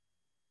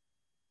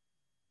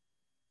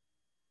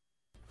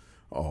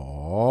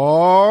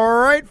All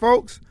right,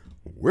 folks,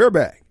 we're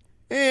back.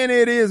 And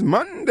it is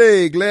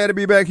Monday. Glad to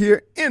be back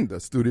here in the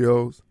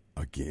studios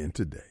again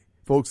today.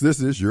 Folks,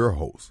 this is your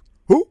host.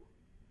 Who?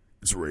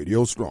 It's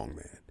Radio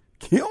Strongman,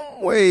 Kim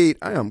Wade.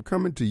 I am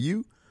coming to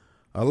you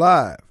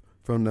alive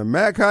from the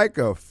Mac Haik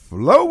of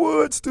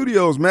Flowood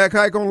Studios. Mac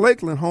Haik on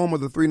Lakeland, home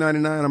of the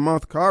 $3.99 a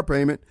month car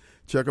payment.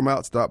 Check them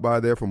out. Stop by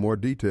there for more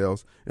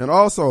details. And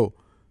also,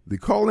 the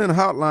call-in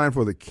hotline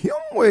for the Kim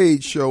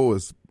Wade Show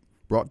is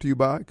brought to you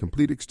by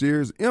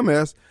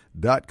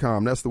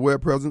CompleteExteriorsMS.com. That's the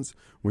web presence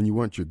when you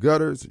want your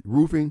gutters,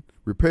 roofing,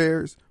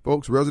 repairs.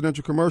 Folks,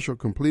 residential, commercial,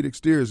 Complete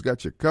Exteriors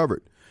got you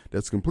covered.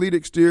 That's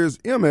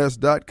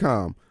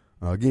CompleteExteriorsMS.com.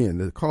 Again,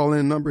 the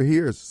call-in number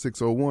here is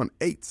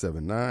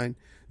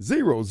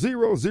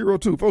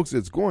 601-879-0002. Folks,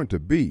 it's going to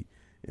be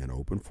an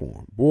open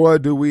forum. Boy,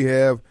 do we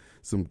have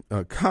some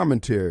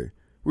commentary.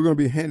 We're going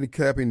to be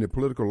handicapping the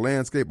political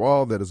landscape,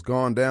 all that has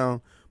gone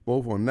down,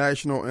 both on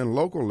national and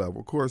local level.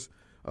 Of course,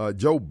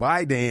 Joe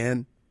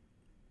Biden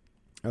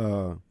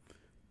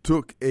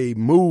took a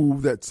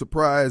move that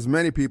surprised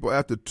many people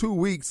after 2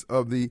 weeks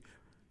of the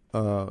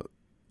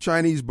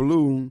Chinese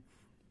balloon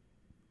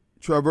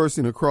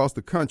traversing across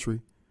the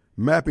country,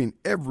 mapping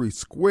every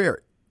square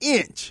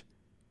inch.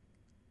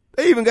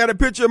 They even got a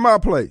picture of my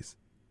place.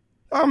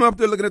 I'm up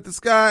there looking at the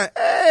sky.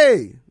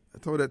 Hey, I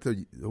told that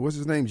to, what's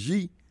his name,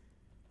 Xi.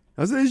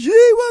 I said, Xi,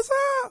 what's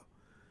up?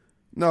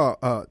 No,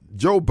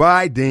 Joe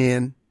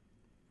Biden,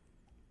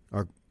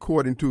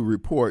 according to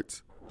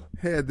reports,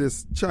 had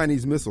this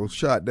Chinese missile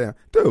shot down.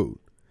 Dude,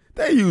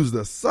 they used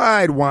a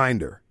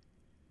Sidewinder.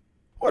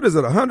 What is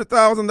it,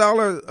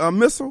 $100,000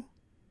 missile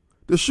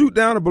to shoot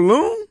down a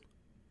balloon?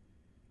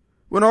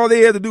 When all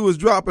they had to do was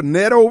drop a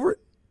net over it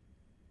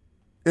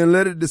and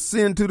let it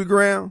descend to the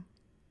ground?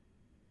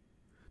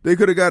 They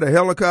could have got a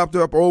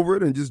helicopter up over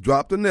it and just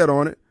dropped a net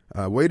on it,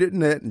 weighted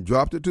net and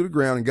dropped it to the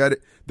ground and got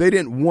it. They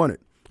didn't want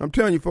it. I'm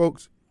telling you,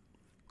 folks,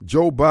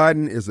 Joe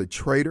Biden is a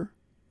traitor.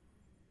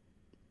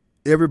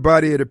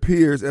 Everybody, it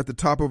appears, at the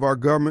top of our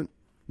government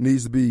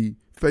needs to be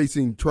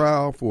facing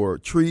trial for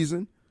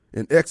treason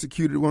and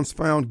executed once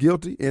found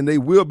guilty, and they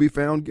will be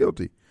found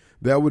guilty.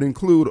 That would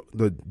include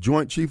the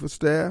Joint Chief of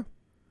Staff,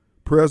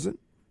 present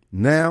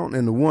now,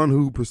 and the one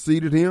who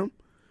preceded him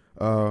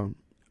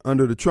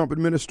under the Trump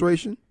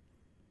administration.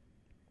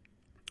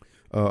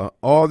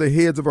 All the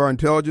heads of our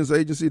intelligence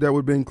agency, that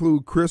would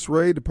include Chris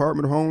Wray,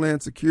 Department of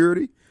Homeland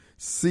Security,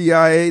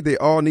 CIA, they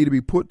all need to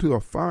be put to a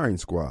firing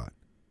squad.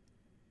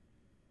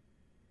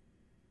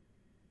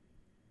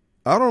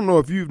 I don't know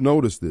if you've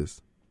noticed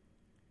this,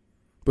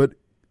 but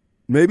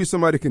maybe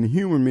somebody can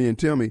humor me and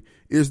tell me,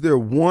 is there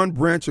one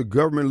branch of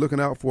government looking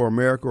out for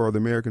America or the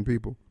American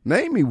people?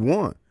 Name me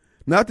one.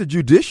 Not the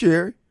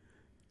judiciary,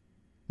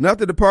 not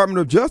the Department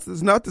of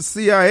Justice, not the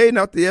CIA,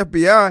 not the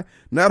FBI,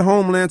 not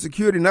Homeland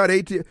Security, not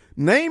ATF.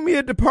 Name me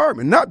a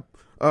department, not,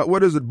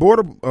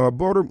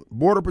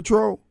 Border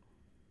Patrol?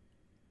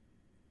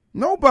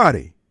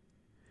 Nobody.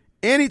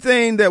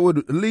 Anything that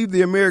would leave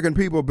the American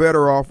people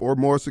better off or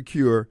more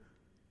secure,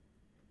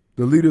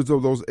 the leaders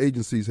of those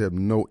agencies have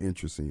no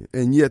interest in it.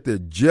 And yet they're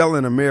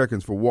gelling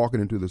Americans for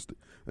walking into the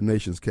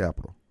nation's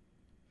capital.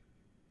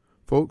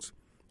 Folks,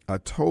 I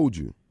told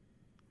you,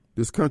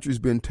 this country's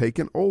been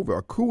taken over.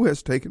 A coup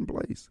has taken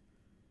place.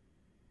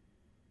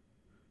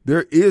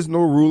 There is no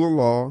rule of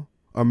law.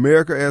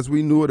 America as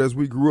we knew it, as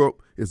we grew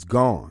up, is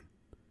gone.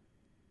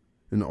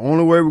 And the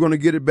only way we're going to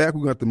get it back,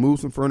 we're going to have to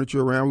move some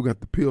furniture around. We're going to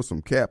have to peel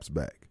some caps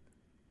back.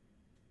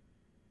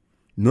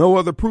 No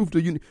other proof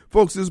to you.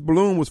 Folks, this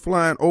balloon was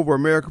flying over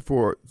America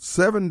for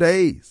 7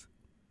 days.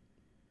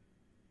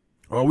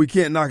 Oh, we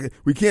can't knock it.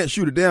 We can't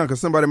shoot it down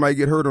because somebody might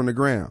get hurt on the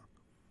ground.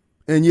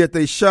 And yet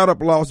they shot up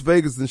Las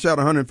Vegas and shot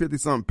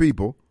 150-something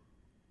people.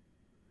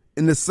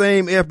 And the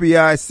same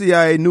FBI,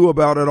 CIA knew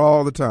about it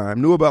all the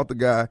time, knew about the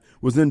guy,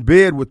 was in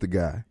bed with the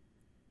guy.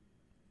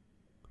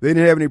 They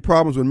didn't have any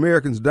problems with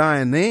Americans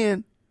dying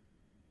then.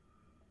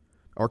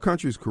 Our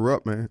country is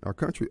corrupt, man. Our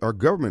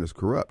government is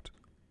corrupt.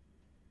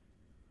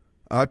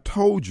 I have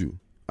told you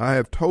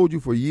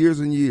for years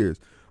and years,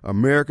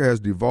 America has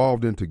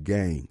devolved into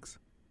gangs.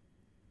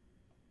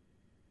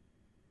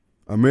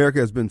 America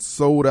has been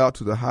sold out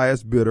to the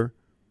highest bidder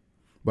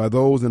by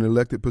those in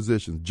elected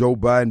positions, Joe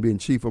Biden being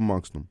chief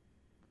amongst them.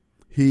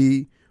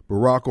 He,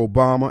 Barack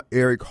Obama,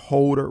 Eric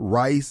Holder,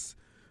 Rice,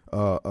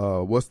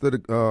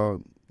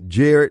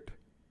 Jarrett,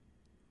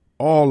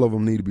 all of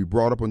them need to be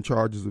brought up on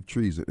charges of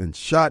treason and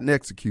shot and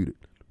executed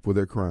for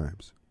their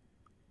crimes.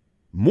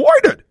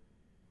 Murdered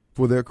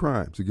for their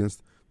crimes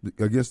against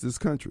this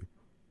country.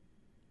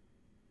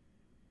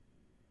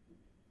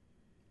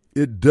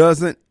 It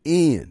doesn't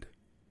end.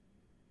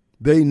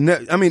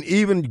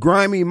 Even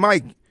Grimy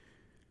Mike,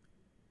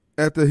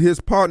 after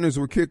his partners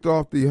were kicked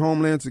off the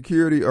Homeland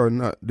Security, or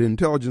not, the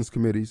intelligence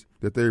committees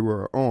that they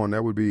were on,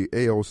 that would be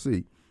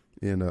AOC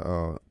in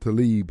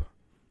Tlaib.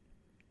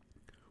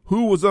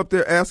 Who was up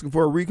there asking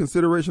for a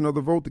reconsideration of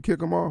the vote to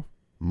kick them off?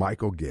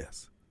 Michael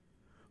Guest.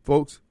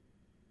 Folks,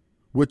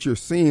 what you're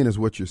seeing is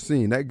what you're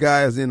seeing. That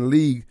guy is in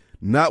league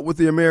not with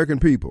the American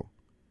people.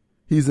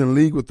 He's in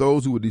league with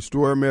those who would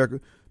destroy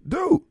America.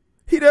 Dude,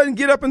 he doesn't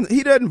get up and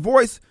he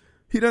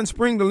doesn't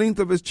spring the length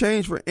of his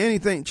chain for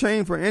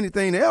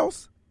anything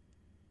else.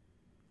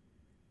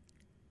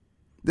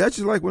 That's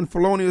just like when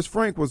Felonious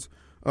Frank was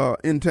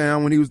in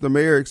town when he was the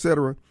mayor,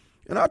 etc.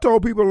 And I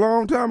told people a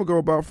long time ago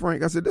about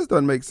Frank. I said, this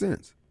doesn't make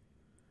sense.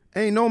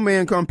 Ain't no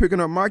man come picking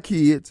up my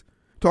kids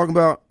talking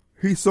about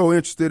he's so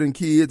interested in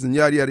kids and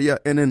yada, yada,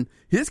 yada. And then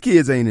his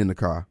kids ain't in the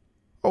car.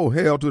 Oh,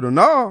 hell to the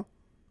no.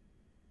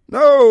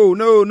 No.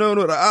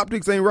 The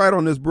optics ain't right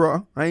on this,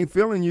 bro. I ain't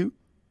feeling you.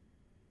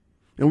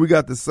 And we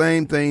got the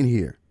same thing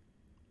here.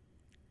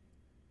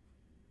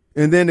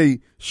 And then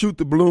they shoot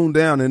the balloon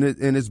down and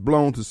it's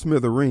blown to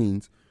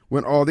smithereens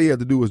when all they had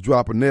to do was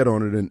drop a net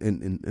on it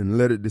and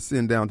let it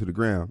descend down to the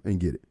ground and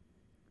get it.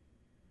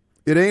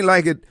 It ain't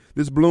like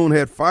this balloon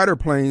had fighter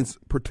planes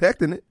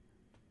protecting it.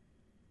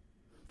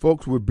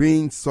 Folks, we're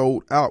being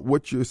sold out.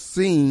 What you're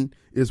seeing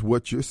is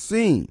what you're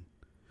seeing.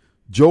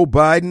 Joe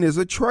Biden is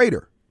a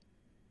traitor.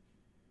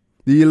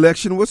 The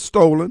election was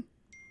stolen,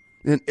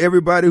 and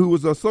everybody who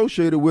was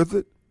associated with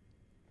it.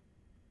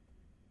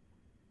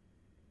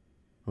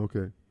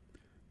 Okay.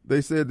 They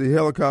said the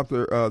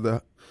helicopter,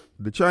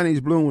 the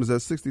Chinese balloon was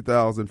at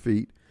 60,000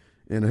 feet,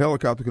 and the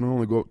helicopter can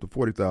only go up to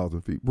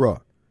 40,000 feet.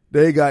 Bruh,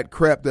 they got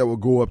crap that will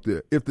go up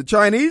there. If the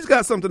Chinese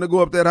got something to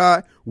go up that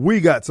high, we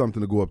got something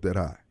to go up that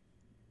high.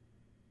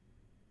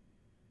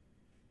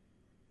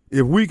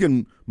 If we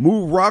can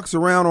move rocks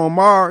around on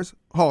Mars,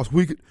 Hoss,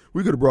 we could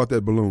have brought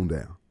that balloon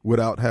down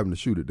without having to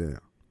shoot it down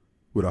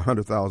with a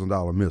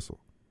 $100,000 missile.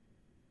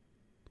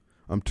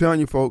 I'm telling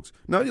you, folks.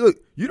 Now, look,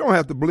 you don't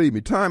have to believe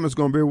me. Time is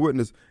going to bear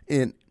witness.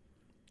 And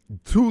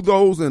to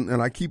those,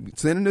 and I keep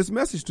sending this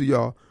message to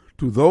y'all,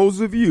 to those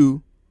of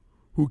you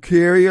who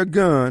carry a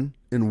gun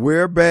and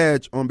wear a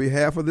badge on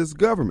behalf of this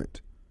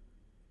government,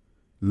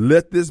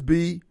 let this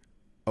be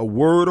a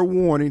word of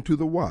warning to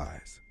the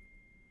wise.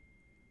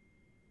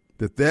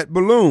 That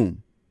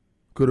balloon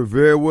could have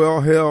very well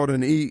held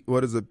an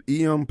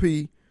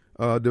EMP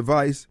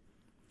device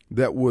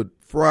that would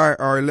fry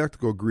our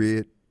electrical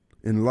grid,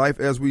 and life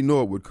as we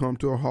know it would come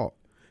to a halt.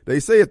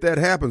 They say if that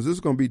happens, this is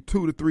going to be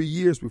 2 to 3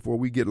 years before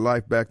we get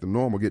life back to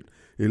normal, get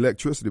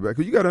electricity back.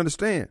 Because you got to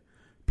understand,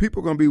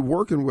 people are going to be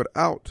working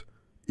without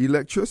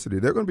electricity.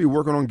 They're going to be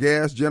working on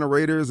gas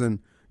generators and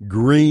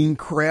green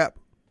crap,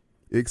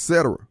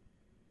 etc.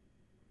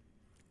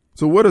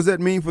 So what does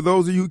that mean for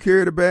those of you who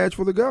carry the badge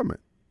for the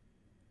government?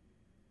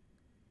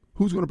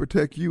 Who's going to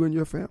protect you and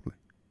your family?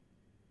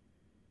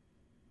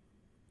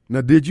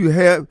 Now, did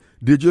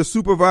your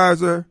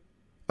supervisor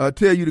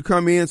tell you to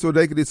come in so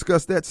they could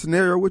discuss that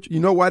scenario with you?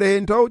 You know why they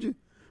hadn't told you?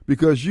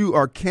 Because you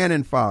are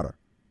cannon fodder.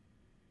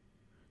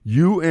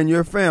 You and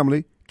your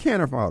family,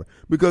 cannon fodder.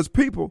 Because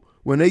people,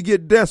 when they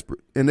get desperate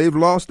and they've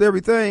lost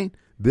everything,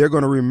 they're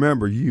going to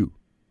remember you.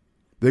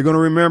 They're going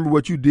to remember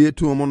what you did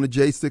to them on the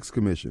J6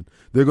 Commission.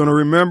 They're going to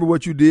remember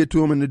what you did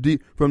to them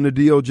from the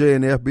DOJ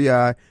and the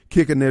FBI,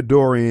 kicking their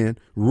door in,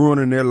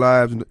 ruining their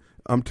lives.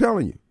 I'm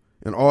telling you.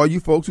 And all you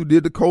folks who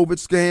did the COVID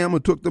scam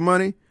and took the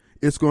money,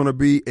 it's going to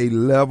be a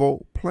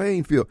level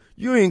playing field.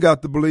 You ain't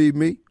got to believe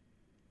me.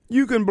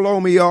 You can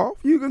blow me off.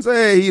 You can say,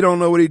 hey, he don't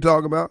know what he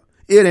talking about.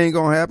 It ain't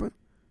going to happen.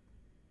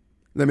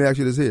 Let me ask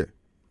you this here.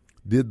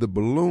 Did the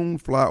balloon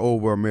fly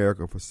over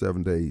America for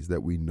 7 days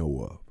that we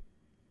know of?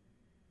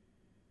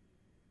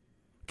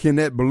 Can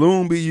that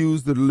balloon be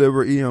used to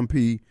deliver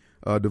EMP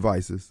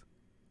devices?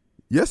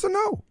 Yes or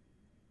no?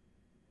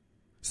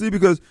 See,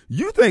 because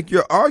you think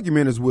your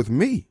argument is with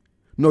me.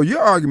 No,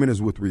 your argument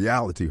is with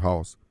reality,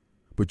 Hoss.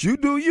 But you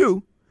do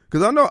you.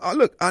 Because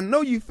I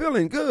know you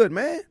feeling good,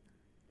 man.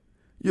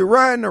 You're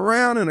riding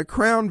around in a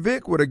Crown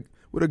Vic with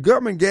a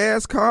government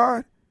gas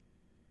card.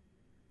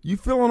 You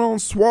feeling on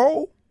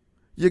swole.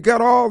 You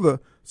got all the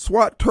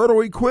SWAT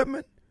turtle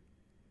equipment.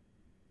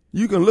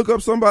 You can look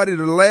up somebody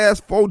the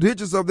last 4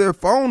 digits of their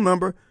phone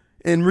number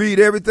and read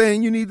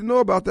everything you need to know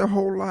about their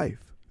whole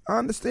life. I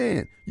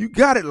understand. You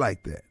got it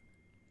like that.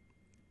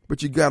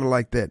 But you got it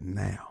like that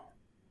now.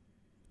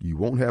 You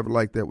won't have it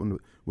like that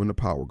when the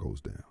power goes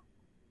down.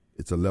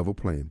 It's a level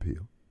playing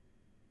field.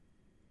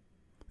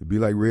 It'd be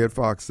like Red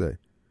Fox said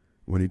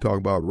when he talked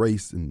about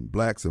race and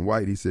blacks and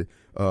white. He said,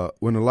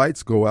 when the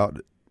lights go out,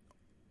 the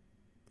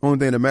only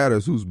thing that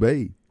matters is who's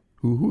bathed,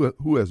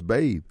 who has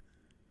bathed.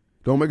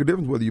 Don't make a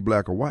difference whether you're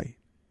black or white.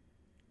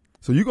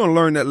 So you're going to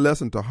learn that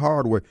lesson the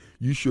hard way.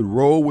 You should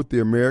roll with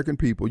the American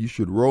people. You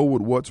should roll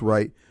with what's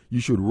right.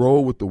 You should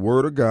roll with the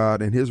word of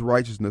God and his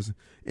righteousness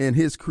and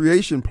his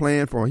creation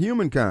plan for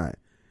humankind.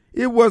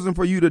 It wasn't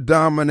for you to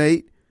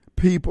dominate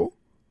people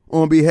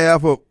on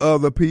behalf of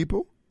other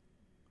people,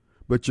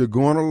 but you're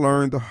going to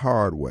learn the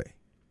hard way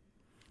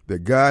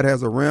that God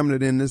has a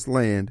remnant in this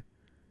land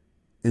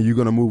and you're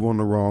going to move on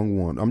the wrong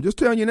one. I'm just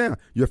telling you now,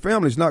 your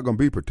family's not going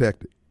to be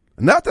protected.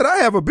 Not that I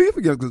have a beef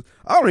against, because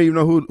I don't even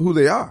know who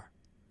they are.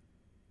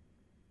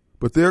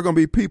 But there are going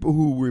to be people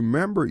who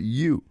remember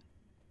you.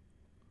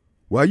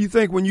 Why you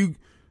think when you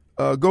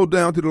go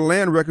down to the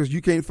land records,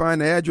 you can't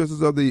find the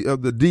addresses of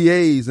the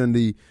DAs and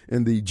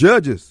the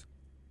judges?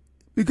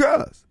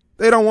 Because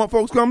they don't want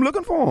folks come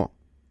looking for them.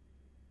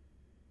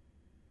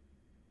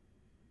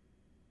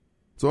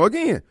 So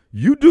again,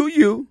 you do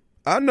you.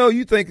 I know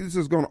you think this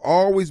is going to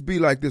always be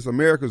like this.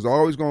 America's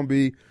always going to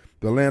be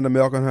the land of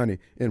milk and honey.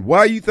 And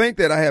why you think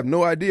that, I have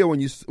no idea. When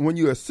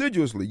you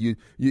assiduously,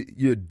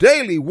 you're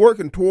daily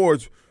working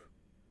towards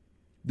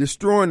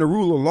destroying the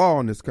rule of law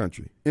in this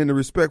country and the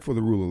respect for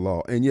the rule of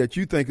law, and yet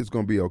you think it's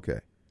going to be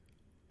okay.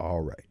 All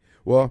right.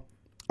 Well,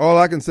 all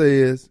I can say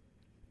is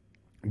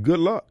good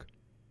luck.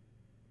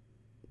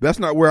 That's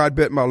not where I'd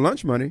bet my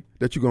lunch money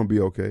that you're going to be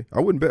okay. I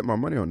wouldn't bet my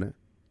money on that.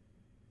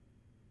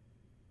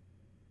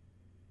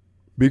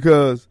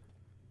 Because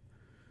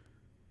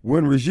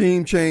when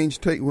regime change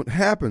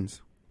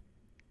happens,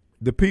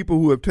 the people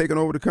who have taken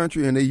over the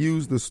country and they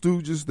use the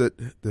stooges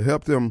to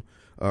help them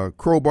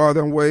crowbar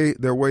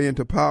their way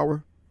into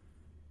power,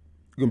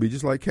 it's going to be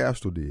just like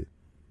Castro did.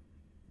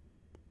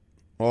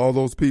 All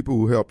those people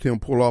who helped him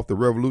pull off the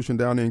revolution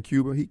down there in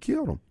Cuba, he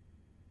killed them.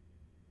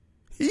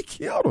 He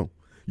killed them.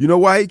 You know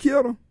why he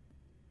killed them?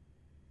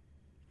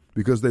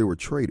 Because they were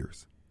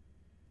traitors.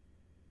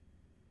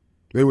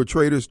 They were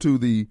traitors to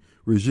the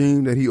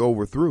regime that he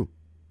overthrew.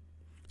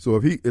 So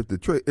if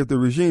the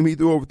regime he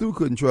overthrew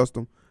couldn't trust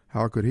them,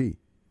 how could he?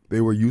 They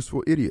were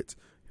useful idiots,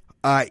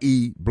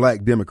 i.e.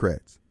 black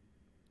Democrats.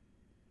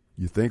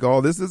 You think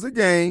all this is a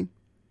game?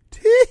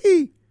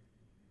 Tee.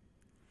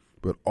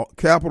 But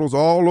capitals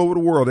all over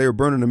the world, they were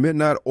burning the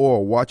midnight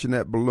oil, watching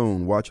that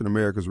balloon, watching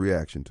America's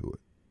reaction to it.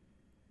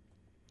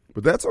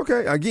 But that's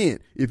okay. Again,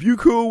 if you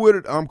cool with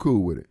it, I'm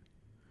cool with it.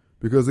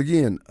 Because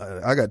again,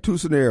 I got two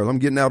scenarios. I'm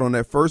getting out on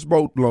that first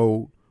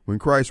boatload when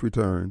Christ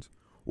returns,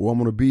 or I'm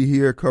going to be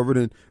here covered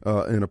in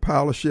a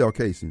pile of shell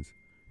casings,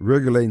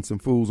 regulating some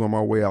fools on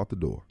my way out the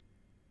door.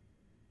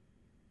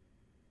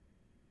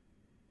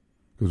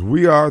 Because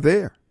we are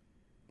there.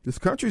 This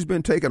country's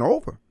been taken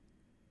over.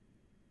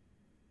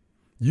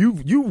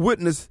 You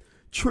witnessed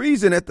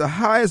treason at the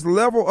highest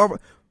level of,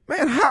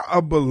 man, how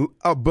a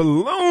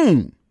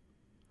balloon,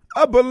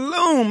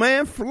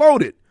 man,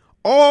 floated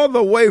all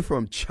the way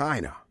from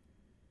China.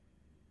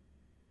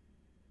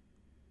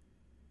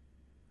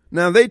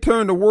 Now, they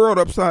turned the world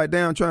upside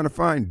down trying to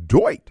find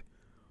dirt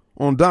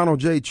on Donald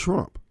J.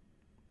 Trump.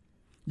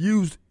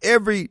 Used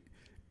every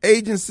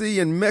agency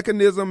and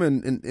mechanism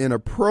and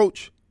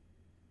approach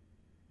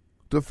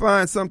to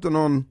find something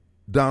on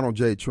Donald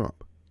J.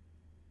 Trump.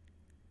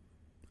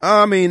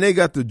 I mean, they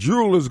got the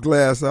jeweler's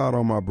glass out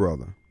on my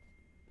brother.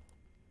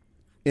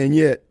 And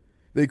yet,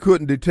 they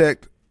couldn't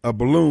detect a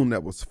balloon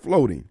that was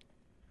floating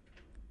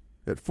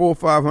at 400 or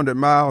 500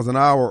 miles an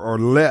hour or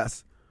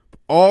less,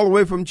 all the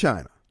way from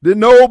China. Did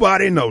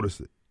nobody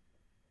notice it?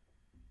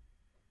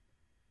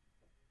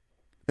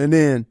 And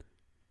then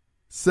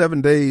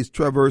 7 days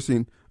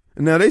traversing.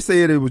 And now they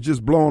say it was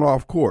just blown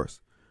off course.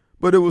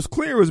 But it was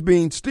clear it was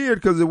being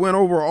steered because it went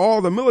over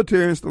all the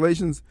military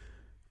installations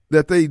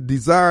that they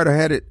desired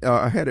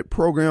or had it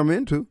programmed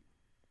into.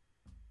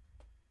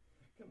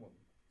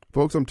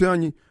 Folks, I'm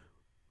telling you,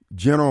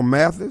 General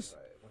Mathis,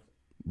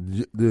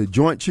 the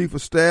Joint Chief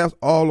of Staff,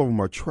 all of them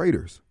are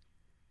traitors.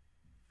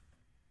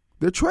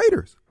 They're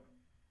traitors.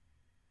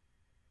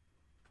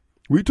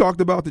 We talked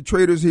about the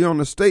traitors here on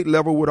the state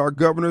level with our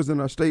governors and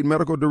our state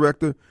medical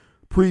director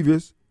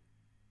previous.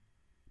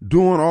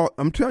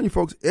 I'm telling you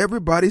folks,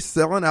 everybody's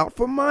selling out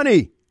for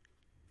money.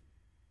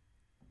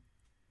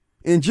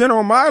 And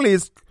General Miley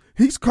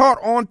he's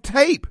caught on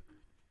tape,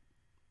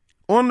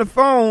 on the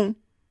phone,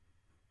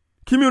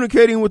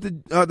 communicating with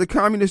the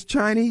communist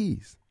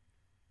Chinese.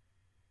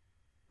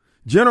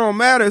 General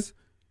Mattis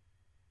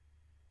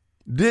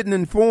didn't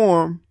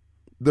inform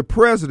the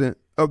president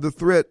of the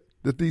threat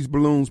that these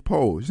balloons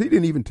pose. He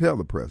didn't even tell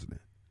the president,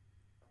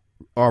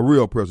 our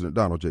real president,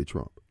 Donald J.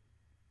 Trump,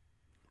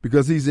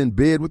 because he's in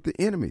bed with the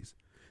enemies.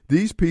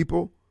 These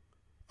people,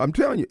 I'm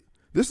telling you,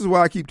 this is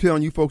why I keep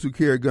telling you folks who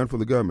carry a gun for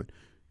the government,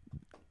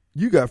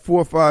 you got 4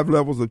 or 5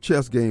 levels of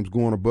chess games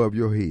going above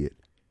your head.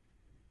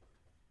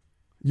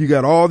 You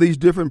got all these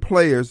different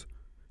players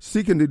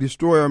seeking to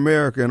destroy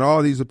America and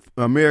all these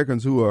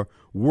Americans who are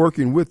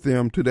working with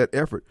them to that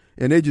effort,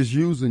 and they're just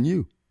using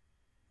you.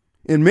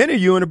 And many of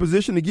you are in a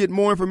position to get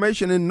more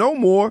information and know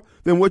more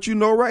than what you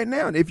know right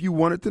now, if you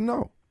wanted to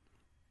know.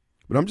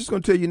 But I'm just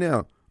going to tell you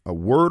now, a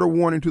word of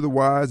warning to the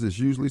wise is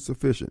usually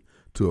sufficient.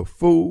 To a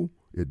fool,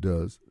 it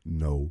does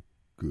no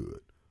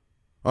good.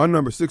 Our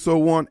number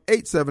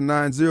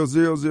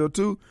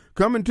 601-879-0002,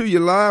 coming to you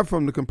live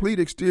from the Complete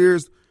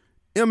Exteriors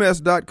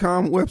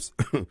MS.com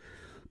website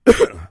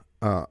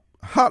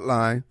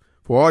hotline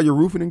for all your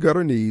roofing and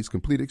gutter needs.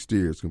 Complete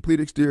Exteriors,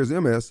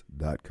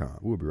 CompleteExteriorsMS.com.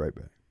 We'll be right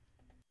back.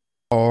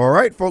 All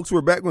right, folks, we're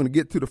back. We're going to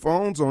get to the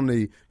phones on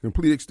the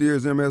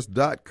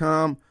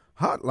CompleteExteriorsMS.com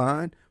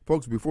hotline.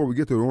 Folks, before we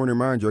get to it, I want to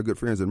remind you, our good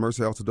friends at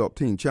Mercy House Adult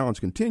Teen Challenge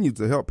continues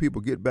to help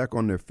people get back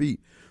on their feet.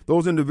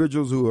 Those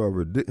individuals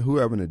who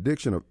have an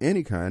addiction of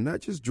any kind, not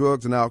just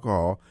drugs and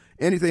alcohol,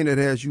 anything that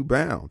has you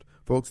bound,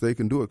 folks, they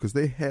can do it because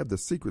they have the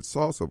secret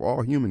sauce of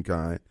all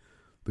humankind,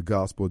 the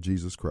gospel of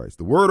Jesus Christ,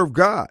 the word of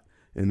God.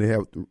 And they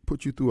have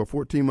put you through a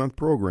 14-month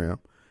program.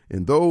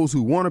 And those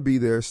who want to be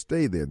there,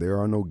 stay there. There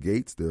are no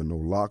gates. There are no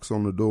locks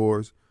on the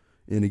doors.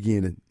 And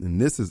again,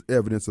 and this is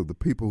evidence of the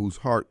people whose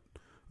heart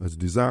is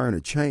desiring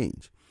a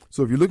change.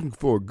 So if you're looking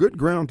for a good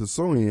ground to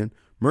sow in,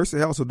 Mercy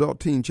House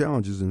Adult Teen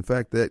Challenge is, in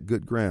fact, that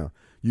good ground.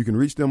 You can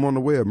reach them on the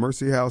web,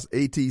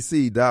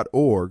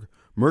 mercyhouseatc.org,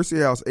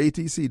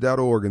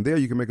 mercyhouseatc.org, and there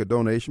you can make a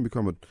donation,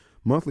 become a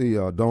monthly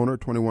donor,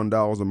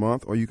 $21 a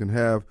month, or you can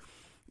have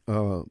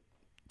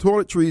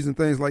toiletries and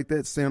things like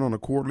that sent on a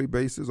quarterly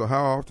basis, or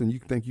how often you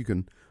think you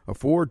can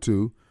afford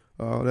to.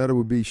 That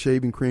would be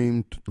shaving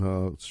cream,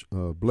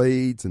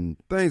 blades, and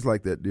things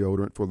like that,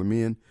 deodorant for the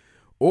men.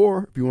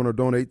 Or if you want to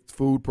donate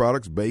food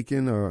products,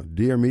 bacon, or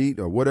deer meat,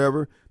 or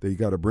whatever, they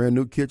got a brand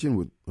new kitchen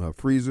with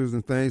freezers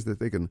and things that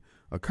they can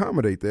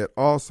accommodate that.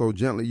 Also,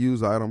 gently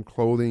used item,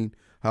 clothing,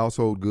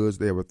 household goods.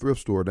 They have a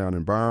thrift store down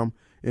in Byram.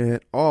 And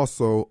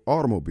also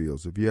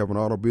automobiles. If you have an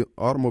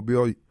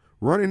automobile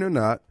running or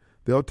not,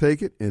 they'll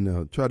take it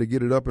and try to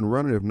get it up and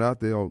running. If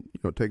not, they'll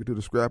take it to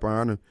the scrap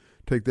iron and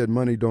take that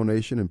money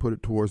donation and put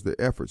it towards the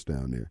efforts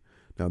down there.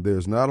 Now,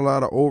 there's not a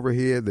lot of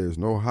overhead. There's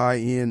no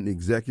high-end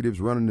executives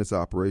running this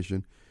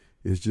operation.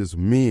 It's just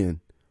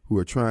men who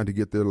are trying to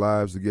get their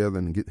lives together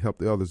and help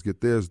the others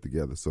get theirs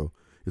together. So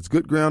it's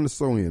good ground to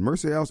sow in.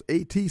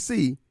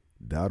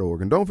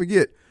 MercyHouseATC.org. And don't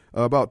forget,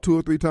 about 2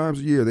 or 3 times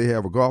a year, they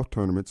have a golf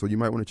tournament. So you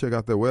might want to check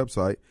out their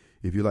website.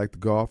 If you like the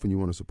golf and you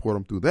want to support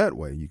them through that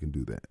way, you can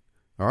do that.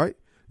 All right?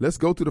 Let's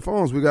go to the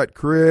phones. We got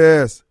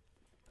Chris.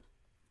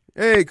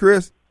 Hey,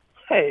 Chris.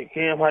 Hey,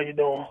 Cam, how you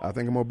doing? I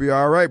think I'm going to be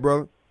all right,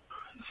 brother.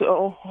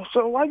 So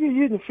why you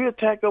using fear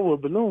tactics over a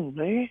balloon,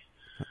 man?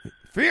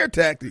 Fear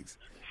tactics?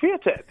 Fear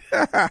tactics.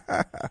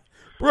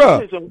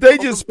 Bro, they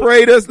just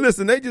sprayed us.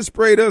 Listen, they just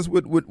sprayed us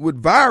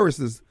with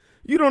viruses.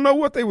 You don't know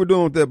what they were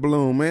doing with that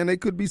balloon, man. They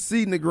could be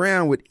seeding the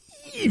ground with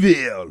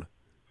evil.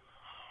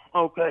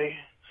 Okay.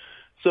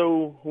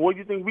 So what do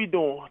you think we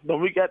doing?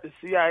 Don't we got the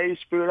CIA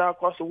spread out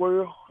across the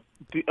world,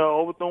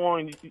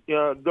 overthrowing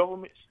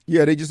governments?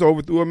 Yeah, they just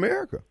overthrew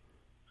America.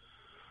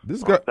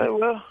 This guy, okay,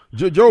 well,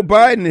 Joe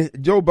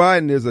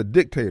Biden is a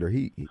dictator.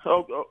 He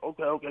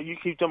okay. You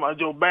keep talking about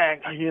Joe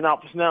Biden. He's in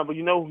office now, but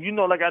you know,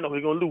 like I know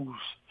he's gonna lose.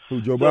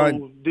 Who, Joe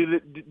Biden?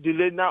 Did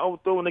they not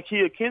overthrow when they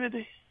killed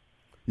Kennedy?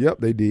 Yep,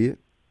 they did.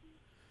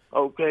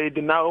 Okay,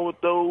 did not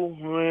overthrow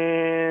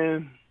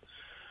when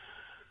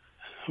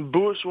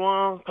Bush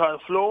won,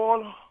 called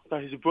Florida,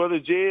 like his brother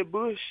Jeb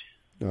Bush.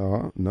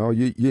 No,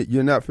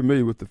 you're not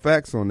familiar with the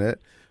facts on that.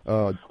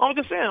 I'm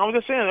just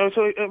saying.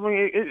 So, I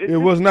mean,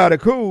 it was not a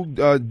coup.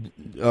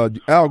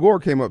 Al Gore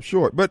came up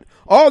short, but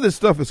all this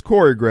stuff is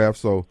choreographed.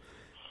 So,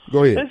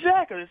 go ahead.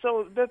 Exactly.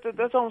 So that's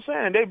what I'm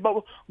saying. They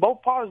both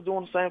parties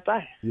doing the same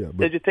thing. Yeah, but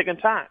they're just taking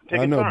time.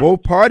 I know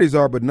both parties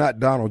are, but not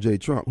Donald J.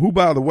 Trump, who,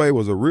 by the way,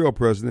 was a real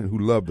president who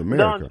loved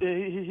America.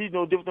 He's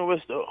no different than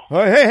West though.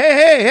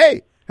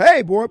 Hey,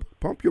 boy,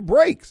 pump your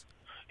brakes.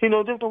 He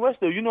no different than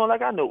West though. You know,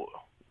 like I know.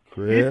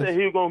 Chris. He said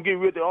he was gonna get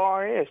rid of the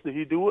IRS. Did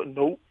he do it?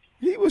 Nope.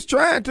 He was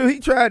trying to. He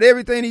tried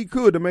everything he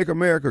could to make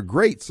America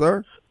great,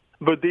 sir.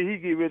 But did he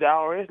get rid of the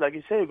IRS like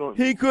he said he was going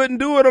to? He couldn't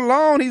do it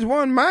alone. He's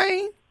one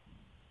man.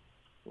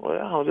 Well,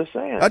 I'm just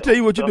saying. I tell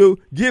you what you do.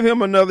 Give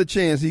him another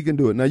chance. He can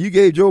do it. Now, you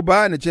gave Joe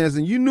Biden a chance,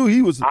 and you knew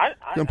he was I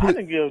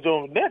didn't give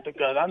Joe that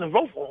because I didn't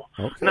vote for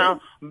him. Okay.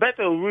 Now, back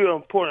to the real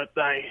important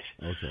things.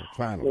 Okay,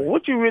 finally.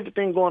 What you really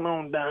think going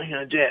on down here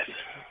in Jackson?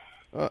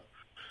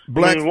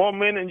 Black. I mean, 1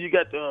 minute you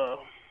got the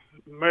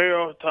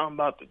mayor talking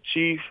about the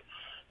chief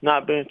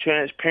not being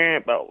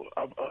transparent about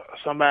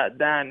somebody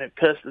dying in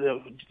custody of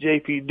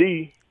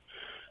JPD.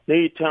 Then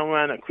you turn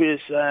around and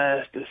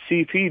criticize the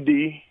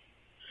CPD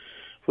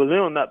for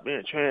them not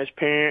being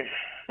transparent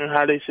and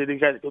how they say they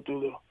got to go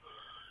through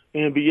the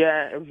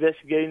NBI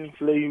investigating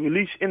before they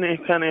release any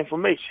kind of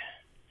information.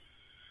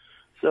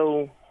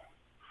 So,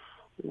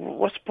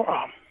 what's the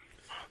problem?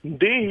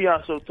 Then he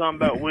also talking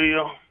about,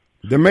 well,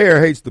 the mayor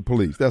hates the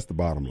police. That's the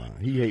bottom line.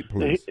 He hates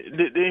police.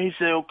 Then he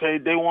said, okay,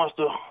 they want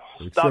to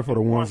except for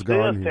the ones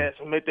gone tax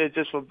and make that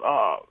just for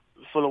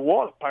the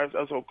water pipes.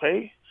 That's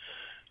okay.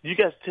 You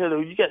guys tell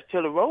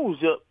the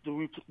roads up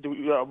to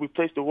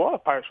replace the water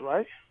pipes,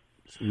 right?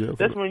 Yeah,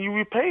 that's when you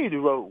repay the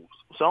roads.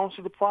 So I don't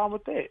see the problem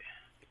with that.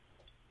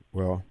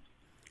 Well,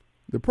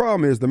 the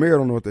problem is the mayor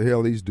don't know what the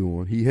hell he's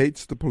doing. He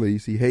hates the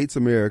police. He hates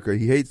America.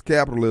 He hates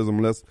capitalism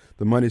unless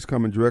the money's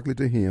coming directly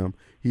to him.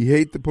 He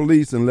hates the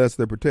police unless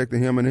they're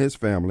protecting him and his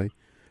family.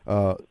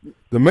 The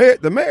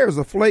mayor is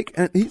a flake,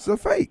 and he's a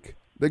fake.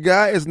 The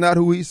guy is not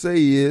who he say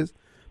he is,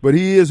 but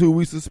he is who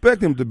we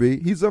suspect him to be.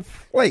 He's a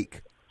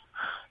flake.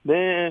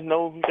 Then,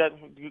 no, you got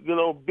good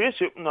old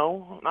Bishop.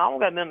 No, I don't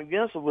got nothing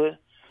against him, but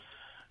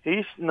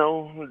he's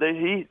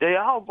they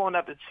all going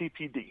after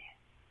CPD.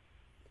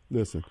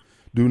 Listen,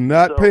 do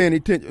not pay any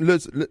attention.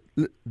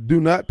 Do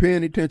not pay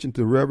any attention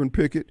to Reverend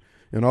Pickett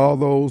and all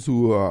those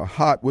who are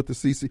hot with the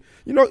CC.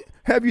 You know,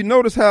 have you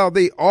noticed how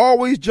they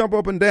always jump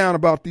up and down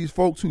about these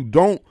folks who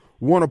don't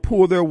want to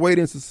pull their weight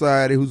in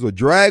society, who's a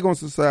drag on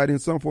society in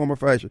some form or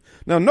fashion?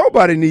 Now,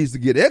 nobody needs to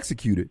get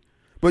executed.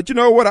 But you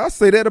know what? I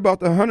say that about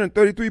the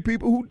 133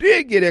 people who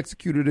did get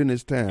executed in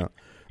this town.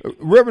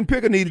 Reverend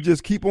Picker need to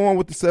just keep on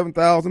with the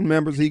 7,000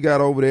 members he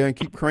got over there and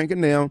keep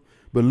cranking them,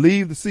 but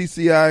leave the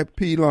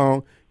CCIP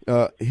alone.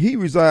 He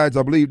resides,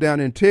 I believe, down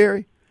in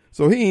Terry,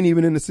 so he ain't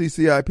even in the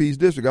CCIP's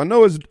district. I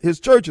know his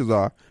churches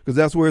are, because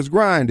that's where his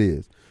grind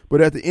is.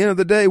 But at the end of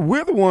the day,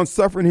 we're the ones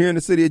suffering here in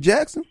the city of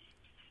Jackson.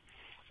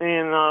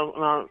 And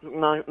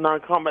now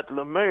come back to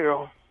the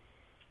mayor.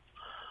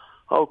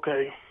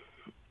 Okay,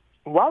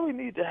 why we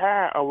need to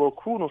hire a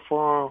recruiting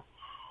firm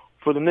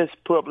for the next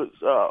public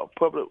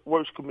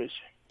works commission?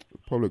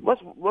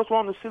 What's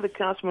wrong with the city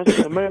councilman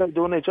and the mayor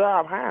doing their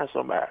job hiring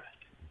somebody?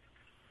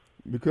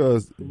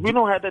 Because we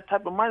don't have that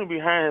type of money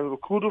behind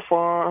recruiter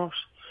firms,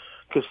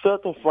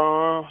 consulting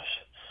firms,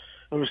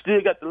 and we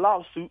still got the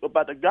lawsuit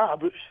about the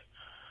garbage.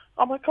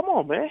 I'm like, come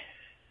on, man.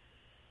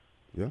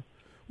 Yeah.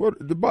 Well,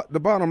 the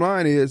bottom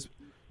line is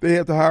they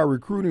have to hire a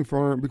recruiting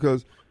firm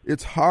because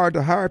it's hard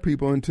to hire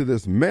people into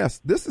this mess.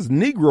 This is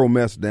Negro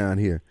mess down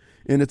here.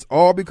 And it's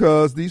all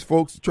because these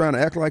folks are trying to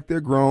act like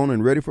they're grown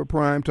and ready for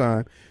prime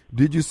time.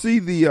 Did you see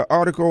the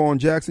article on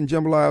Jackson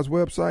Jambalay's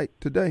website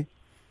today?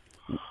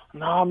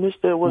 No, I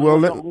missed that.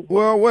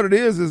 Well, what it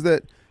is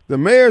that the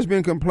mayor's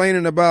been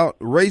complaining about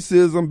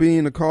racism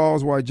being the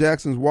cause why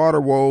Jackson's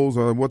water woes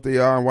are what they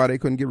are and why they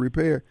couldn't get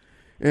repaired.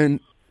 And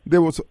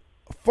there was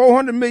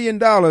 $400 million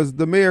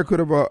the mayor could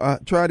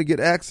have tried to get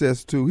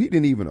access to. He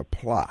didn't even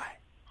apply.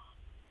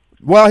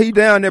 While he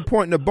down there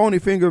pointing a bony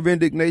finger of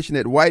indignation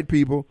at white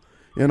people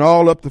and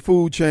all up the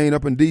food chain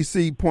up in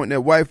D.C. pointing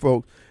at white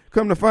folks,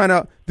 come to find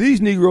out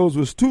these Negroes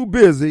was too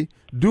busy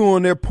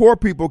doing their poor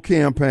people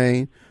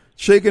campaign,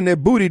 shaking their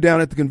booty down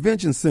at the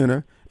convention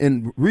center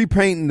and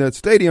repainting the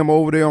stadium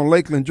over there on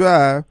Lakeland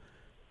Drive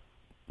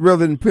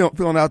rather than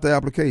filling out the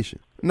application.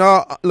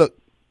 No, look,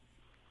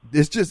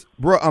 it's just,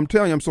 bro, I'm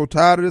telling you, I'm so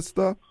tired of this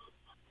stuff.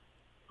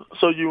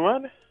 So you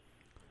running?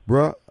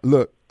 Bro,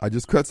 look, I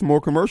just cut some more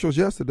commercials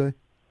yesterday.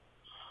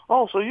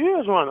 Oh, so you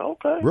is running.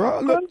 Okay. Bro,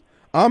 okay. Look,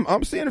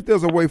 I'm seeing if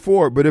there's a way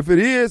forward, but if it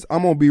is,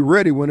 I'm going to be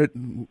ready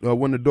when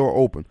the door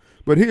opens.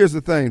 But here's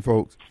the thing,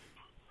 folks.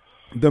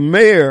 The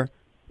mayor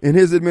and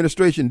his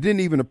administration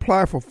didn't even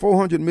apply for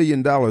 $400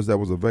 million that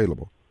was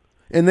available.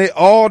 And they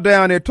all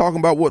down there talking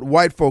about what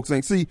white folks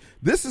think. See,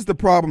 this is the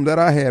problem that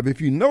I have.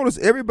 If you notice,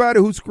 everybody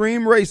who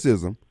scream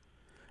racism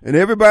and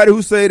everybody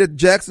who say that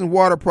Jackson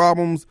water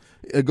problems,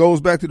 it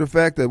goes back to the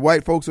fact that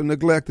white folks are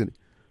neglected.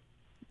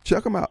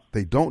 Check them out.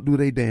 They don't do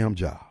their damn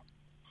job.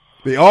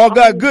 They all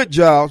got good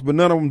jobs, but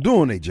none of them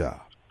doing their job.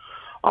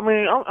 I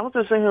mean, I'm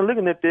just sitting here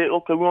looking at that.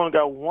 Okay, we only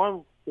got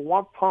one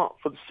pump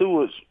for the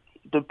sewage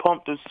to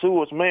pump the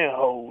sewage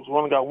manholes. We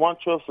only got one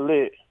truck for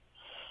that.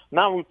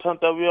 Now we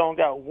turned out we only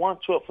got one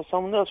truck for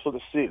someone else for the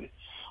city.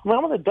 I mean,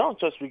 how many dump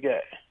trucks we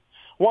got?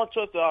 One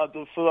truck for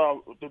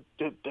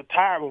the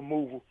tire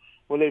removal,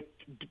 where they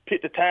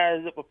pick the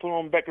tires up and put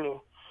them back in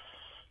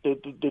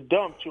the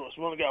dump trucks.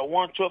 We only got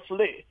one truck for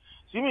that.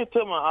 So you mean to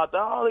tell me after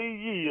all these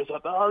years,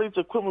 after all these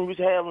equipment we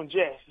have in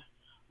Jackson,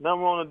 now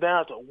we're on it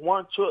down to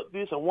one truck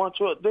this and one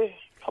truck there?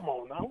 Come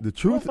on now. The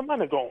truth, where's the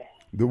money going?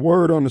 The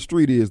word on the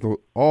street is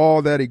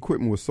all that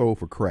equipment was sold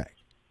for crack.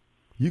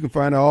 You can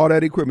find all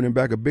that equipment in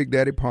back of Big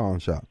Daddy Pawn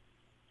Shop.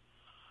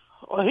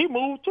 Well, he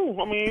moved too.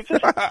 I mean,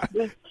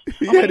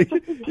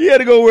 he had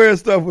to go where his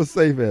stuff was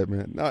safe at,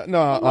 man.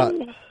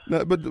 No,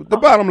 but the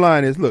bottom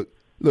line is, look,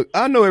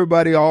 I know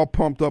everybody all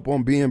pumped up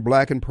on being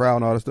black and proud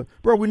and all that stuff.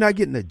 Bro, we're not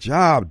getting the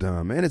job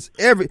done, man.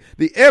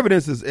 The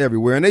evidence is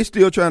everywhere, and they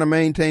still trying to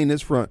maintain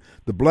this front.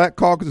 The Black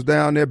Caucus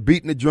down there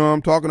beating the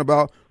drum, talking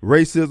about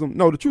racism.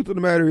 No, the truth of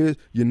the matter is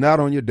you're not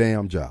on your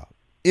damn job.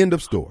 End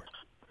of story.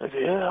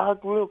 Yeah, I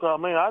agree.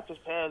 I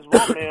just passed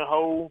one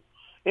manhole.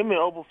 It been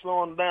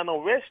overflowing down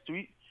on West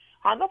Street.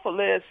 I know for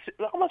last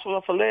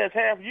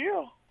half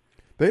year.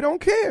 They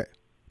don't care.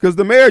 Because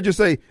the mayor just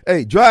say,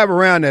 hey, drive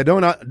around there.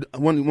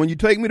 When you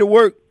take me to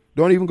work,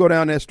 don't even go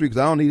down that street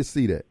because I don't need to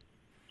see that.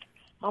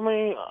 I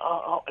mean,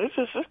 I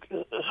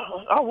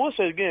would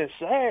say it's getting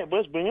sad,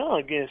 but it's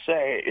beyond getting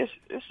sad.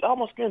 It's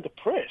almost getting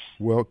depressed.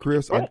 Well,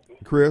 Chris,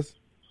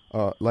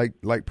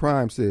 like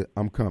Prime said,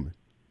 I'm coming.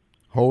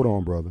 Hold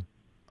on, brother.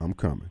 I'm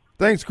coming.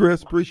 Thanks,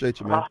 Chris. Appreciate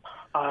you, man.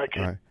 All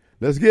right.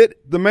 Let's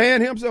get the man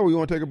himself. We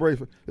want to take a break.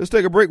 Let's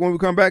take a break. When we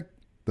come back,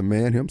 the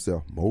man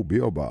himself,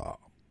 Mobile Bob.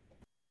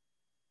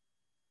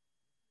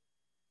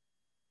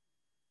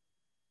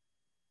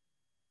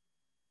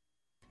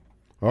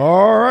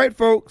 All right,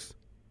 folks.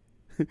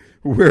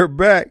 We're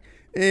back.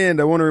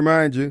 And I want to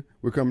remind you,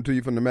 we're coming to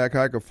you from the Mac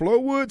Haika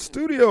Flowood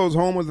Studios,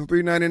 home of the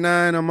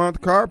 $399 a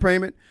month car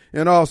payment.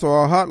 And also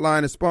our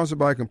hotline is sponsored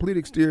by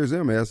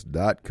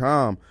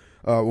CompleteExteriorsMS.com.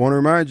 I want to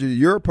remind you,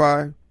 Your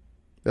Pie,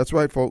 that's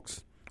right,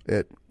 folks,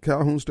 at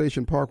Calhoun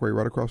Station Parkway,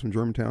 right across from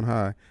Germantown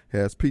High,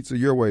 has pizza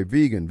your way,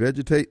 vegan,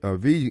 vegetarian,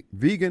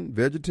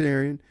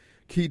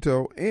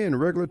 keto,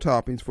 and regular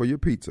toppings for your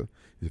pizza.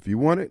 If you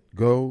want it,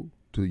 go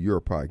to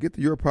Your Pie. Get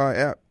the Your Pie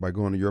app by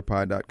going to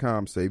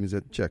yourpie.com, savings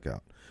at the checkout.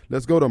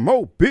 Let's go to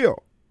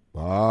Mobile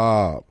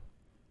Bob.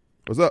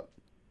 What's up?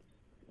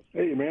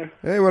 Hey, man.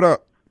 Hey, what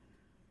up?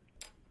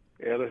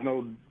 Yeah, there's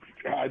no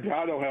I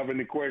don't have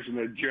any question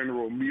that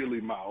General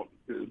Mealy Mouth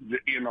is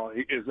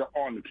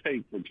on the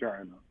tape for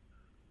China.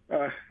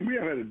 We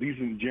haven't had a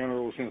decent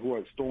general since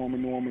Storm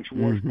and Norman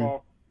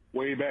Schwarzkopf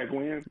way back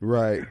when.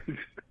 Right.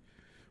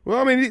 Well,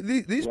 I mean,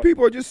 these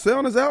people are just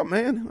selling us out,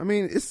 man. I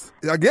mean,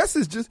 I guess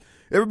it's just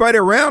everybody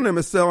around them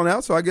is selling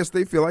out, so I guess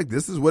they feel like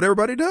this is what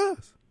everybody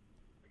does.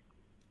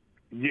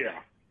 Yeah.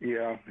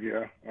 I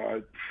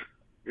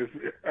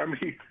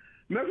mean,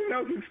 nothing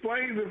else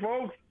explains it,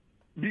 folks.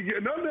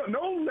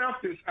 No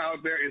leftist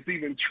out there is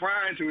even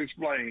trying to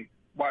explain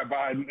why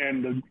Biden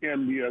and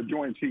the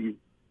Joint Chiefs,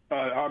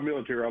 our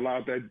military,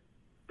 allowed that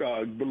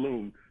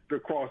balloon to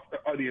cross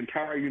the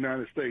entire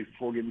United States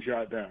before getting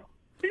shot down.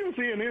 Even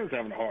CNN is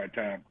having a hard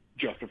time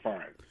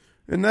justifying it.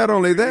 And not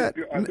only that,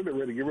 I think they're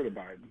ready to get rid of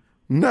Biden.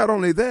 Not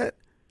only that,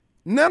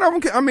 none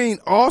of them. I mean,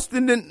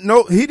 Austin didn't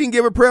know. He didn't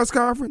give a press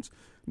conference.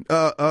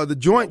 The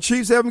Joint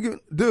Chiefs haven't given.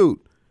 Dude,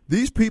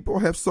 these people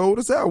have sold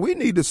us out. We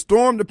need to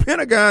storm the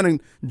Pentagon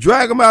and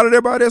drag them out of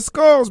there by their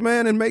skulls,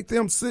 man, and make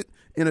them sit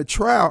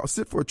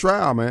for a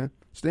trial, man.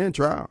 Stand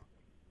trial.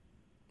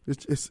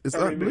 It's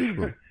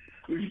unbelievable.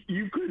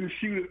 You couldn't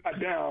shoot it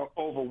down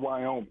over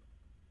Wyoming.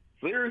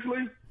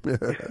 Seriously? You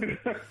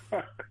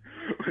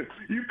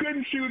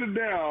couldn't shoot it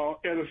down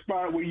at a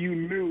spot where you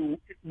knew,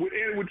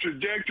 with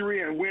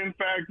trajectory and wind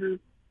factors,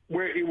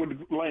 where it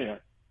would land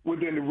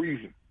within the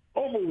region.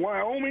 Over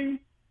Wyoming?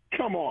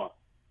 Come on.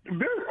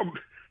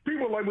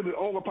 People like with the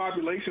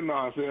overpopulation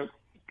nonsense,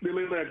 they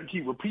have to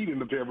keep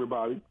repeating it to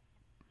everybody.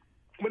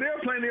 But there are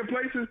plenty of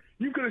places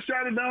you could have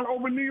shot it down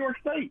over New York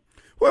State.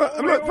 Well,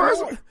 look,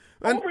 first, over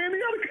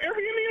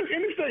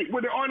any state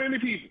where there aren't any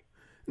people.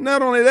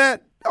 Not only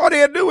that, all they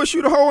had to do was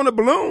shoot a hole in the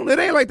balloon. It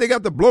ain't like they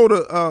got to blow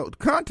the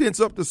contents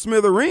up to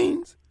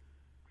smithereens.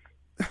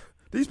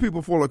 These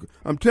people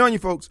I'm telling you,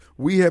 folks,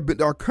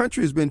 our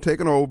country has been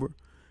taken over.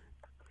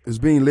 It's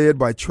being led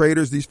by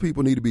traitors. These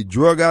people need to be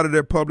drug out of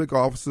their public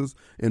offices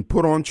and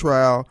put on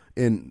trial,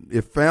 and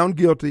if found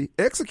guilty,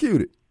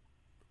 executed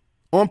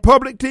on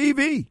public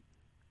TV.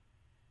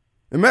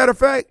 As a matter of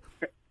fact,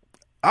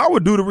 I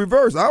would do the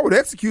reverse. I would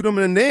execute them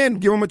and then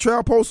give them a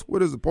trial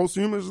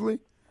posthumously?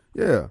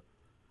 Yeah,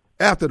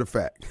 after the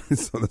fact.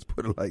 So let's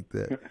put it like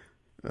that.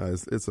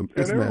 It's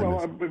madness.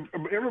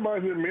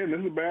 Everybody's admitting this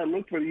is a bad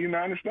look for the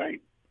United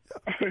States.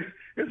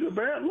 It's a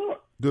bad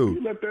look. Dude,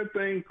 you let that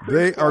thing.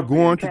 They are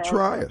going to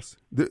try us.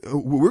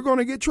 We're going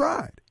to get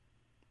tried.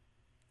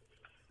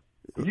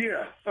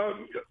 Yeah.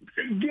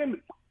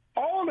 Again,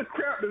 all the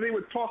crap that they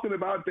were talking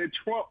about that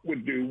Trump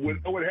would do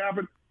would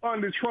happen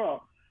under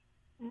Trump.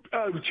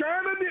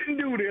 China didn't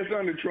do this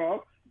under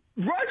Trump.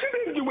 Russia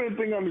didn't do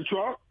anything under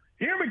Trump.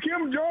 Him and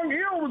Kim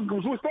Jong-il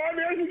was starting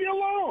to actually get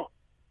along.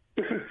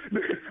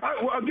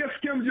 I guess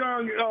Kim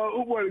Jong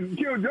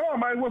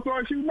might want to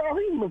start shooting off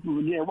his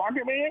missiles again.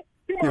 Rocket Man,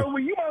 you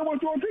might want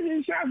to start taking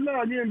his shots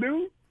now again,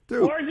 dude.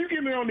 Why are you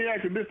getting on the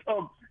action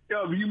of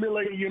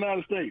humiliating the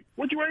United States?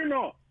 What you waiting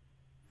on?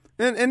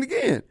 And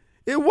again,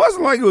 it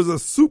wasn't like it was a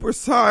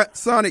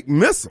supersonic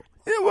missile.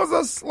 It was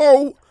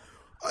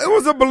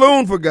a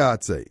balloon, for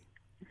God's sake.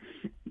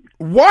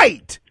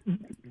 White.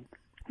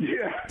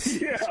 Yeah.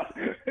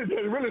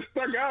 It really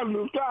stuck out in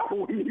the sky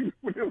when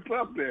it was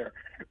up there.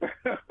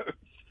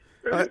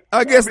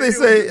 I guess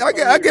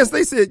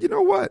they said, you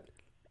know what?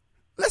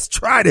 Let's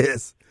try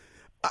this.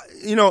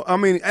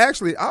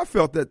 Actually, I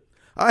felt that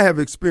I have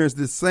experienced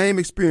this same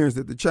experience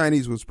that the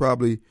Chinese was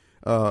probably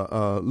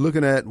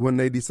looking at when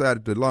they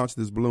decided to launch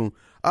this balloon.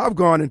 I've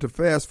gone into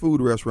fast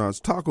food restaurants,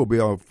 Taco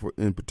Bell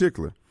in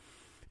particular,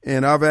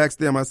 and I've asked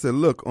them, I said,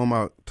 look, on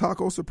my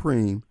Taco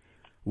Supreme,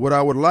 what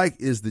I would like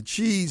is the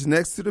cheese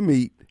next to the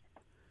meat,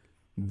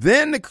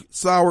 then the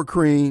sour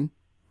cream,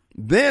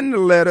 then the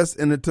lettuce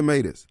and the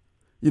tomatoes.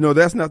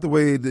 That's not the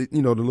way the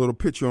little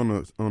picture on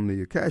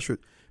the cashier.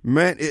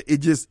 Man, it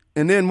just,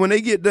 and then when they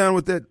get done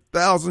with that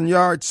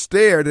 1,000-yard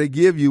stare they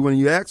give you when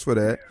you ask for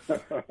that,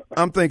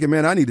 I'm thinking,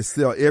 man, I need to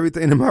sell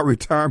everything in my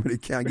retirement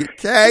account, get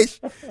cash,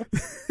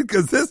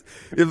 because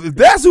if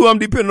that's who I'm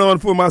depending on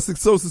for my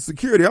Social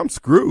Security, I'm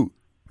screwed,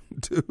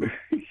 dude.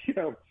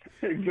 Yeah,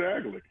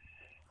 exactly.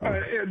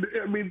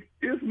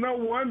 It's no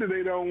wonder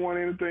they don't want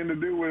anything to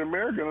do with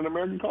America and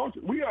American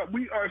culture. We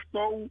are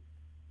so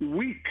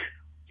weak.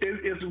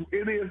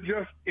 It is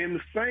just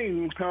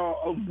insane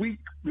how weak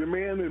the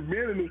men and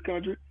men in this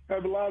country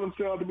have allowed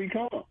themselves to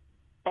become.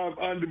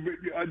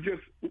 Especially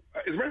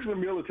the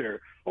military.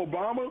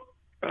 Obama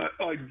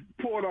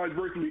pulled out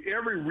virtually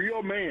every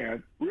real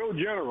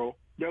general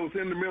that was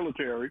in the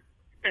military,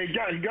 and he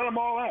got them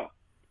all out.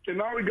 And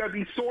now we got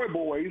these soy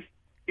boys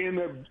in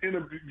the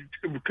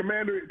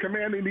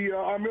commanding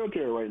our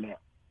military right now.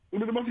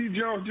 Look at most of these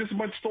generals, just a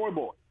bunch of soy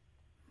boys.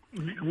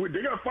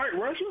 They got to fight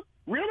Russia?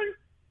 Really?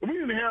 If we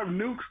didn't have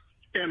nukes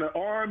and an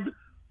armed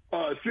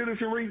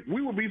citizenry,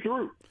 we would be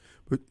through.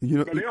 But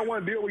they don't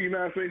want to deal with the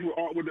United States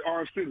with the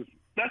armed citizens.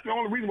 That's the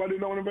only reason why they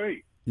don't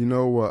invade.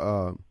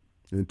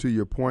 And to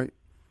your point,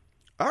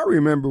 I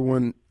remember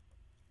when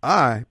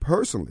I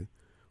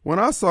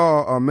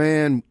saw a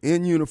man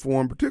in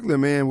uniform, particularly a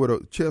man with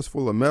a chest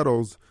full of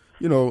medals,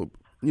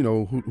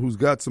 who's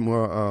got some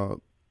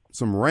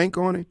rank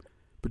on him,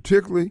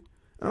 particularly,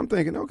 I'm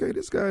thinking, okay,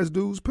 this guy's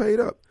dues paid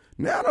up.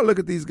 Now I look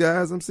at these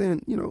guys, I'm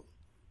saying,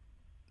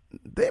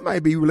 they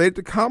might be related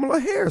to Kamala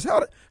Harris.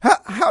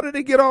 How did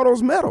they get all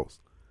those medals?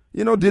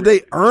 Did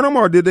they earn them,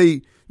 or did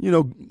they,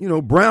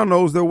 brown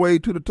nose their way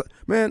to the top?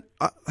 Man,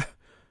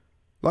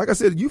 like I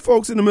said, you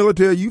folks in the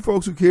military, you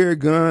folks who carry a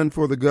gun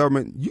for the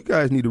government, you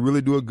guys need to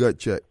really do a gut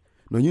check.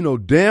 Now,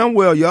 damn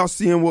well y'all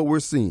seeing what we're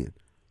seeing.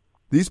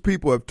 These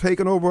people have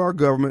taken over our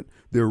government.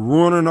 They're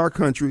ruining our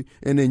country.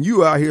 And then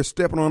you out here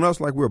stepping on us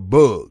like we're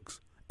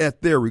bugs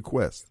at their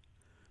request.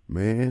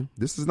 Man,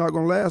 this is not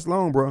going to last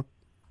long, bro.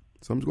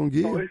 Something's going to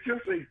give. So it's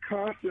just a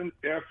constant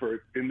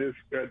effort in this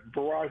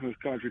Verizon's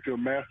country to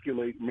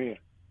emasculate men,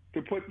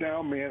 to put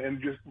down men and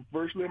just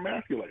virtually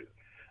emasculate them.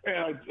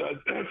 And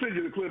I sent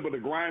you the clip of the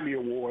Grammy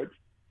Awards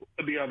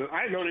the other.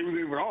 I didn't know they was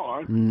even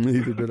on.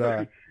 Neither did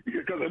I.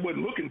 Because I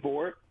wasn't looking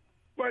for it.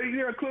 But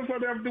clips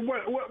out there.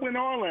 What went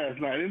on last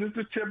night? And it's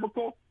a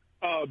typical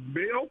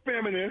male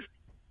feminist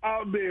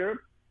out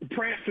there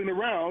prancing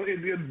around.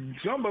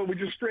 Some of it was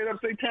just straight up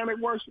satanic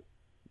worship.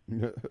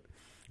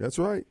 That's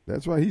right.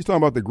 That's right. He's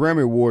talking about the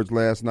Grammy Awards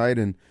last night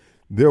and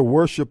their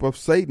worship of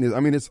Satan.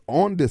 It's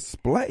on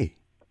display.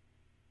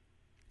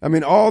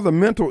 All the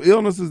mental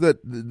illnesses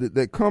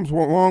that comes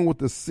along with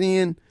the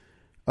sin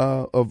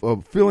of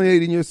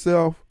affiliating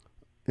yourself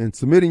and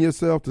submitting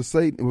yourself to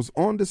Satan, it was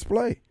on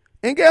display.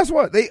 And guess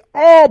what? They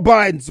all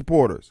Biden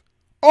supporters.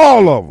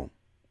 All of them.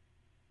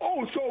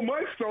 Oh, so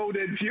much so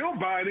that Jill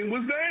Biden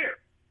was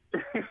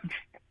there.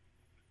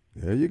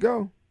 There you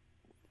go.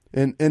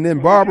 And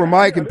then Barbara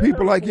Mike and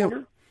people like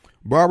him.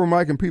 Barbara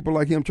Mike and people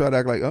like him try to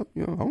act like, I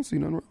don't see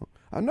nothing wrong.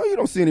 I know you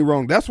don't see any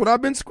wrong. That's what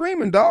I've been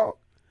screaming, dog.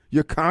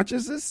 Your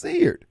conscience is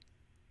seared.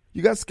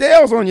 You got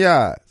scales on your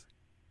eyes.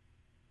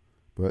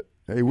 But,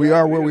 hey, we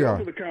are where we are.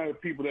 Those are the kind of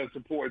people that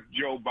support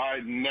Joe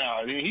Biden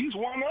now. He's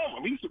one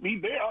of them.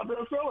 They're out there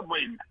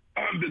celebrating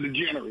the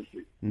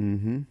degeneracy.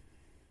 Mm-hmm.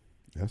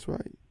 That's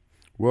right.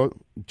 Well,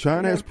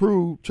 China has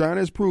proved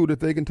that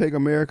they can take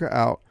America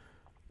out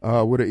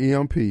with an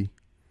EMP.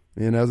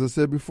 And as I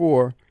said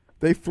before,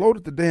 they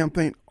floated the damn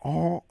thing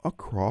all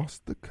across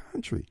the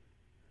country.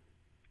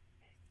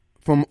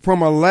 From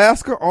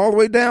Alaska all the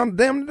way down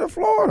to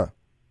Florida.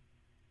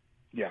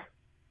 Yeah.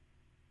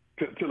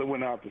 Till it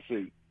went out to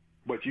sea.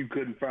 But you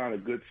couldn't find a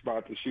good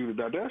spot to shoot it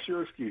down. That's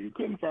your excuse. You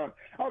couldn't find.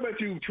 I bet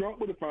you Trump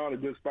would have found a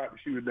good spot to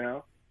shoot it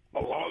down a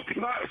lot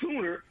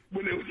sooner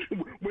when it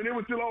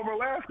was still over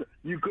Alaska.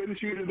 You couldn't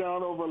shoot it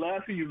down over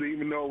Alaska. You didn't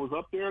even know it was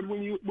up there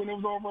when it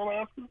was over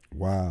Alaska.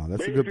 Wow,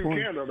 that's maybe a good point.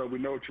 Maybe through Canada, we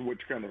know what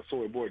kind of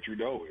soy boy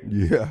Trudeau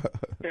is. Yeah.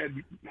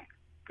 And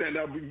then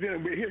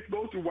it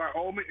goes to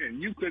Wyoming,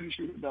 and you couldn't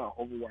shoot it down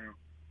over Wyoming.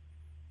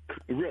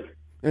 Really.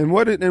 And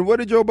what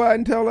did Joe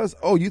Biden tell us?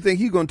 Oh, you think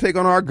he's going to take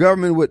on our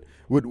government with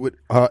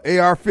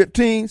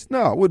AR-15s?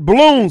 No, with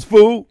balloons,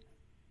 fool.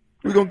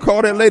 We're going to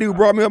call that lady who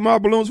brought me up my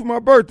balloons for my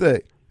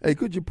birthday. Hey,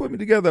 could you put me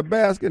together a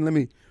basket and let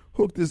me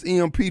hook this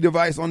EMP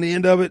device on the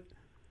end of it?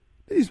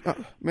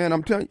 Man,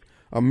 I'm telling you,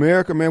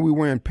 America, man, we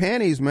wearing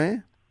panties,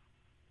 man.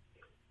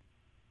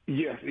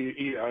 Yes,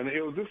 yeah, and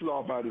this is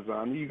all by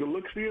design. You can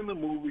see it in the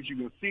movies, you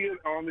can see it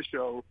on the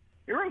show.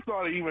 It really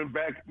started even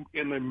back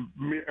in the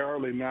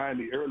mid-late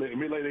 80s, early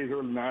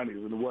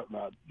 90s and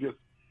whatnot, just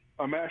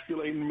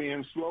emasculating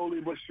men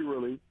slowly but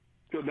surely,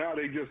 till now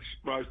they just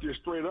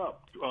straight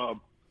up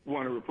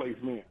want to replace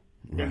men.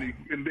 Right.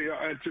 And they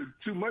are to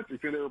too much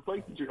extent they're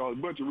replacing a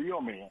bunch of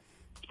real men,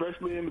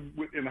 especially in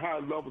the high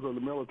levels of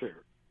the military.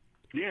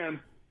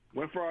 Again,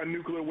 went for our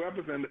nuclear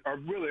weapons and are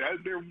really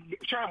they're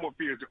trying more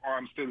fear to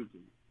armed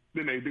citizens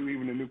than they do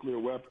even the nuclear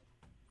weapons.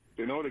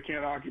 They know they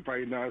can't occupy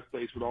the United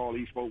States with all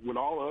these folks, with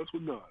all of us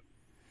with guns.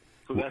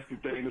 So that's the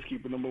thing that's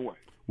keeping them away.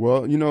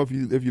 Well, if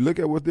you look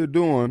at what they're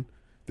doing,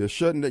 they're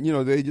shutting that.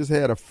 They just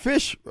had a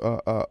fish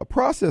a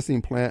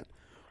processing plant,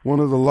 one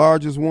of the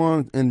largest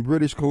ones in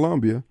British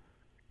Columbia,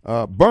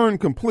 burned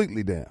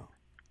completely down.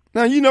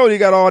 Now they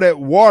got all that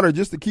water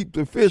just to keep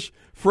the fish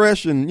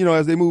fresh, and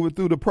as they move it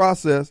through the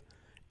process,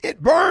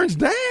 it burns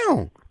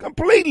down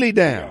completely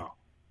down. Yeah.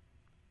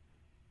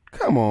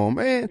 Come on,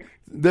 man!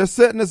 They're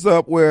setting us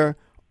up where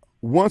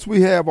once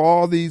we have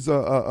all these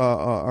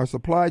our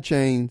supply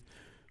chain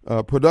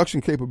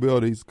production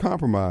capabilities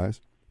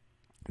compromised,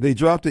 they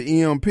drop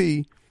the EMP,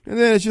 and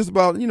then it's just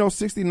about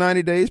 60,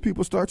 90 days,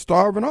 people start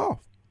starving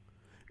off.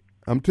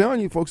 I'm telling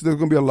you, folks, there's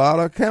going to be a lot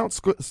of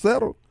accounts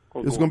settled.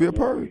 There's going to be a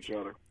purge.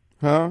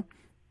 Huh?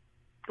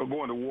 Or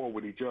going to war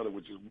with each other,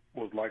 which is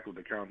most likely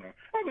to count on.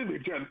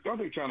 I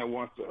think China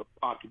wants to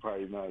occupy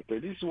the United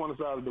States. They just want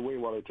us out of the way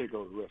while they take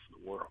over the rest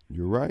of the world.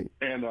 You're right.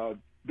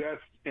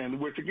 And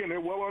which again,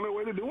 they're well on their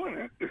way to doing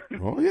that.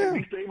 Oh yeah,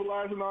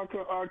 destabilizing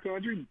our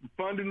country,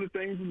 funding the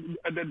things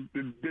the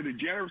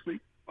degeneracy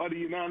of the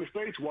United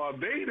States, while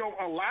they don't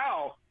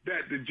allow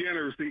that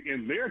degeneracy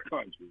in their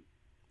country.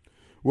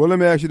 Well, let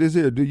me ask you this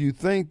here: do you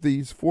think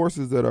these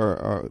forces that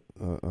are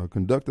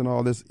conducting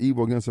all this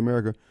evil against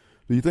America,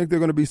 do you think they're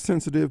going to be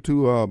sensitive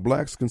to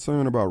blacks'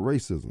 concern about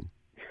racism?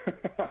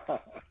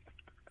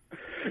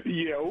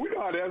 Yeah, we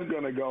know how that's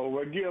going to go.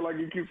 But again, like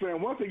you keep saying,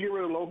 once they get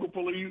rid of local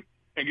police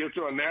and get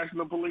to a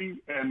national police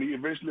and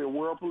eventually a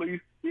world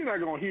police, you're not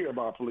going to hear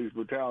about police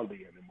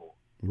brutality anymore.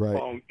 Right.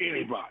 On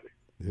anybody.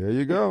 There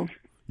you go.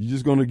 You're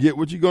just going to get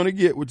what you're going to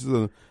get, which is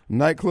a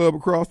nightclub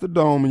across the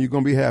dome, and you're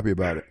going to be happy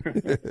about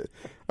it.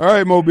 All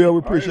right, Mobile, we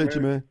appreciate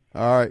you, man.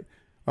 All right.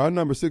 Our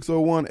number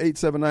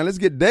 601-879. Let's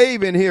get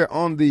Dave in here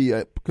on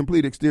the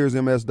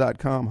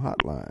CompleteExteriorsMS.com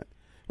hotline.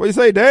 What do you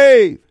say,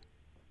 Dave?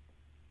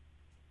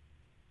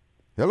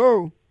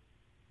 Hello.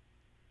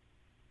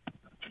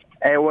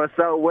 Hey, what's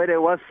up with it?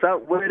 What's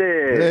up with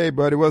it? Hey,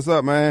 buddy, what's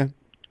up, man?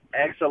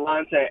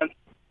 Excellente.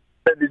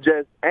 To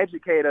just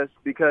educate us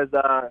because,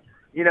 the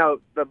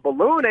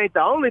balloon ain't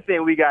the only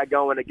thing we got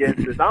going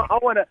against us. I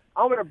want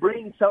to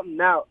bring something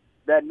out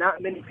that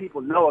not many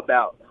people know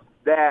about.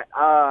 That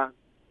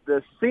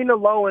the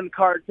Sinaloan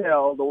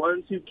cartel, the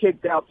ones who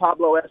kicked out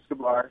Pablo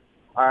Escobar,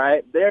 all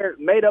right, they're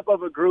made up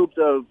of a group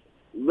of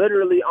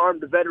literally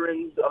armed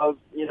veterans of,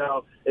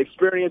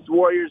 experienced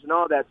warriors and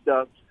all that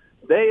stuff.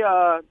 They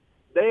are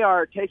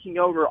taking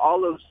over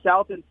all of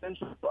South and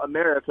Central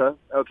America,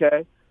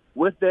 okay,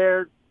 with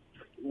the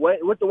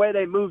way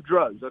they move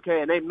drugs,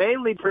 okay, and they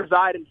mainly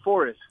preside in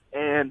forests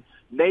and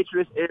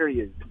naturist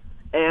areas.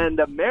 And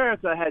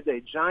America has a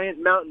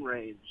giant mountain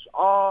range.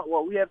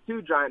 We have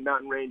 2 giant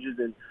mountain ranges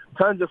and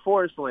tons of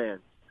forest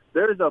land.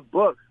 There's a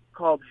book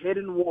called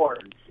Hidden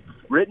Wars,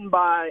 written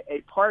by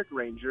a park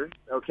ranger,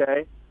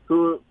 okay,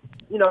 who,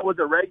 was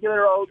a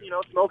regular old,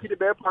 Smokey the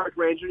Bear park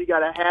ranger. He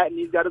got a hat and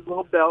he's got his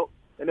little belt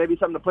and maybe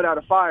something to put out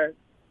a fire.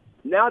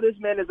 Now this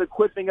man is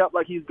equipping up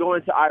like he's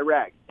going to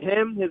Iraq.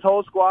 Him, his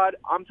whole squad,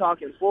 I'm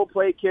talking full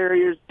plate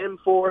carriers,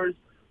 M4s,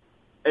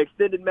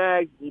 extended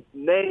mags,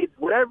 nades,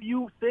 whatever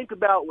you think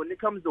about when it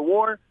comes to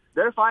war,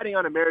 they're fighting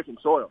on American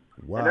soil.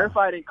 Wow. And they're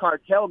fighting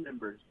cartel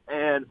members.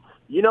 And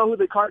you know who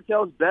the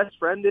cartel's best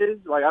friend is?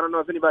 Like, I don't know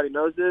if anybody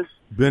knows this.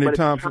 Benny but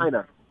Thompson.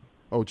 China.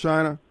 Oh,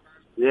 China?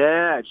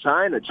 Yeah,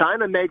 China.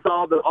 China makes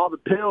all the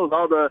pills,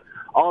 all the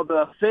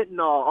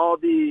fentanyl, all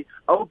the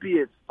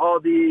opiates, all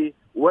the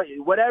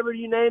whatever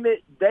you name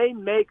it. They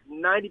make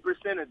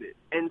 90% of it,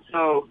 and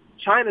so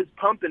China's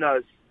pumping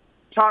us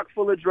chock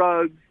full of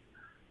drugs.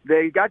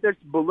 They got their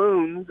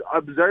balloons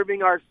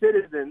observing our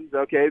citizens,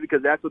 okay,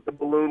 because that's what the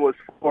balloon was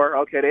for.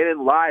 Okay, they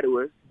didn't lie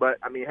to us, but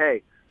I mean,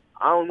 hey,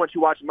 I don't want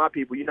you watching my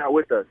people. You're not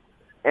with us.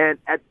 And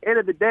at the end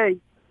of the day,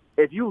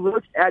 if you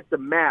look at the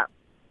map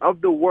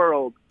of the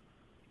world,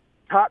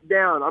 top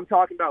down, I'm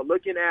talking about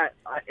looking at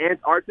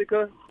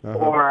Antarctica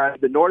or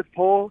the North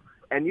Pole,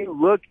 and you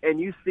look and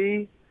you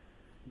see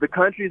the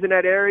countries in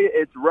that area,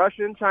 it's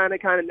Russia and China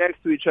kind of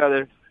next to each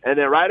other, and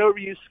then right over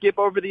you skip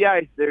over the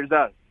ice, there's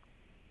us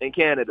in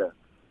Canada.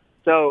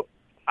 So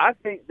I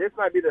think this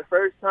might be the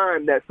first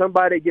time that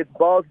somebody gets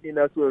ballsy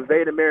enough to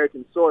invade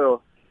American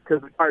soil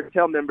because the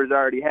cartel members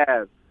already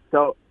have.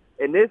 So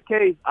in this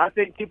case, I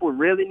think people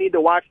really need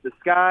to watch the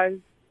skies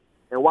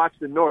and watch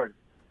the north.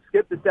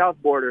 Skip the south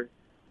border.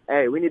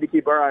 Hey, we need to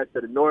keep our eyes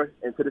to the north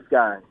and to the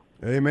sky.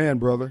 Amen,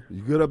 brother.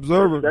 You're a good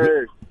observer. Yes,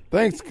 sir.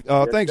 Thanks,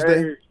 Yes, thanks, sir.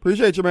 Dave.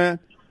 Appreciate you, man.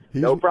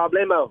 No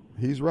problemo.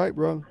 He's right,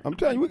 brother. I'm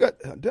telling you, we got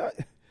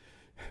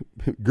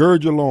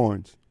gird your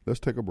loins. Let's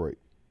take a break.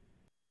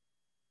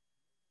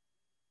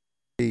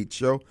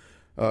 Show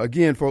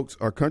again, folks.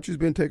 Our country's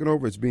been taken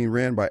over. It's being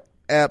ran by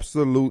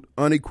absolute,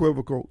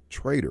 unequivocal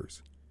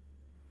traitors.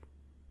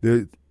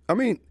 The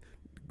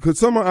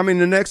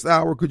next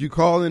hour, could you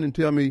call in and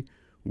tell me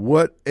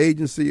what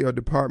agency or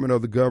department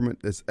of the government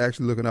that's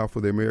actually looking out for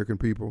the American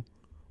people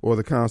or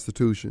the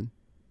Constitution?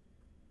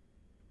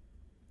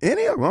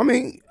 Any of them.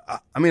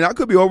 I mean, I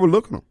could be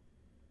overlooking them.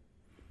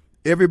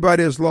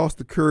 Everybody has lost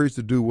the courage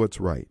to do what's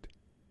right.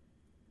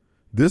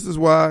 This is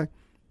why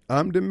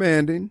I'm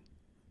demanding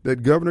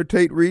that Governor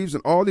Tate Reeves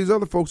and all these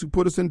other folks who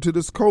put us into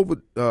this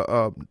COVID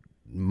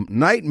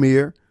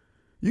nightmare,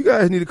 you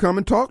guys need to come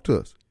and talk to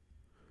us.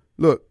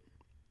 Look,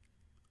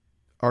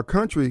 our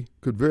country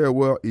could very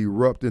well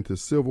erupt into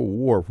civil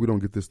war if we don't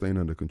get this thing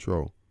under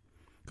control.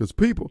 Because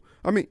people,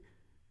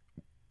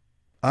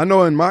 I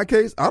know in my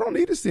case, I don't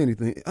need to see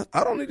anything.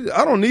 I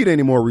don't need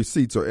any more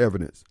receipts or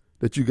evidence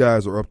that you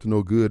guys are up to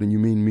no good and you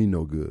mean me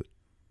no good.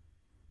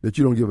 That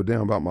you don't give a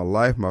damn about my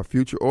life, my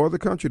future, or the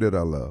country that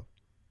I love.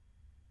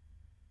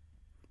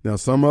 Now,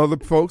 some other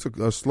folks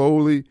are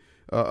slowly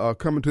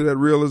coming to that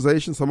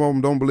realization. Some of them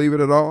don't believe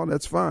it at all.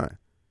 That's fine.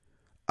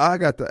 I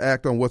got to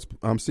act on what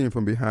I'm seeing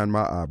from behind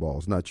my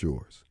eyeballs, not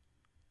yours.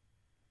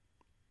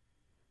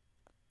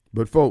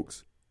 But,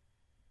 folks,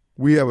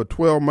 we have a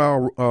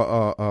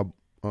 12-mile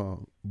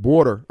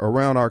border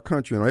around our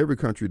country, and every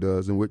country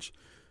does, in which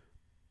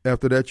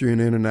after that you're in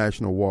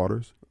international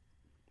waters.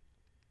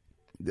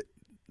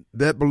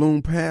 That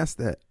balloon passed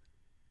that.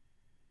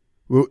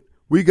 Well,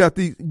 we got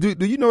these. Do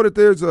you know that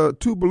there's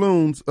 2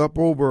 balloons up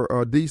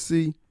over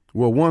D.C.?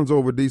 Well, one's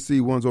over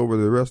D.C., one's over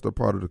the rest of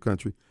part of the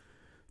country.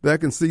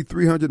 That can see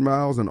 300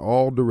 miles in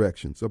all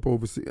directions up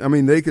over.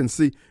 They can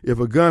see if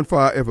a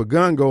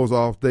gun goes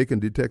off, they can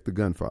detect the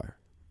gunfire.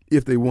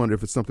 If they want,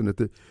 if it's something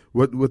that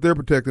what they're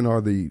protecting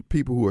are the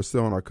people who are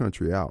selling our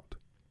country out.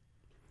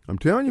 I'm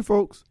telling you,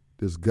 folks,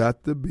 there's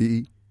got to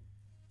be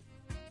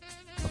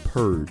a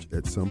purge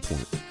at some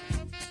point.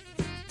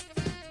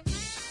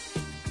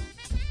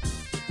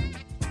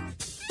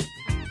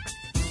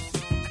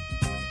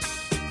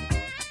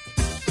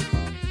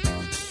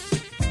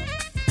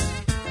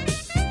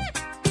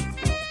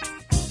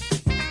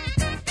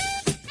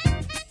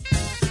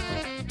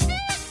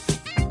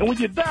 And when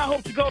you die, I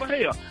hope you go to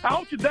hell. I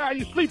hope you die in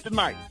your sleep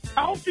tonight.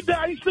 I hope you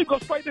die in your sleep, go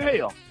straight to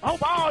hell. I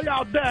hope all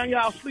y'all die in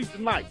y'all sleep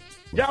tonight.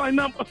 Y'all ain't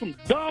nothing but some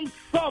dumb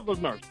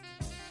Southerners.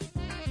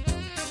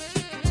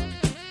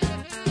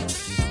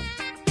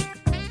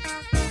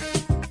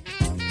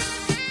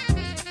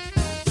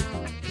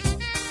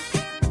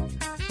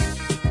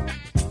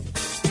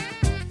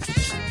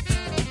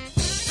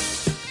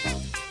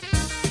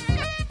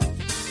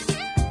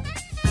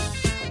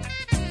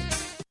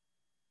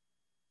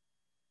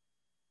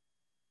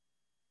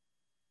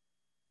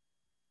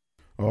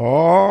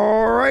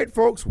 All right,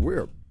 folks,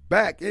 we're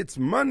back. It's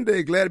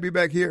Monday. Glad to be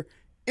back here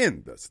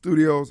in the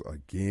studios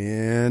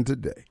again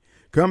today.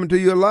 Coming to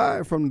you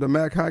live from the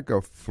Mac Haik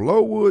of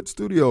Flowood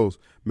Studios.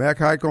 Mac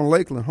Haik on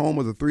Lakeland, home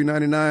of the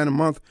 $399 a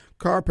month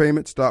car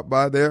payment. Stop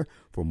by there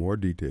for more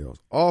details.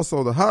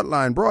 Also, the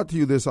hotline brought to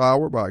you this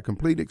hour by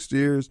Complete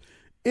Exteriors,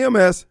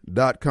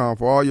 ms.com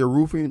for all your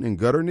roofing and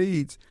gutter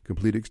needs.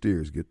 Complete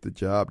Exteriors. Get the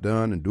job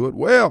done and do it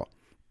well.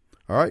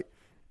 All right.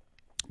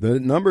 The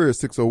number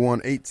is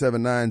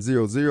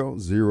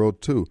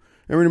 601-879-0002.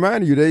 And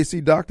reminder you, the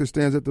AC Doctor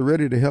stands at the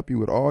ready to help you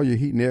with all your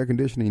heat and air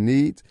conditioning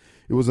needs.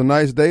 It was a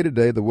nice day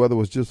today. The weather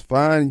was just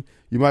fine.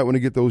 You might want to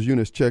get those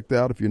units checked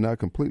out if you're not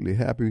completely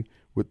happy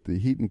with the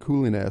heat and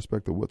cooling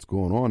aspect of what's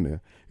going on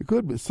there. It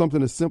could be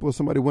something as simple as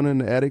somebody went in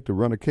the attic to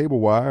run a cable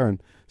wire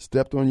and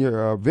stepped on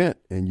your vent,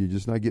 and you're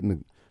just not getting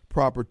the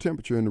proper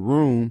temperature in the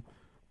room,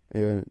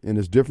 and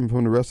it's different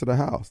from the rest of the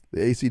house.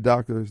 The AC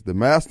Doctors, the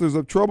masters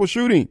of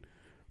troubleshooting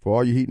for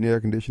all your heat and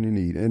air conditioning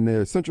need. And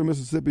they're Central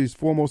Mississippi's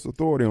foremost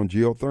authority on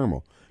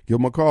geothermal. Give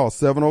them a call,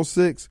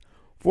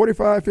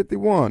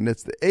 706-4551.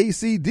 That's the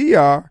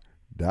acdr.com.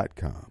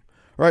 All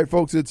right,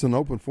 folks, it's an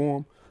open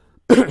forum.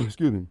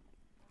 Excuse me.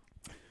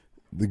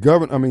 The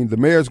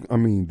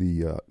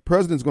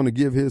president's going to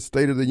give his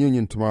State of the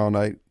Union tomorrow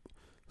night.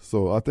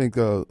 So I think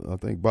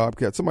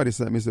Bobcat, somebody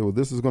sent me and said, well,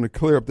 this is going to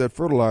clear up that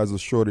fertilizer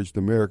shortage the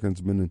Americans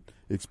have been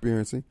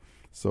experiencing.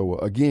 So,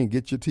 again,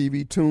 get your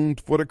TV tuned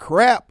for the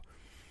crap.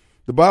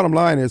 The bottom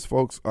line is,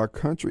 folks, our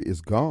country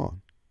is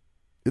gone.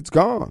 It's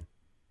gone.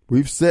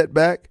 We've set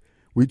back.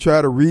 We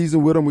try to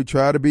reason with them. We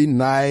try to be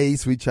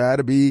nice. We try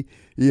to be,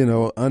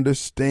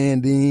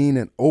 understanding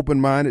and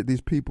open-minded.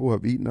 These people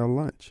have eaten our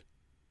lunch.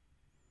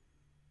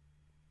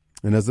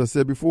 And as I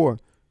said before,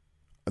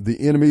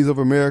 the enemies of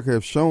America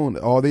have shown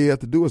all they have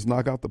to do is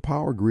knock out the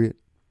power grid.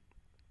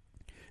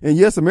 And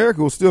yes,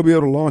 America will still be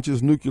able to launch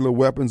its nuclear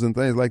weapons and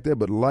things like that,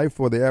 but life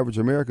for the average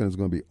American is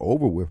going to be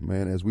over with,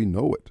 man, as we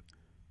know it.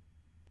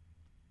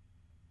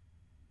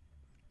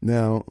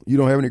 Now, you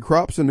don't have any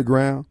crops in the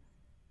ground.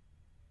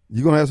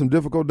 You're going to have some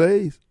difficult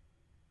days.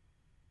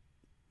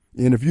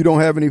 And if you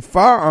don't have any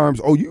firearms,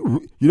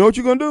 you know what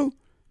you're going to do?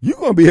 You're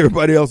going to be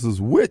everybody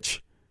else's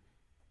witch.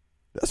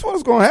 That's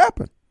what's going to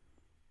happen.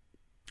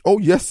 Oh,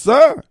 yes,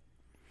 sir.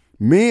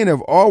 Men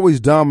have always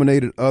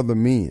dominated other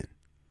men.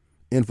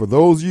 And for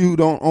those of you who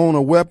don't own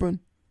a weapon,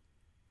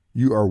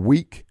 you are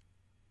weak,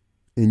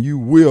 and you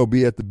will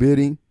be at the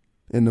bidding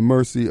and the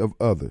mercy of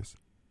others.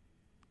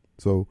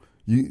 So,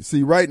 you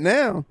see, right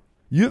now,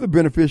 you're the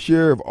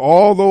beneficiary of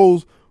all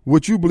those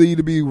what you believe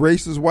to be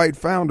racist white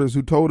founders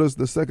who told us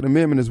the Second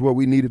Amendment is what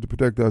we needed to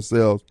protect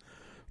ourselves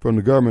from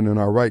the government and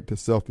our right to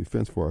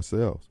self-defense for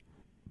ourselves.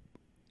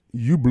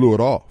 You blew it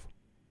off.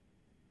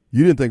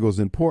 You didn't think it was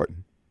important.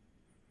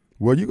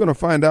 Well, you're going to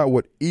find out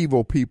what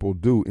evil people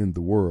do in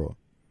the world.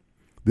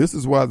 This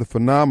is why the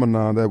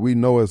phenomenon that we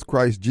know as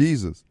Christ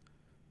Jesus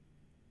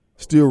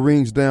still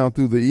rings down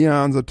through the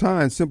eons of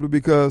time, simply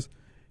because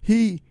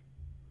he,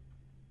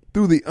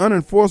 through the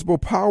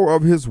unenforceable power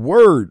of his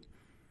word,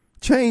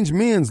 changed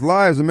men's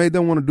lives and made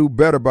them want to do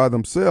better by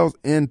themselves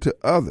and to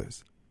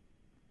others.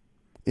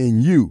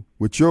 And you,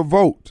 with your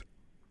vote,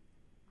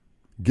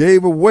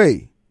 gave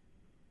away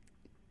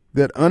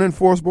that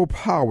unenforceable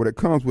power that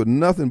comes with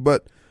nothing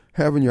but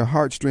having your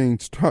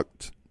heartstrings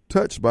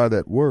touched by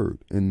that word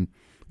and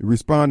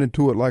responding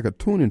to it like a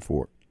tuning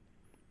fork.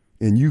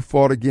 And you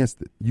fought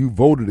against it. You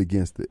voted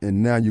against it.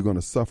 And now you're going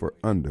to suffer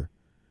under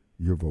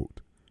your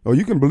vote. Oh,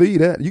 you can believe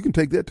that. You can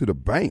take that to the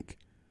bank.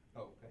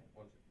 Oh,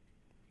 okay.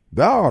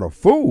 Thou art a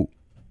fool.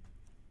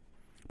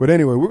 But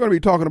anyway, we're going to be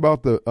talking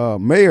about the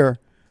mayor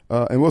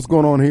and what's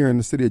going on here in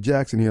the city of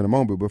Jackson here in a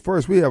moment. But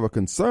first, we have a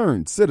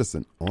concerned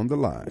citizen on the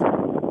line.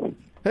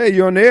 Hey,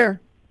 you're on the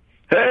air.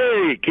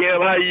 Hey,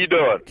 Kim, how you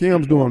doing?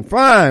 Kim's doing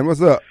fine.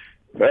 What's up?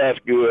 That's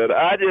good.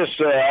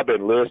 I've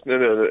been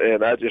listening,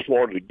 and I just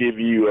wanted to give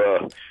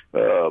you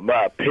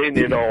my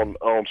opinion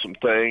on some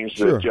things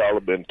Sure. that y'all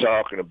have been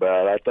talking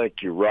about. I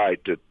think you're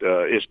right that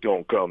it's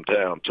going to come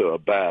down to a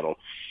battle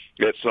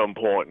at some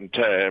point in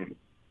time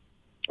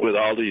with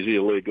all these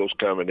illegals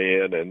coming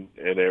in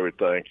and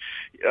everything.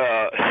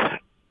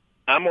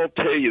 I'm going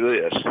to tell you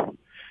this.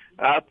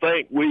 I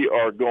think we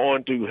are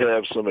going to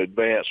have some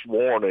advance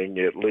warning,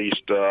 at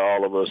least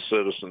all of us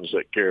citizens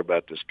that care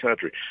about this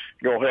country,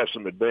 going to have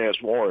some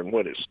advance warning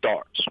when it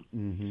starts.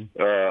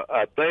 Mm-hmm.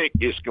 I think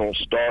it's going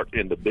to start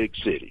in the big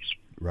cities.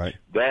 Right.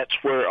 That's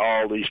where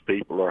all these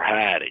people are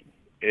hiding.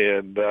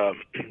 And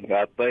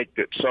I think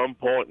at some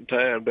point in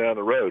time down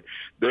the road,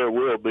 there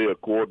will be a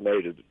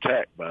coordinated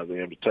attack by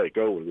them to take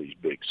over these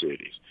big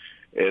cities.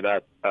 And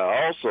I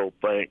also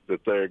think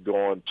that they're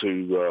going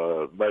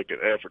to make an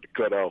effort to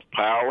cut off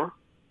power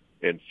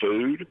and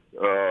food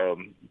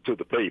to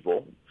the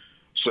people.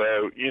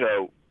 So, you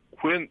know,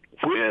 when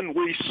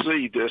we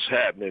see this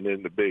happening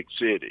in the big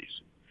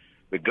cities,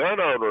 the gun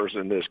owners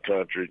in this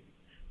country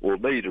will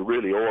need to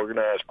really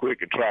organize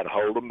quick and try to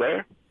hold them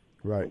there.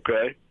 Right.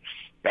 Okay?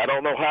 I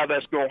don't know how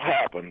that's going to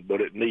happen, but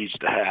it needs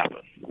to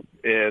happen.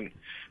 And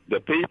the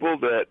people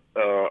that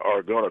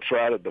are going to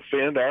try to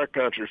defend our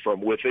country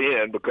from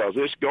within, because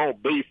it's going to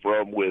be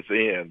from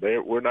within.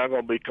 We're not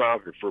going to be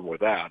conquered from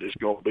without. It's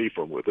going to be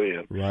from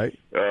within. Right.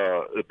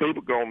 The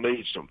people are going to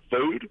need some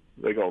food.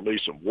 They're going to need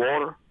some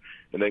water.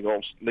 And they're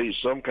going to need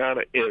some kind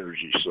of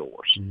energy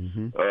source.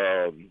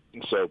 Mm-hmm.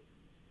 So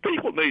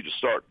people need to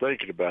start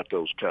thinking about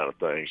those kind of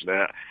things.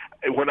 Now,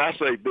 when I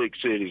say big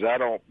cities, I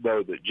don't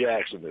know that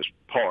Jackson is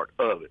part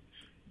of it.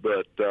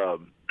 But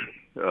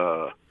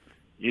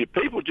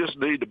people just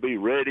need to be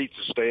ready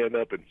to stand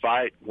up and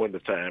fight when the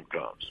time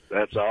comes.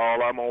 That's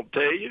all I'm going to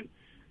tell you.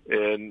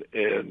 And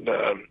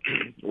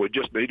we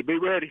just need to be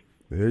ready.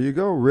 There you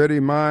go. Ready,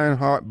 mind,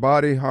 heart,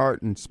 body,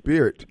 heart, and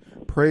spirit.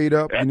 Prayed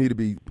up. You need to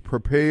be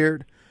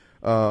prepared.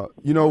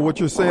 You know, what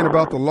you're saying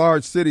about the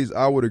large cities,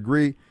 I would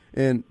agree.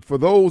 And for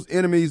those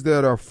enemies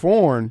that are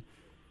foreign,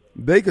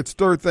 they could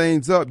stir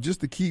things up just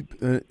to keep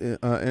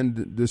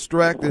and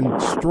distract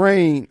and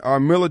strain our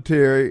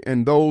military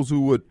and those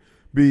who would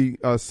be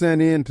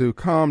sent in to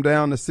calm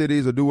down the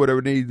cities or do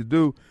whatever they need to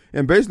do,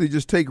 and basically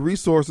just take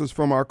resources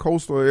from our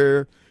coastal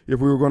area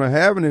if we were going to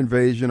have an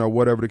invasion or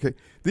whatever the case.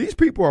 These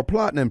people are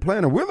plotting and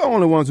planning. We're the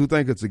only ones who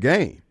think it's a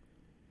game.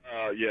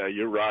 Yeah,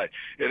 you're right.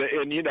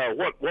 And you know,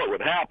 what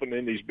would happen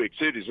in these big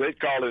cities, they'd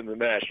call in the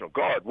National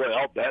Guard.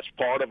 Well, that's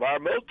part of our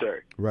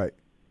military. Right,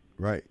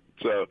 right.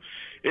 So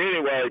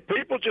anyway,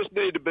 people just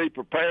need to be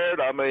prepared.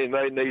 I mean,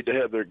 they need to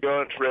have their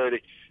guns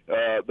ready.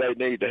 They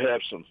need to have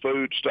some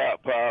food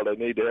stockpile. They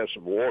need to have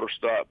some water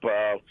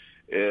stockpile.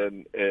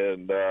 And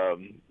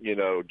you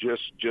know,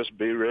 just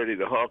be ready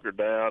to hunker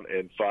down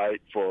and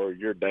fight for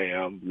your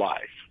damn life.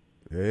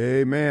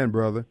 Amen,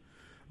 brother.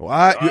 Well,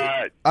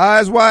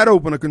 eyes wide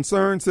open, a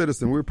concerned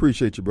citizen. We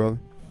appreciate you, brother.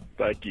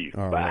 Thank you.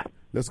 All Bye. right.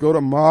 Let's go to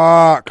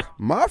Mark,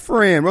 my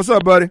friend. What's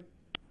up, buddy?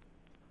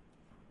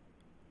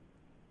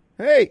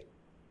 Hey.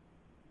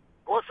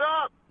 What's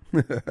up?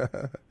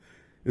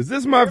 Is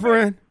this my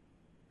friend?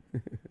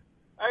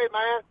 Hey,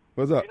 man.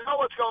 What's up? You know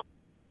what's going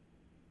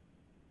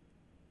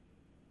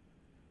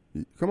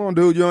on? Come on,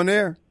 dude. You on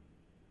there?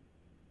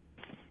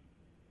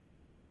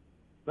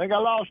 Think I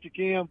lost you,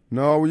 Kim.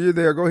 No, you're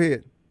there. Go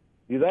ahead.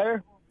 You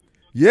there?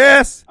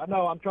 Yes. I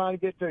know. I'm trying to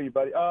get to you,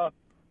 buddy. Reparations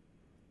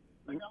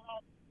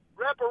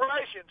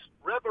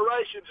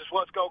is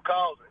what's going to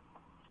cause it.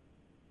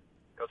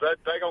 Because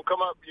they're going to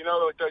come up, you know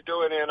what they're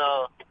doing in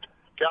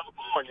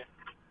California.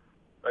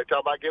 They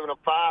talk about giving them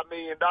 $5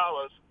 million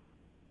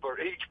for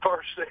each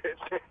person.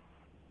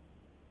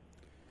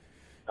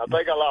 I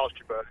think I lost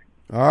you, buddy.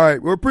 All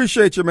right. We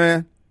appreciate you,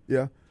 man.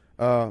 Yeah.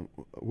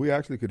 We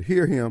actually could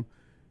hear him.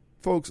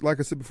 Folks, like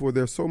I said before,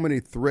 there's so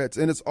many threats,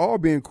 and it's all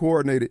being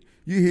coordinated.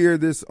 You hear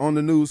this on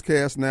the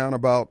newscast now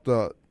about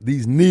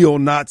these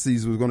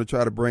neo-Nazis who's going to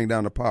try to bring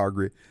down the power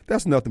grid.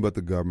 That's nothing but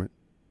the government.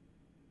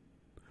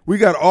 We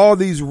got all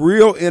these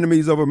real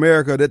enemies of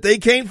America that they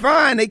can't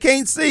find, they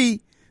can't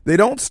see, they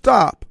don't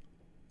stop.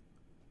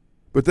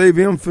 But they've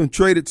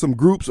infiltrated some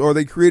groups, or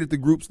they created the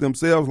groups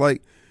themselves,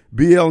 like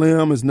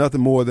BLM is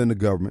nothing more than the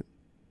government.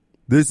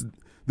 This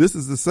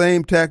is the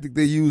same tactic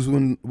they use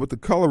with the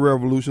color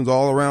revolutions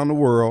all around the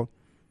world.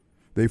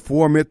 They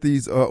format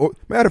these.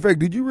 Matter of fact,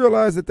 did you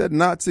realize that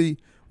Nazi,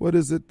 what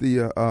is it?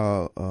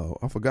 I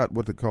forgot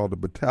what they call the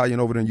battalion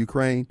over there in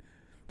Ukraine.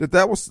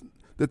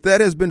 That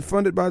has been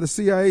funded by the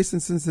CIA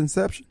since its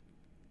inception.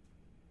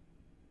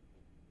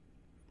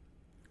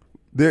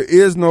 There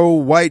is no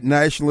white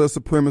nationalist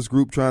supremacist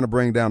group trying to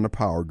bring down the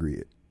power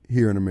grid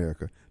here in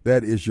America.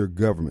 That is your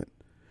government,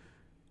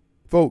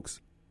 folks.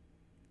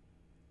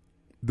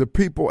 The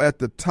people at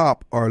the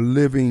top are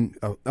living,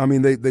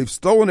 they've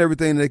stolen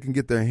everything they can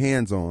get their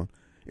hands on,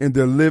 and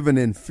they're living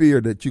in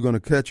fear that you're going to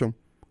catch them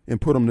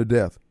and put them to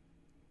death.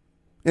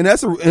 And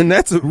that's a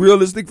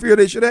realistic fear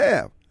they should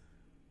have.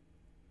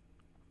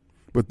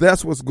 But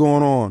that's what's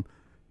going on.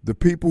 The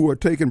people who are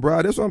taking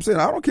bribes, that's what I'm saying.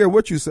 I don't care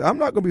what you say. I'm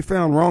not going to be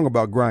found wrong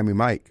about Grimy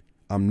Mike.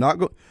 You're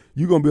going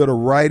to be able to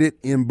write it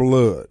in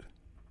blood.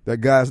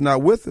 That guy's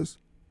not with us.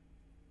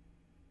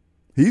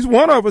 He's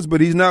one of us,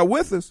 but he's not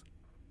with us.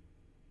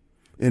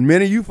 And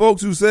many of you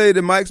folks who say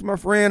that Mike's my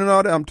friend and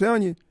all that, I'm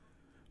telling you,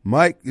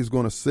 Mike is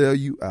going to sell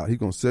you out. He's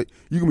going to sell.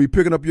 You're going to be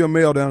picking up your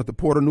mail down at the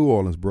Port of New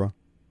Orleans, bro.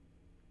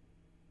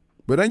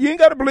 But then you ain't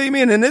got to believe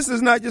me. And this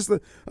is not just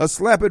a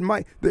slap at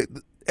Mike.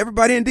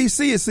 Everybody in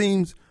D.C., it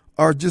seems,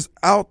 are just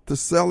out to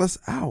sell us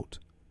out.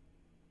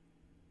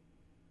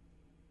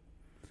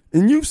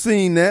 And you've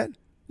seen that.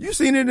 You've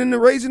seen it in the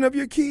raising of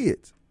your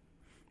kids.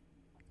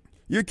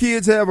 Your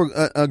kids have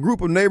a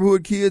group of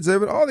neighborhood kids.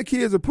 All the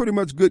kids are pretty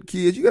much good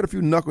kids. You got a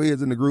few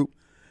knuckleheads in the group.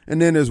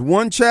 And then there's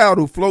one child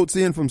who floats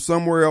in from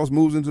somewhere else,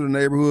 moves into the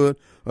neighborhood,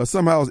 or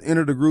somehow has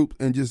entered the group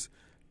and just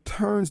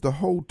turns the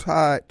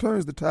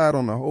tide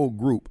on the whole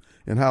group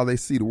and how they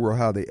see the world,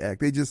 how they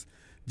act. They just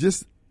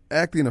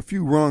acting a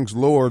few rungs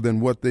lower than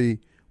what they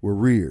were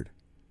reared.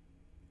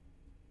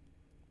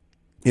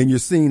 And you're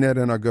seeing that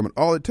in our government.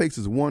 All it takes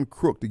is one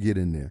crook to get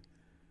in there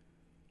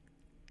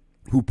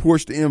who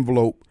pushed the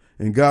envelope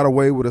and got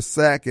away with a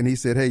sack, and he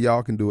said, hey,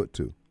 y'all can do it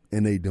too.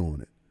 And they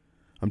doing it.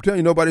 I'm telling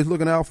you, nobody's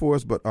looking out for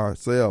us but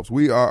ourselves.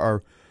 We are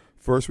our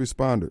first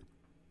responder.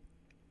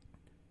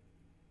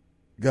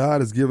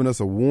 God has given us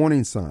a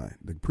warning sign.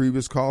 The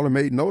previous caller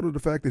made note of the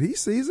fact that he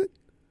sees it.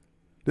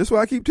 That's why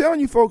I keep telling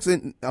you folks,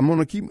 and I'm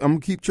gonna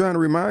keep trying to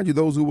remind you,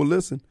 those who will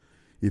listen.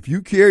 If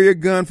you carry a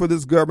gun for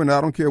this government,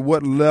 I don't care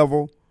what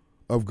level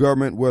of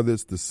government, whether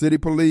it's the city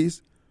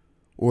police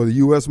or the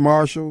U.S.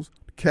 Marshals,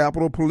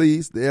 Capitol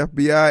Police, the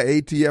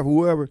FBI, ATF,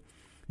 whoever,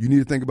 you need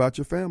to think about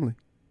your family.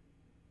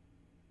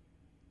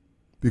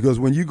 Because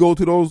when you go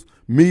to those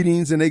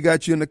meetings and they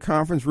got you in the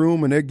conference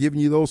room and they're giving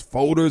you those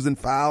folders and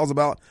files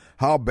about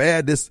how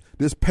bad this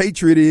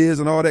patriot is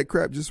and all that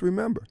crap, just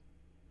remember,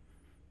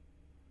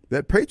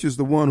 that patriot's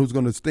the one who's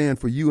going to stand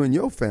for you and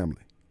your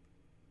family.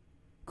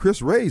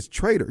 Chris Wray's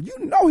traitor. You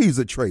know he's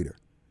a traitor.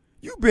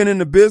 You've been in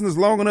the business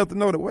long enough to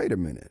know that, wait a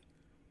minute,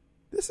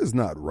 this is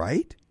not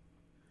right.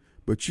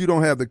 But you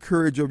don't have the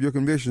courage of your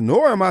conviction,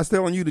 nor am I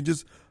telling you to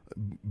just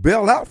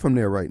bail out from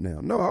there right now.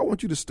 No, I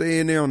want you to stay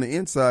in there on the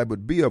inside,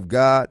 but be of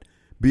God,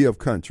 be of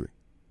country,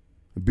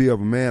 be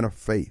of a man of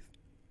faith.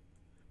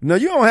 Now,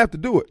 you don't have to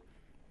do it.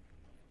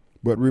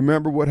 But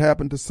remember what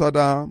happened to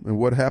Saddam and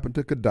what happened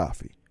to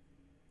Gaddafi.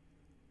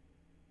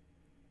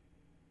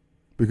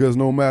 Because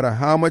no matter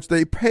how much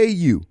they pay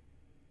you,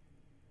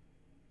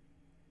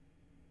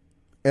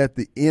 at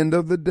the end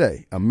of the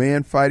day, a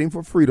man fighting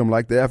for freedom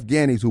like the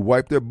Afghanis who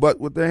wipe their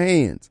butt with their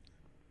hands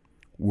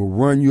will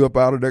run you up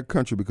out of their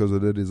country because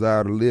of their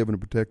desire to live and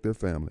to protect their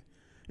family.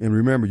 And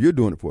remember, you're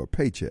doing it for a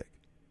paycheck.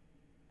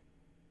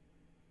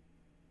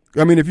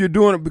 I mean, if you're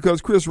doing it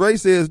because Chris Wray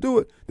says do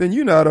it, then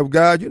you're not of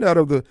God. You're not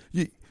of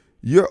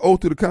your oath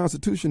to the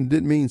Constitution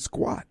didn't mean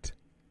squat.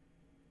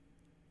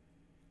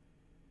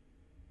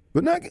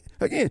 But not,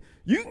 again,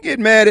 you can get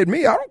mad at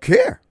me. I don't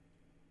care.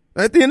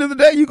 At the end of the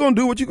day, you're going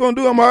to do what you're going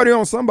to do. I'm already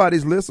on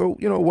somebody's list, so,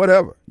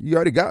 whatever. You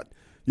already got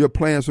your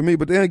plans for me.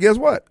 But then guess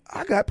what?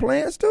 I got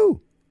plans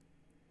too.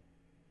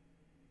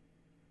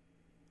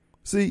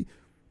 See,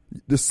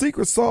 the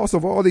secret sauce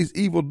of all these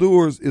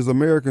evildoers is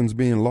Americans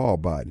being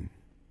law-abiding.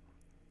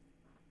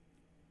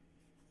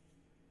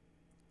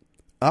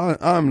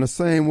 I'm the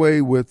same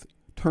way with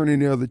turning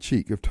the other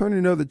cheek. If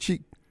turning the other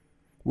cheek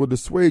will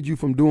dissuade you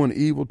from doing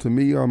evil to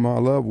me or my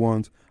loved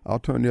ones, I'll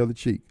turn the other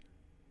cheek.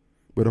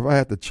 But if I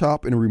have to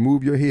chop and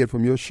remove your head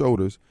from your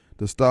shoulders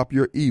to stop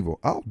your evil,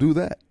 I'll do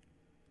that.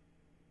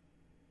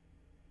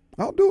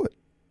 I'll do it.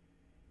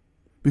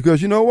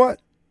 Because you know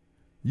what?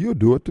 You'll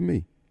do it to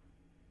me.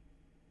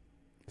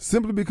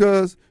 Simply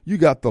because you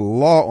got the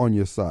law on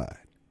your side.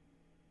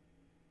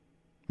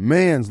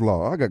 Man's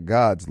law. I got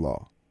God's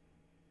law.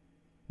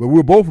 But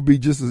we'll both be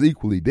just as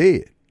equally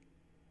dead.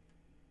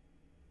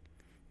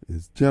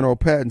 As General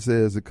Patton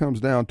says, it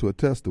comes down to a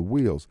test of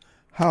wills.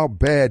 How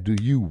bad do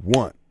you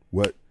want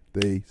what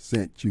they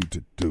sent you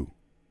to do?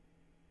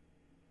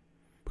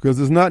 Because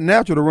it's not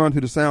natural to run to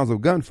the sounds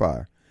of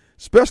gunfire,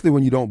 especially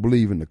when you don't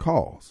believe in the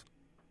cause.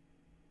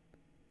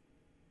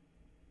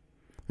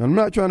 And I'm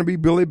not trying to be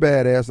Billy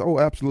Badass. Oh,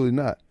 absolutely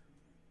not.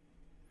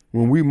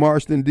 When we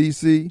marched in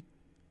D.C.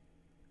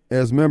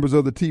 as members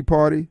of the Tea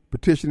Party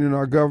petitioning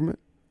our government,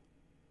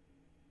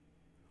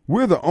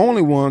 we're the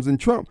only ones in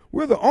Trump.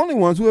 We're the only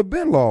ones who have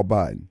been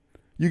law-abiding.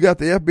 You got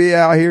the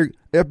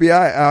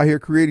FBI out here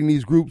creating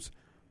these groups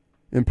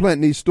and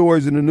planting these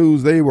stories in the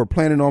news. They were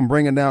planning on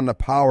bringing down the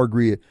power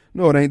grid.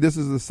 No, it ain't. This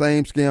is the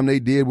same scam they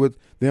did with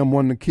them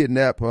wanting to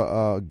kidnap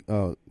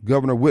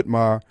Governor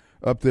Whitmire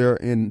up there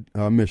in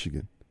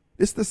Michigan.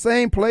 It's the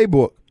same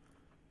playbook.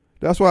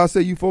 That's why I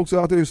say you folks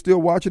out there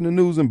still watching the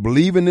news and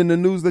believing in the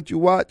news that you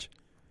watch.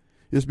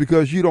 It's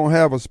because you don't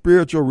have a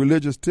spiritual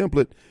religious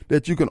template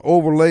that you can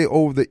overlay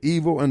over the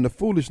evil and the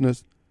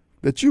foolishness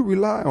that you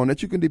rely on,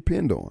 that you can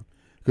depend on.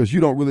 Because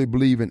you don't really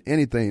believe in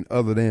anything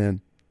other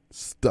than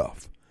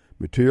stuff.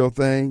 Material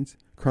things,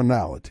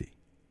 carnality.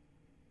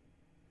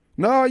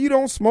 No, you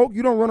don't smoke.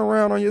 You don't run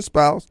around on your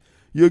spouse.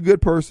 You're a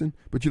good person,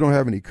 but you don't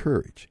have any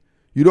courage.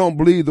 You don't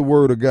believe the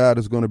word of God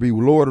is going to be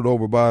lorded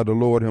over by the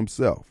Lord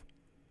himself.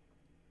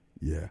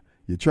 Yeah,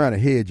 you're trying to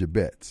hedge your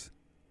bets.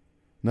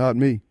 Not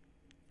me.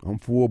 I'm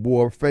full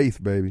bore of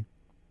faith, baby.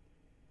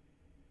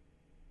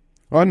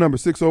 Our number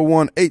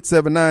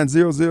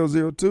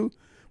 601-879-0002.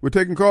 We're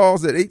taking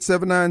calls at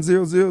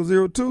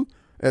 879-0002.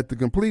 at the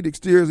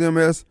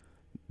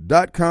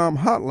CompleteExteriorsMS.com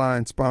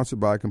hotline, sponsored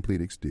by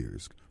Complete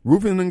Exteriors.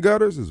 Roofing and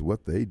gutters is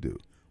what they do.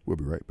 We'll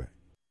be right back.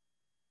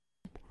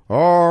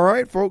 All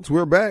right, folks,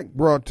 we're back.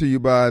 Brought to you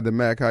by the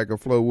Mac Haika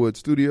Flowwood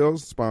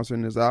Studios,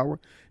 sponsoring this hour.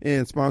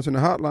 And sponsoring the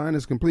hotline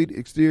is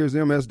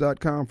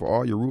CompleteExteriorsMS.com for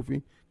all your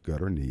roofing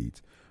gutter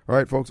needs. All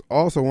right, folks,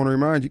 also want to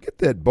remind you, get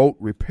that boat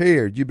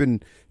repaired. You've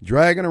been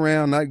dragging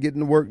around, not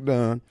getting the work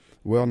done.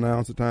 Well,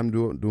 now's the time to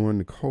do it during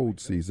the cold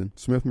season.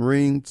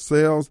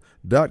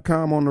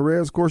 SmithMarineSales.com on the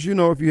res. Of course, you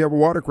know if you have a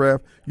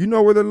watercraft, you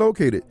know where they're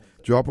located.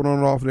 Drop it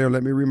on off there.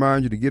 Let me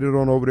remind you to get it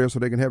on over there so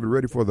they can have it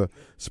ready for the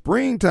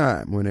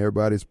springtime when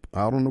everybody's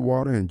out on the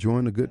water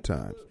enjoying the good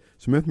times.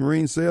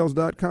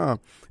 SmithMarineSales.com.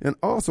 And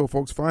also,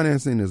 folks,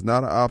 financing is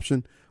not an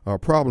option, or a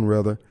problem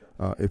rather,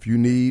 if you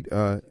need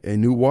a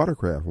new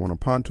watercraft, want a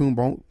pontoon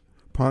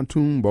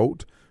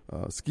boat,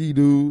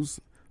 ski-doos,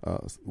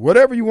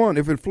 whatever you want.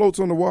 If it floats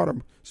on the water,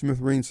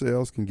 Smith Marine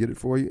Sales can get it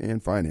for you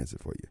and finance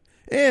it for you.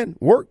 And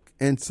work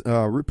and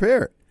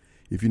repair it.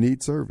 If you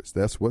need service,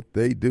 that's what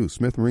they do.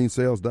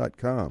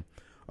 SmithMarineSales.com.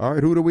 All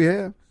right, who do we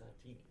have?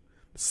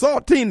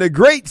 Saltine, the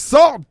great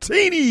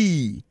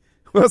Saltini.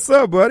 What's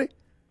up, buddy?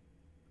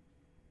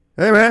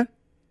 Hey, man.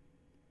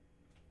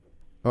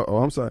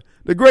 Uh-oh, I'm sorry.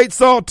 The great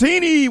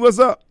Saltini, what's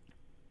up?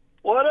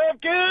 What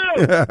up,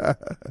 kid?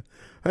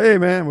 Hey,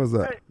 man, what's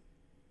up? Hey.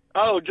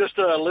 Oh, just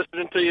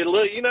listening to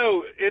you. You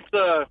know, it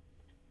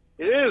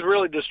is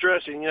really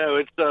distressing.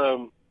 You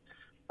know,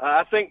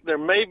 I think there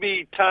may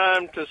be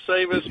time to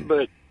save us,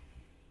 but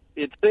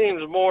it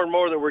seems more and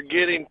more that we're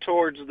getting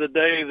towards the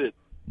day that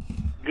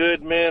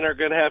good men are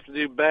going to have to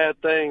do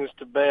bad things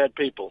to bad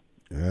people.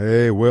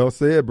 Hey, well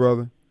said,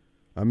 brother.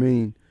 I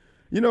mean,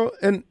 you know,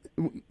 and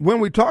when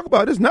we talk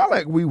about it, it's not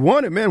like we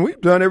want it, man.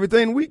 We've done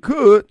everything we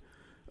could,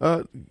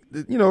 you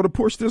know, to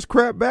push this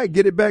crap back,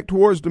 get it back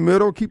towards the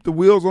middle, keep the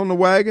wheels on the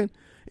wagon,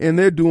 and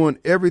they're doing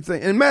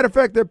everything. And matter of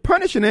fact, they're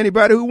punishing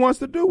anybody who wants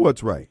to do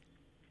what's right.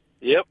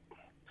 Yep.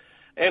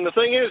 And the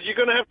thing is, you're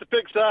going to have to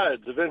pick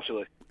sides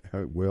eventually.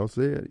 Well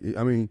said.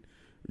 I mean,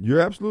 you're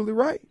absolutely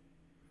right,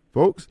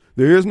 folks.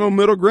 There is no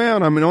middle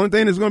ground. I mean, the only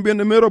thing that's going to be in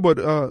the middle, but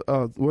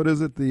what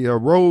is it? The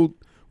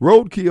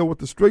roadkill with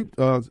the straight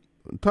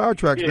tire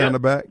tracks down the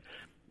back.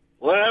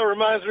 Well, that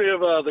reminds me of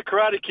the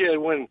Karate Kid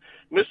when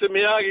Mr.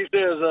 Miyagi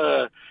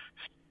says,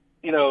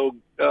 you know,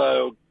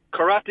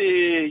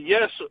 karate,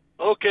 yes,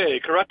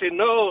 okay. Karate,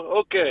 no,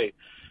 okay.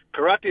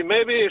 Karate,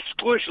 maybe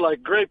squish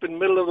like grape in the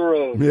middle of the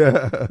road.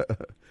 Yeah.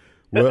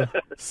 Well,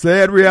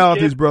 sad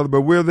realities, brother,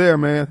 but we're there,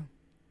 man.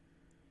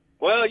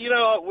 Well, you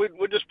know,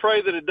 we just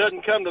pray that it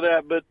doesn't come to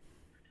that. But,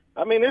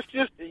 I mean, it's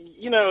just,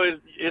 you know,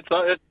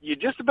 you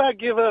just about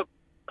give up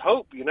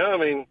hope, you know? I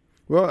mean.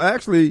 Well,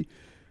 actually,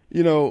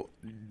 you know,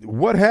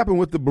 what happened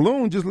with the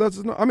balloon just lets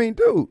us know. I mean,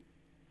 dude,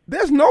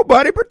 there's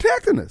nobody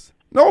protecting us.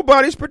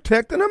 Nobody's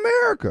protecting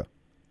America.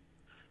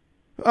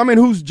 I mean,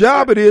 whose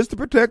job it is to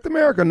protect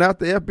America, not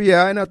the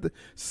FBI, not the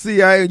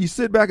CIA. You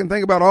sit back and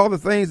think about all the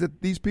things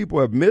that these people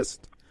have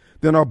missed.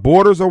 Then our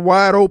borders are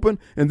wide open,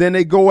 and then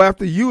they go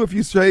after you if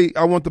you say,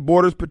 I want the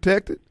borders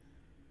protected.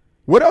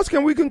 What else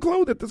can we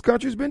conclude that this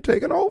country's been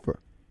taken over?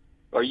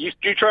 Or you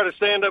try to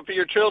stand up for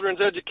your children's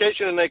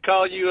education, and they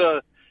call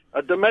you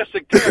a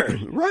domestic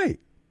terrorist. Right.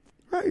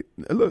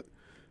 Look,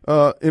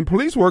 in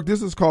police work,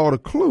 this is called a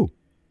clue.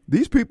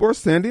 These people are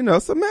sending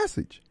us a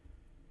message.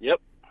 Yep.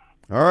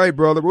 All right,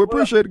 brother. We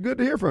appreciate it. Good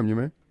to hear from you,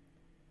 man.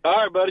 All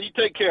right, buddy. You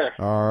take care.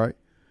 All right.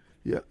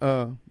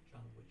 Yeah.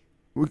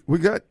 We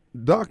got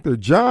Dr.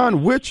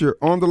 John Witcher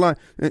on the line.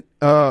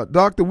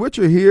 Dr.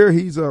 Witcher here,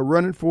 he's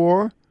running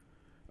for,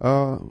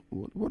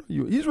 what are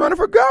you? He's running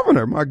for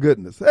governor, my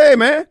goodness. Hey,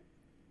 man.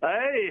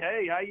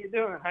 Hey, how you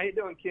doing? How you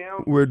doing,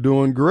 Kim? We're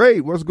doing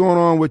great. What's going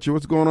on with you?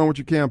 What's going on with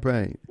your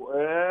campaign?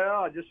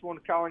 Well, I just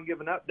want to call and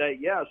give an update.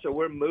 Yeah, so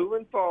we're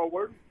moving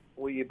forward.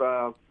 We've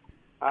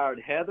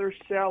hired Heather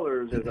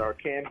Sellers as our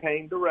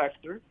campaign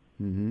director.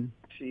 Mm-hmm.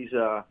 She's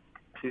a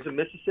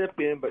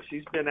Mississippian, but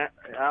she's been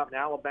out in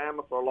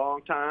Alabama for a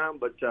long time,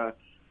 but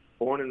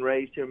born and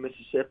raised here in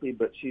Mississippi,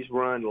 but she's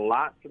run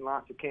lots and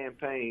lots of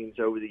campaigns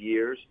over the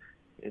years,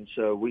 and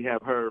so we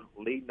have her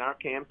leading our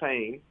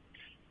campaign,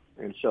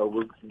 and so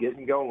we're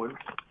getting going.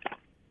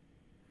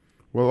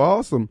 Well,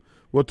 awesome.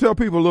 Well, tell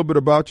people a little bit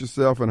about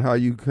yourself and how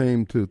you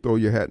came to throw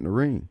your hat in the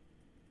ring.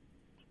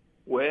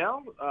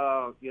 Well,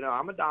 you know,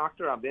 I'm a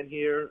doctor. I've been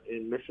here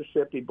in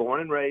Mississippi,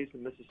 born and raised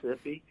in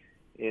Mississippi.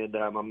 And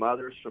my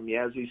mother's from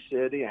Yazoo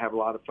City. I have a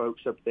lot of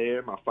folks up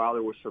there. My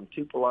father was from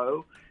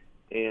Tupelo.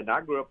 And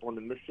I grew up on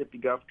the Mississippi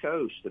Gulf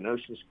Coast in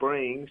Ocean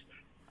Springs.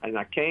 And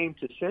I came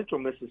to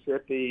central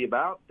Mississippi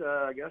about,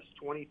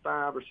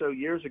 25 or so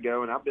years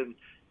ago. And I've been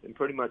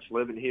pretty much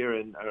living here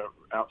in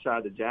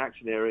outside the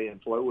Jackson area in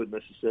Flowwood,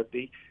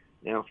 Mississippi,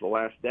 now for the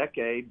last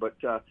decade. But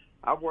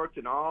I've worked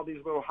in all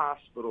these little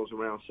hospitals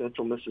around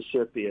central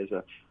Mississippi as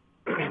a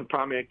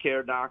primary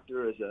care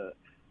doctor, as a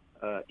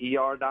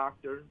ER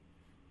doctor.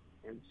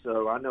 And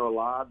so I know a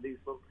lot of these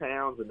little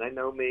towns, and they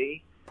know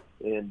me.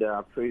 And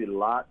I've treated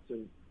lots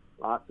and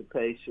lots of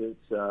patients,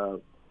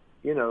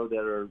 you know,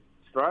 that are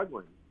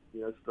struggling.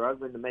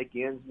 struggling to make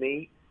ends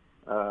meet.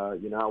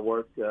 I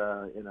worked in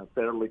a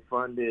federally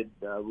funded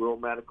rural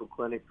medical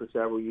clinic for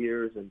several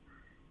years, and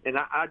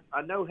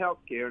I know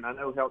healthcare, and I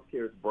know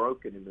healthcare is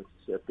broken in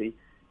Mississippi.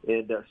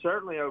 And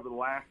certainly over the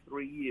last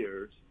 3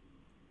 years,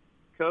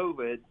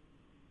 COVID,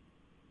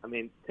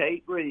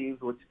 Tate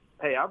Reeves, which,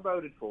 hey, I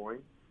voted for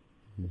him.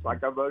 It's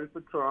like I voted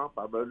for Trump.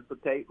 I voted for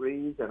Tate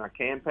Reeves, and I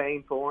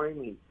campaigned for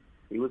him.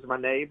 He was my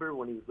neighbor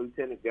when he was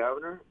lieutenant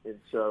governor. And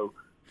so,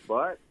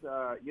 but,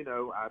 I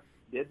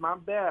did my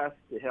best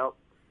to help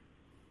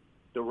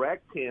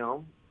direct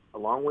him,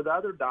 along with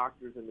other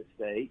doctors in the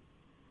state,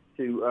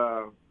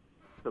 to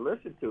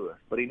listen to us.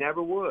 But he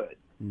never would.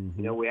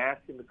 Mm-hmm. We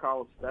asked him to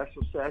call a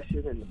special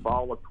session in the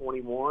fall of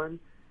 21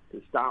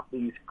 to stop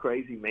these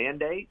crazy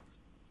mandates.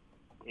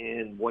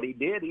 And what he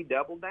did, he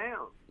doubled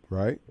down.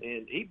 Right.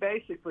 And he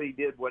basically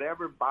did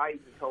whatever Biden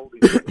told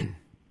him to do.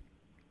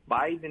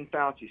 Biden and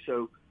Fauci.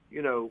 So,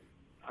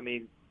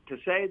 to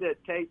say that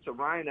Tate's a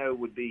rhino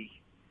would be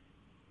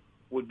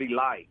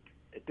light.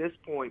 At this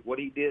point, what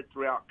he did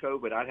throughout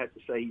COVID, I'd have to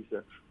say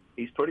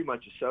he's pretty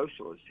much a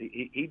socialist.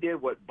 He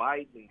did what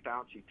Biden and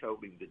Fauci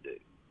told him to do.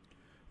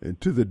 And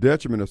to the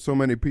detriment of so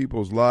many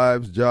people's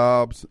lives,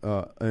 jobs,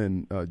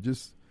 and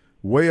just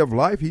way of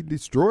life, he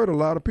destroyed a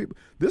lot of people.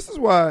 This is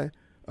why,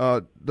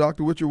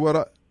 Dr. Witcher,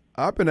 what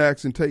I've been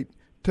asking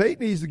Tate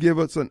needs to give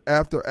us an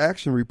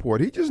after-action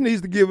report. He just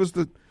needs to give us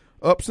the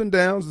ups and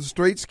downs, the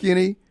straight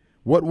skinny,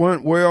 what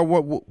went well,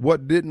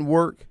 what didn't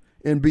work,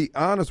 and be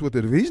honest with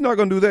it. If he's not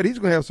going to do that, he's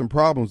going to have some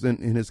problems in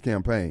his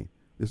campaign.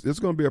 It's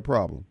going to be a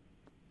problem.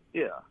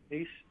 Yeah,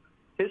 his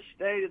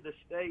State of the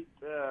State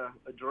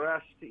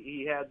address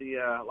he had the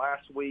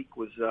last week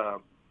was,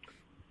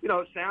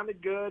 it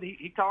sounded good.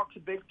 He talks a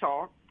big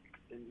talk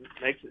and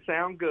makes it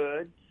sound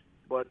good,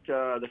 but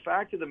the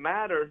fact of the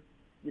matter,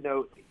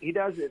 he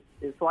does it.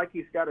 It's like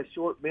he's got a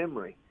short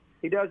memory.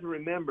 He doesn't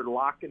remember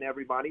locking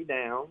everybody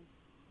down.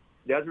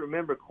 He doesn't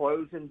remember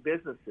closing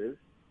businesses.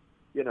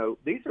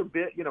 These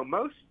are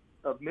most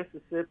of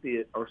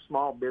Mississippi are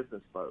small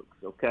business folks.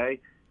 Okay,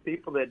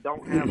 people that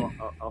don't have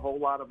a whole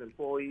lot of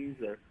employees.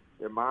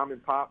 They're mom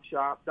and pop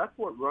shops. That's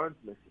what runs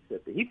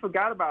Mississippi. He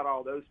forgot about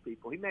all those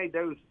people. He made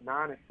those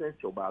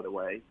non-essential, by the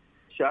way.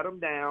 Shut them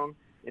down,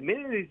 and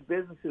many of these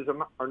businesses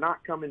are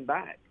not coming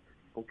back.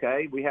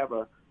 Okay, we have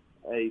a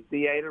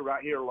theater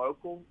right here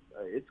local.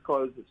 It's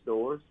closed its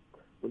doors.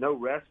 We know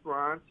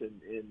restaurants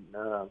and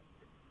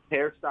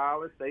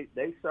hairstylists,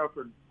 they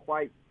suffered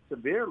quite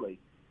severely.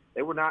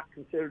 They were not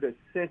considered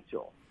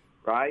essential,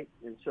 right?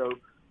 And so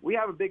we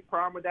have a big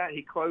problem with that.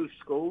 He closed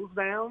schools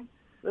down.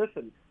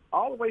 Listen,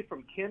 all the way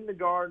from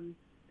kindergarten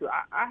to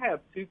I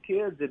have 2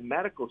 kids in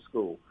medical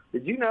school.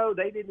 Did you know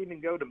they didn't even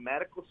go to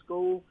medical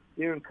school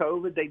during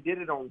COVID? They did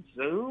it on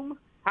Zoom.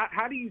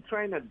 How do you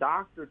train a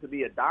doctor to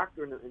be a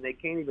doctor and they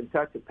can't even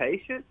touch a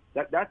patient?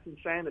 That's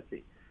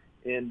insanity.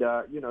 And,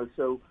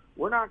 so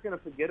we're not going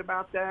to forget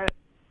about that.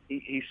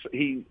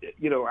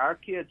 Our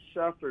kids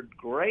suffered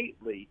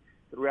greatly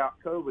throughout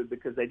COVID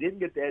because they didn't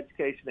get the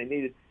education they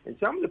needed. And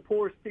some of the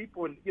poorest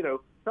people, and,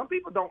 some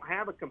people don't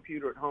have a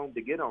computer at home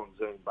to get on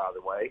Zoom, by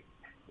the way.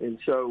 And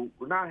so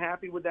we're not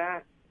happy with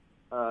that.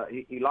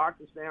 He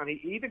locked us down.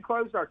 He even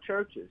closed our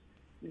churches.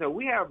 He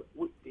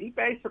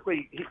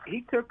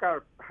took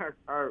our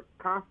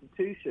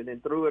Constitution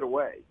and threw it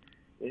away.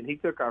 And he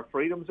took our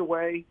freedoms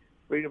away,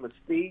 freedom of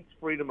speech,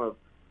 freedom of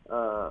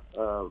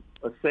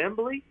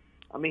assembly.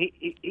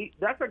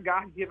 That's a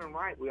God-given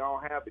right we all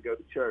have to go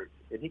to church.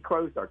 And he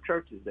closed our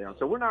churches down.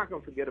 So we're not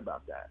going to forget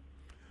about that.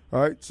 All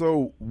right.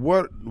 So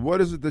what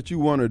is it that you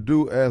want to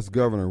do as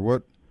governor?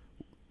 What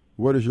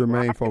is your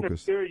main focus? I can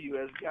assure you,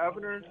 as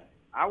governor,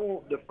 I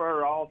won't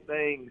defer all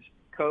things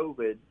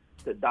COVID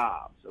to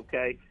Dobbs,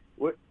 okay?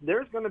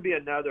 There's going to be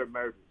another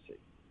emergency,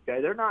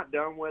 okay? They're not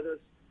done with us.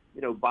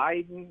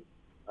 Biden,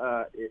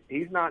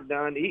 he's not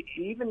done.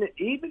 Even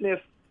if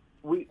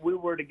we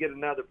were to get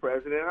another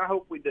president, I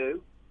hope we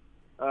do,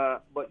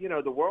 but,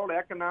 the World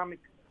Economic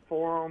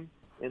Forum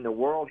and the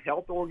World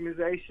Health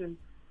Organization,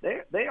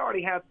 they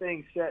already have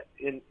things set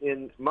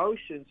in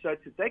motion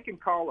such that they can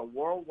call a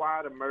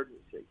worldwide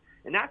emergency.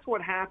 And that's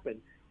what happened.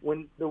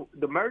 When the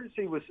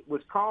emergency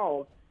was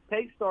called,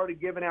 Tate started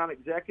giving out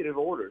executive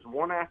orders,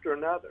 one after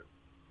another,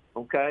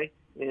 okay?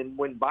 And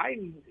when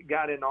Biden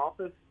got in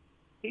office,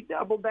 he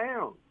doubled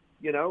down.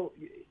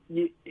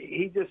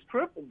 He just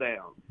tripled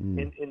down,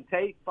 and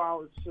Tate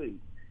followed suit.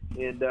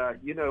 And,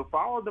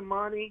 follow the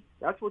money.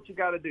 That's what you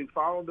got to do,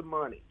 follow the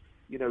money.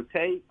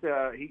 Tate,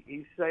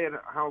 he's saying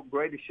how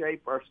great a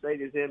shape our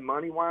state is in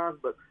money-wise,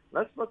 but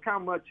let's look how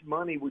much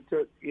money we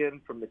took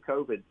in from the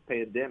COVID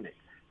pandemic.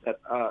 That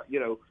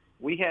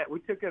we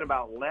took in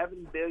about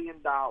 $11 billion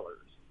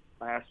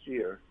last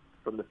year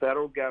from the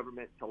federal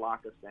government to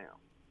lock us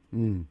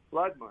down.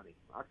 Flood money,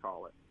 I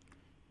call it.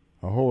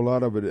 A whole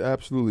lot of it.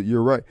 Absolutely.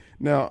 You're right.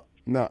 Now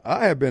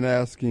I have been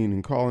asking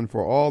and calling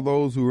for all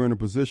those who are in a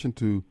position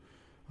to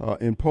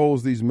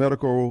impose these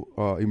medical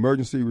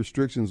emergency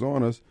restrictions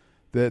on us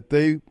that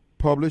they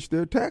publish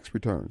their tax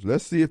returns.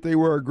 Let's see if they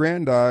were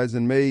aggrandized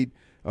and made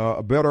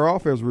better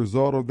off as a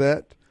result of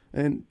that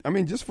And, I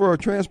mean, just for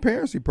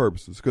transparency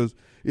purposes, because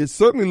it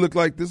certainly looked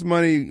like this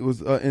money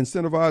was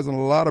incentivizing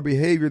a lot of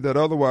behavior that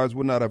otherwise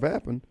would not have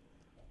happened.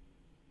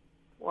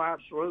 Well,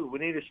 absolutely. We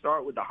need to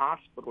start with the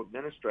hospital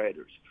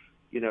administrators.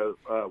 You know,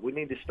 we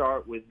need to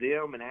start with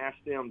them and ask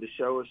them to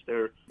show us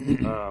their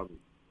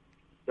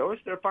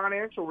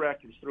financial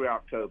records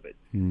throughout COVID.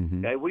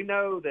 Mm-hmm. Okay, we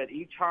know that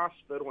each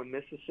hospital in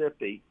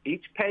Mississippi,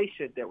 each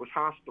patient that was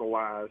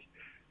hospitalized,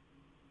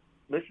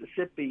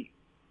 Mississippi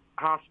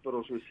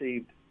hospitals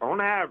received,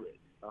 on average,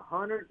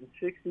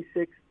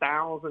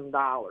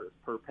 $166,000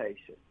 per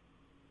patient.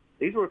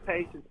 These were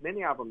patients,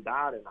 many of them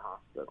died in the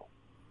hospital.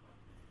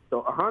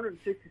 So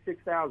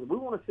 $166,000. We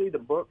want to see the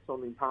books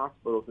on these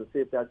hospitals and see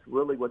if that's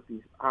really what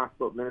these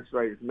hospital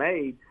administrators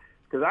made.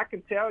 Because I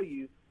can tell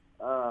you,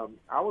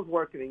 I was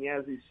working in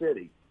Yazoo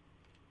City,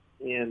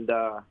 and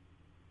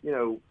you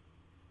know,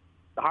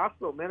 the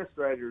hospital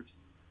administrators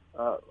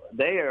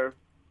there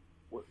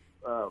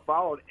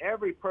followed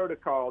every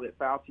protocol that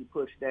Fauci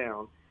pushed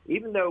down.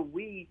 Even though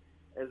we,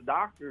 as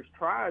doctors,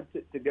 tried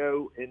to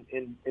go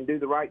and do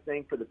the right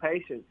thing for the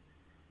patients,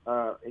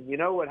 and you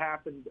know what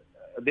happened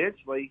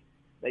eventually?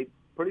 They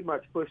pretty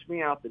much pushed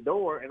me out the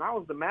door, and I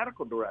was the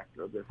medical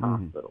director of this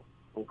hospital,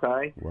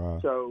 okay? Wow.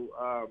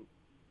 So,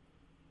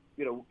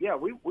 you know, yeah,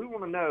 we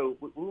want to know.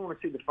 We want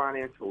to see the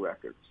financial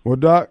records. Well,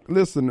 Doc,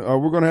 listen,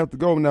 we're going to have to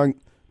go now.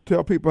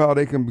 Tell people how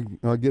they can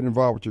get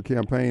involved with your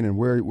campaign and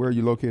where are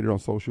you located on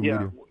social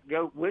media.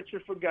 Go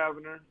Witcher for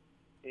Governor,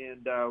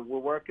 and we're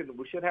working.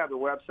 We should have the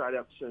website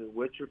up soon,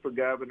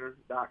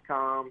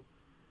 witcherforgovernor.com,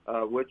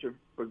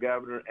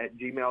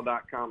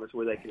 witcherforgovernor@gmail.com is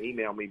where they can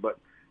email me. But,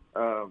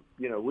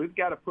 you know, we've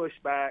got to push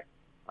back.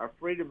 Our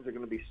freedoms are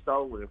going to be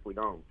stolen if we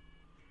don't.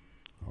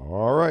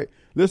 All right.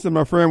 Listen,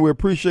 my friend, we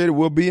appreciate it.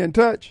 We'll be in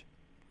touch.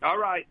 All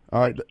right.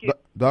 All right.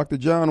 Dr.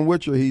 John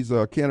Witcher, he's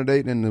a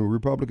candidate in the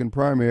Republican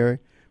primary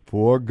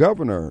for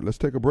governor. Let's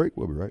take a break.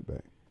 We'll be right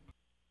back.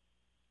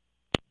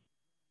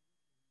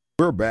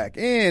 We're back,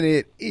 and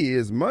it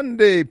is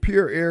Monday.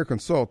 Pure Air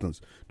Consultants.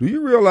 Do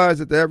you realize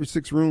that the average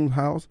 6-room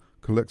house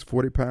collects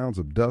 40 pounds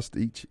of dust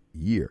each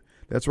year?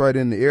 That's right,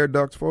 in the air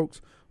ducts,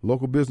 folks.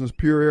 Local business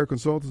Pure Air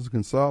Consultants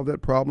can solve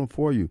that problem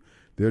for you.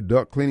 Their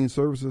duct cleaning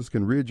services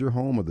can rid your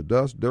home of the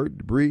dust, dirt,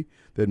 debris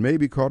that may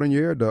be caught in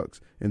your air ducts,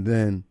 and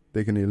then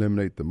they can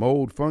eliminate the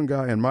mold,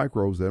 fungi, and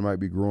microbes that might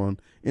be growing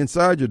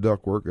inside your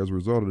ductwork as a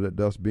result of that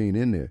dust being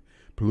in there,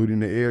 polluting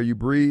the air you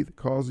breathe,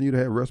 causing you to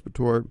have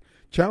respiratory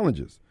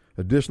challenges.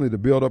 Additionally, the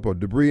buildup of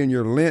debris in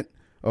your lint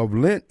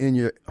in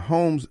your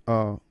home's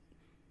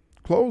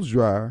clothes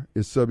dryer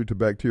is subject to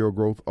bacterial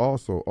growth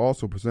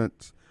also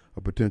presents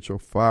a potential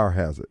fire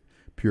hazard.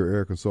 Pure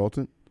Air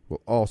Consultant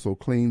will also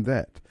clean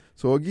that.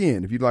 So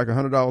again, if you'd like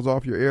 $100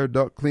 off your air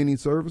duct cleaning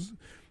service,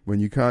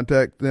 when you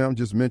contact them,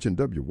 just mention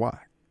WYAB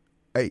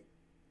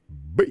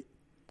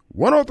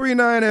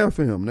 1039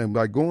 FM and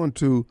by going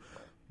to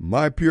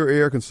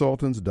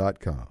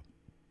mypureairconsultants.com.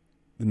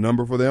 The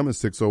number for them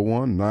is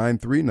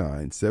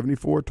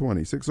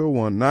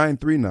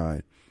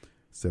 601-939-7420,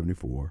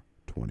 601-939-7420.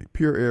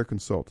 Pure Air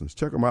Consultants.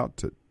 Check them out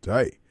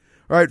today.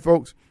 All right,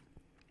 folks,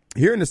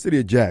 here in the city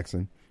of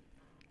Jackson,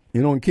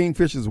 you know, on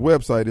Kingfisher's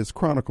website is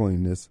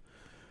chronicling this,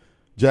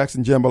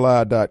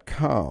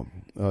 jacksonjambalaya.com.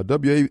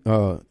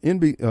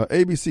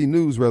 ABC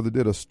News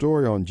did a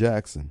story on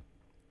Jackson,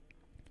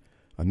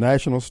 a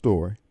national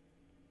story,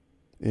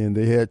 and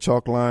they had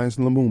Chalk Lines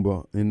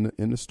Lumumba in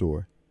the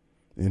story.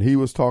 And he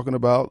was talking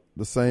about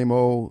the same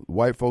old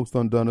white folks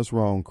done us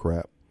wrong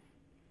crap.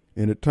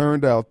 And it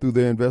turned out through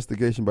their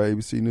investigation by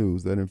ABC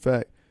News that, in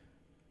fact,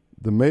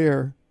 the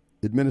mayor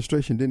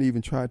administration didn't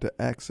even try to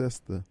access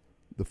the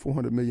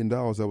 $400 million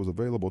that was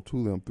available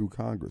to them through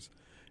Congress.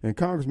 And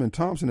Congressman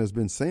Thompson has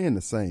been saying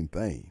the same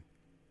thing.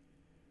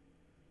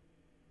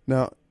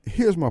 Now,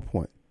 here's my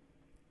point.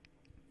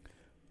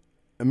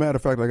 As a matter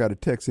of fact, I got a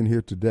text in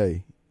here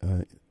today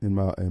in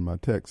my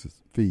text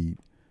feed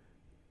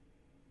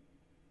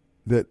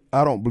that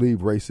I don't believe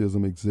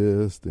racism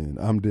exists and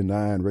I'm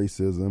denying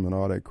racism and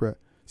all that crap.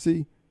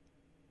 See,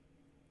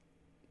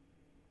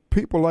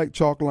 people like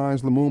Chalk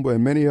Lines Lumumba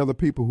and many other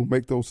people who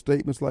make those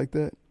statements like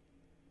that,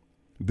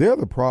 they're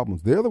the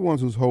problems. They're the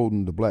ones who's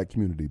holding the black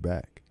community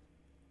back.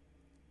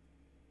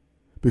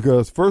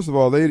 Because, first of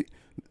all,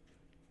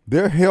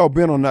 they're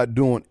hell-bent on not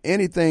doing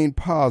anything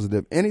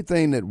positive,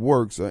 anything that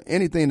works, or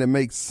anything that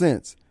makes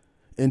sense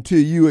until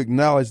you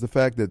acknowledge the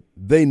fact that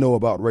they know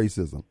about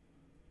racism.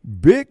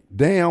 Big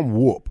damn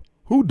whoop.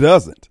 Who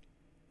doesn't?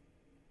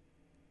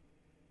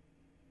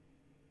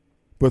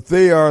 But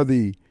they are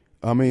they're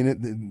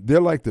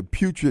like the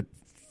putrid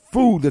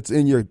food that's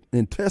in your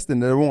intestine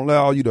that won't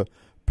allow you to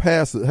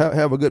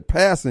have a good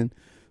passing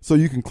so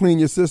you can clean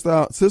your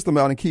system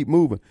out and keep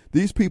moving.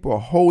 These people are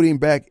holding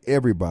back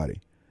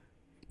everybody.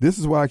 This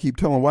is why I keep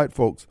telling white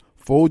folks,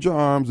 fold your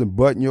arms and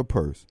button your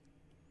purse.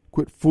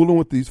 Quit fooling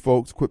with these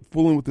folks. Quit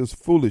fooling with this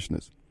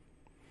foolishness.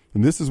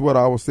 And this is what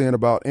I was saying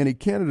about any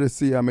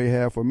candidacy I may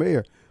have for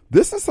mayor.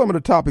 This is some of the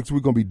topics we're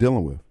going to be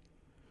dealing with.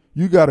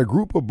 You got a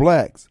group of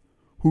blacks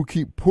who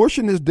keep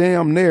pushing this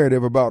damn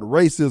narrative about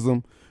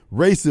racism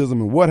racism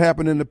and what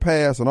happened in the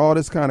past and all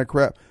this kind of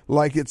crap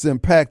like it's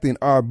impacting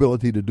our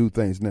ability to do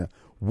things now.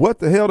 What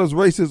the hell does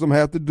racism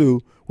have to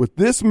do with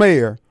this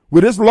mayor,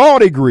 with his law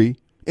degree,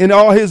 and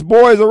all his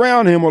boys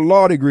around him with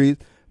law degrees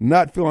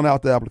not filling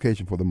out the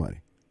application for the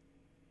money?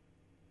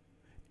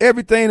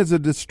 Everything is a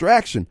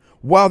distraction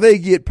while they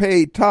get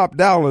paid top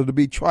dollar to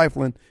be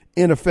trifling,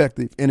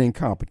 ineffective, and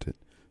incompetent.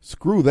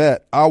 Screw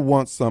that. I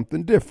want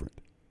something different.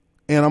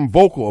 And I'm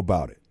vocal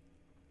about it.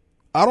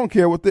 I don't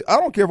care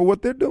for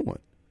what they're doing.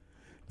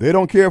 They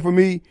don't care for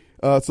me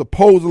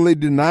supposedly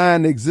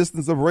denying the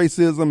existence of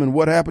racism and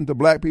what happened to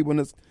black people in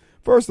this.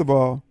 First of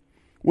all,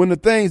 when the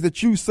things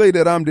that you say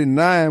that I'm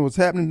denying was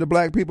happening to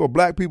black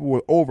people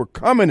were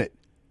overcoming it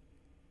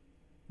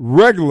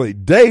regularly,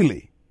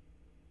 daily.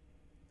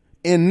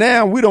 And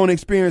now we don't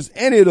experience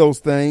any of those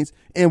things,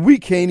 and we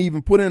can't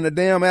even put in a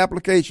damn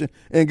application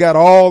and got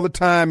all the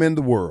time in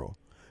the world.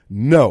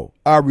 No,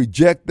 I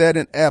reject that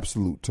in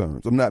absolute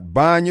terms. I'm not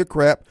buying your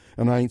crap,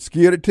 and I ain't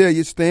scared to tell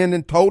you,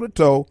 standing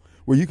toe-to-toe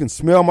where you can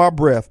smell my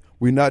breath,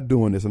 we're not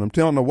doing this. And I'm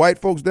telling the white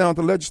folks down at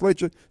the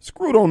legislature,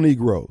 screw on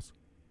Negroes.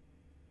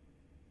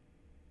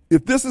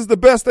 If this is the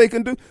best they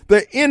can do,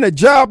 they're in a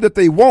job that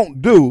they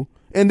won't do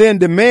and then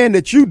demand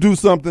that you do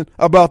something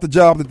about the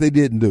job that they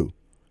didn't do.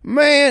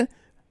 Man,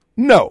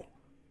 no.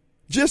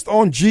 Just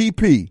on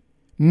GP,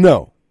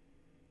 no.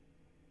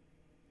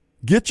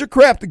 Get your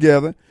crap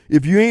together.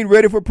 If you ain't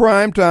ready for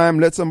prime time,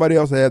 let somebody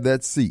else have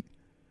that seat.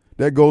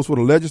 That goes for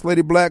the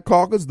Legislative Black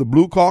Caucus, the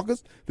Blue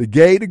Caucus, the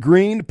gay, the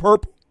green, the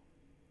purple,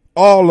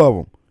 all of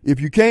them. If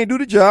you can't do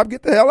the job,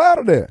 get the hell out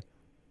of there.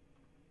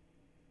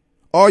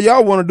 All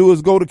y'all want to do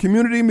is go to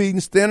community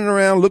meetings, standing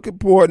around, look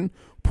important,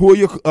 pull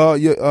your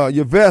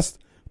vest,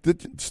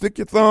 stick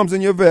your thumbs in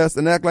your vest,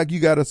 and act like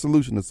you got a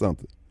solution to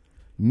something.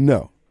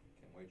 No.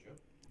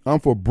 I'm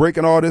for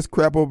breaking all this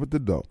crap over at the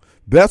door.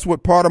 That's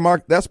part of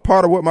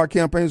what my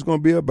campaign is going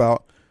to be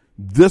about.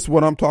 This is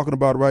what I'm talking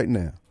about right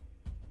now.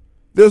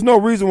 There's no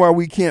reason why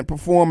we can't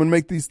perform and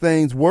make these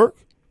things work,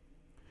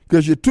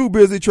 because you're too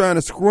busy trying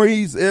to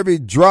squeeze every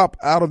drop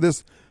out of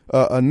this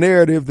a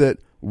narrative that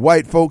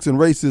white folks and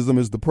racism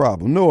is the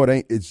problem. No, it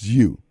ain't. It's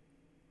you.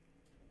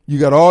 You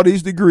got all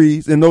these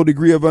degrees and no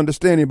degree of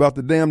understanding about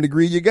the damn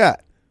degree you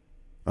got.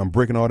 I'm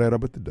breaking all that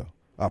up at the door.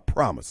 I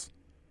promise.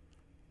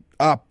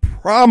 I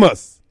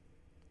promise.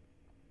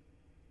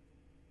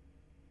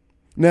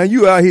 Now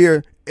you out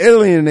here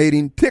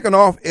alienating, ticking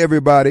off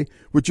everybody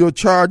with your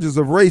charges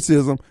of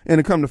racism, and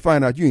to come to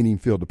find out you ain't even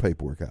filled the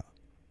paperwork out.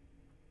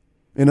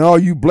 And all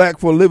you black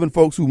for a living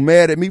folks who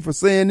mad at me for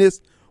saying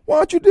this, why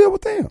don't you deal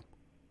with them?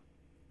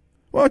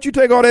 Why don't you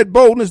take all that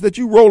boldness that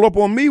you roll up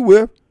on me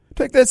with,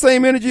 take that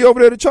same energy over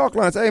there to chalk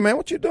line and say, hey man,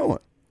 what you doing?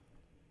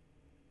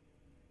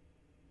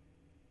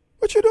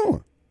 What you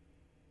doing?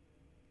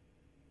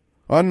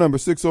 Our number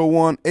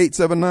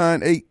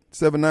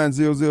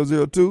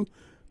 601-879-879-0002.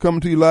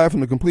 Coming to you live from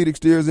the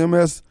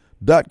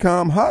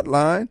CompleteExteriorsMS.com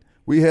hotline.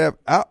 We have,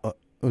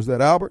 was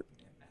that Albert?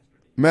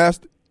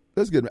 Master.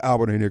 Let's get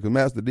Albert in here because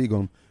Master D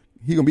gonna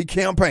be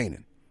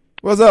campaigning.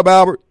 What's up,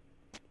 Albert?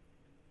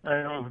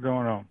 Hey, what's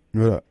going on?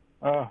 What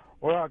up?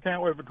 Well, I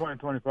can't wait for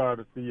 2025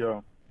 to see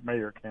your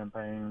mayor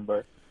campaign,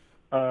 but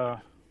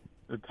the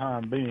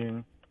time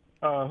being,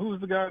 who's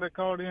the guy that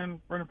called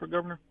in running for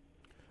governor?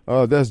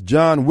 That's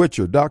John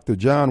Witcher, Dr.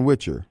 John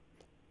Witcher.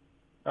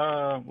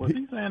 Was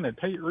he saying that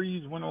Tate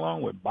Reeves went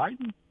along with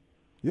Biden?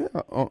 Yeah,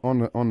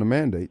 on the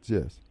mandates,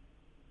 yes.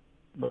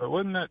 But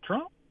wasn't that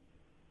Trump?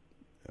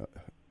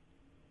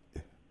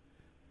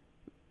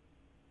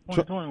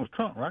 2020 was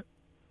Trump, right?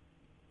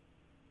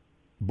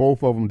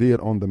 Both of them did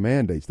on the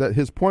mandates. That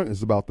his point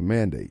is about the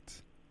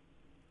mandates.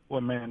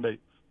 What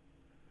mandates?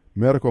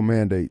 Medical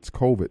mandates,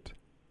 COVID.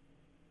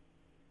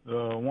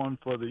 The one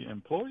for the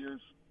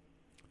employers?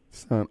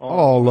 Son,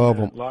 all of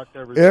them.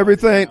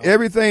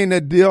 Everything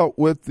that dealt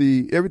with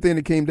everything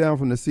that came down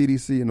from the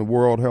CDC and the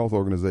World Health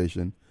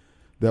Organization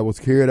that was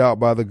carried out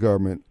by the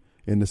government,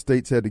 and the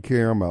states had to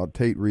carry them out.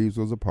 Tate Reeves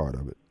was a part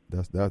of it.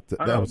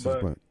 That was his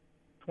point.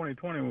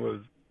 2020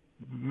 was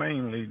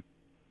mainly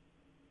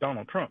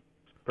Donald Trump.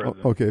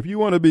 Okay, if you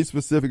want to be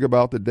specific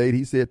about the date,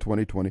 he said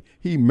 2020.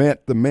 He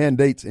meant the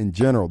mandates in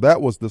general.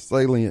 That was the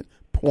salient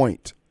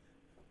point.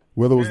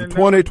 Whether it was the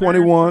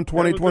 2021,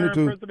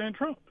 2022. President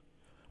Trump.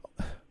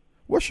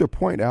 What's your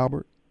point,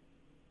 Albert?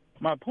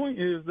 My point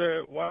is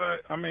that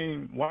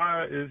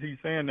why is he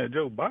saying that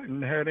Joe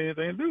Biden had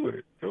anything to do with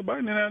it? Joe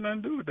Biden had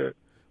nothing to do with that.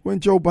 When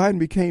Joe Biden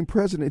became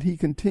president, he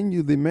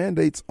continued the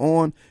mandates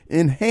on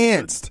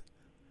enhanced.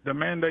 The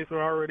mandates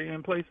were already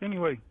in place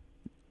anyway.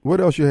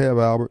 What else you have,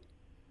 Albert?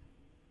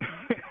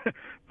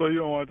 So you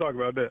don't want to talk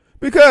about that?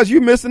 Because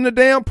you're missing the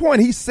damn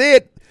point. He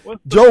said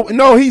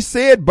he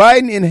said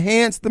Biden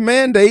enhanced the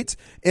mandates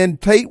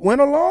and Tate went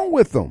along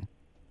with them.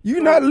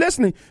 You're not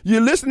listening.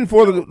 You're listening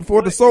for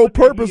the sole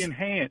purpose. Did he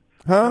enhance?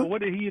 Huh?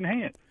 What did he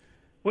enhance?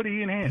 What did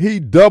he enhance? He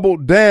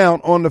doubled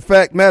down on the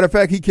fact. Matter of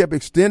fact, he kept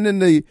extending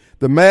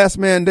the mask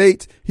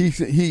mandates.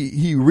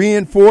 He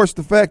reinforced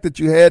the fact that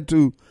you had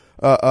to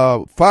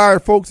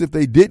fired folks if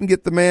they didn't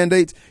get the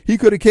mandates. He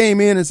could have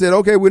came in and said,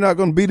 okay, we're not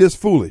going to be this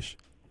foolish.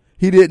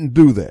 He didn't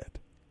do that.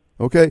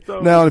 Okay? So,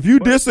 now, if you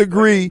that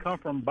disagree. didn't come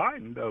from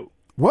Biden, though.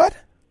 What?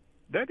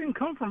 That didn't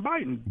come from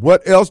Biden.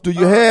 What else do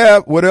you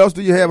have? What else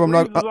do you have? I'm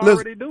not.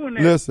 Already doing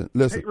that. Listen.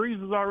 Tate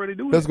Reeves is already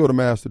doing Let's that. go to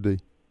Master D.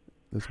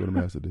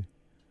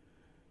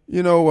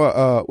 You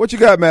know, what you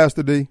got,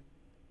 Master D?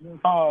 Hey,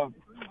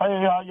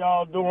 how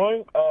y'all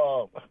doing?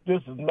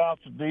 This is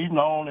Master D,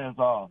 known as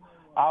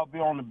I'll be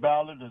on the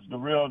ballot as the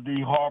real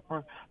D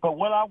Harper. But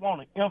what I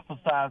want to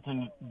emphasize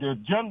in the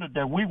agenda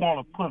that we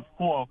want to put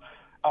forth,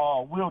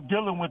 we're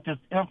dealing with this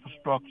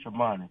infrastructure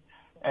money,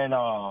 and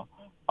I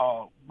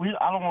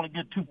don't want to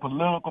get too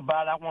political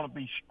about it. I want to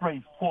be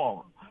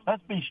straightforward.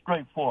 Let's be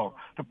straightforward.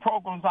 The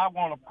programs I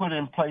want to put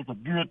in place are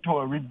geared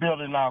toward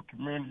rebuilding our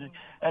community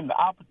and the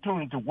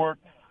opportunity to work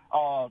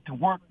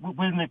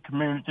within the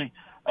community.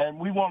 And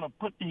we want to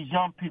put these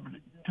young people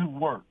to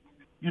work.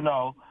 You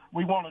know,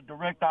 we want to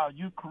direct our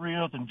youth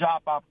careers and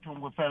job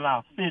opportunities within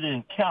our city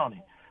and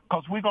county,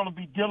 because we're going to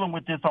be dealing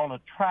with this on a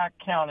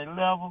tri-county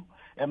level.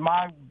 And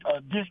my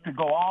district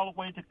go all the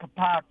way to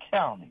Copiah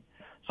County.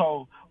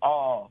 So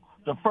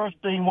the first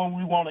thing when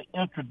we want to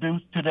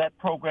introduce to that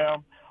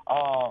program,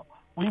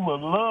 we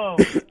would love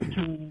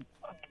to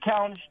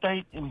county,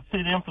 state, and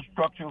city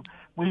infrastructure.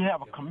 We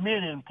have a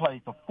committee in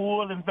place, a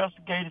full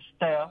investigative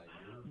staff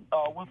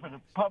with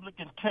a public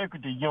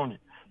integrity unit,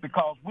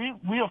 because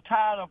we are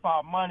tired of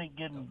our money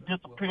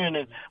disappearing.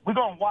 And we're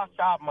going to watch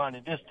our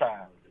money this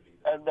time.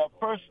 And the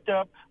first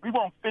step, we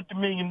want $50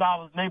 million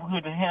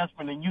neighborhood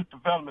enhancement and youth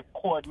development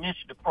core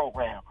initiative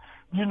program.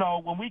 You know,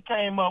 when we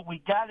came up,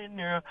 we got in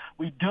there,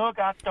 we dug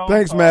out those.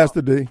 Thanks,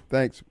 Master D.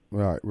 Thanks. All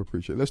right, we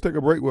appreciate it. Let's take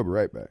a break. We'll be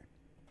right back.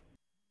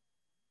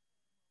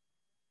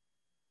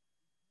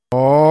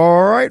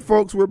 All right,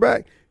 folks, we're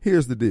back.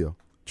 Here's the deal.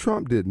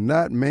 Trump did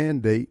not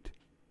mandate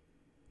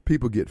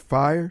people get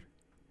fired.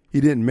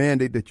 He didn't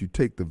mandate that you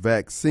take the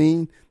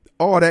vaccine.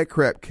 All that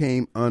crap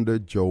came under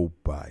Joe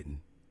Biden.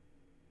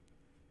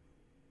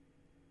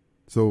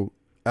 So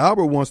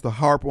Albert wants to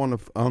harp on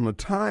the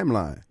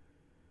timeline.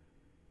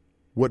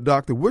 What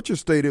Dr. Witcher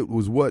stated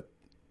was what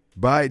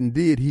Biden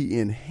did. He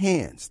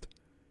enhanced,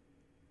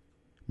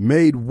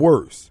 made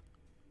worse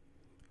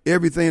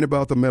everything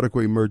about the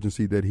medical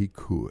emergency that he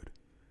could.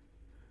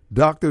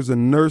 Doctors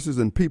and nurses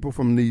and people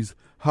from these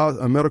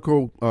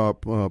medical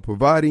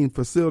providing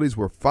facilities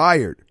were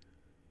fired.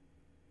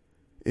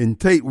 And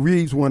Tate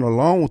Reeves went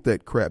along with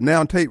that crap.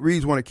 Now Tate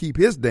Reeves want to keep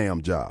his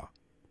damn job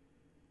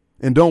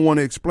and don't want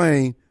to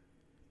explain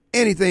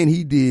anything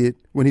he did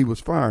when he was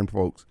firing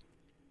folks.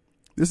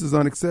 This is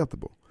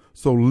unacceptable.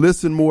 So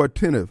listen more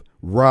attentive,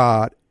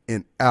 Rod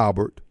and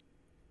Albert.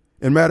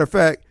 And matter of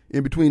fact,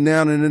 in between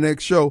now and the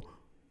next show,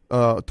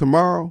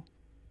 tomorrow,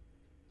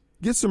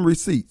 get some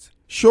receipts.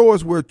 Show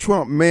us where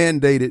Trump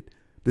mandated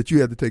that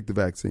you had to take the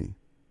vaccine.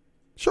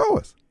 Show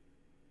us.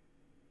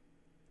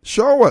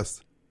 Show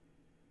us.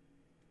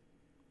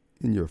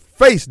 In your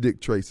face,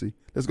 Dick Tracy.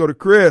 Let's go to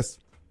Chris.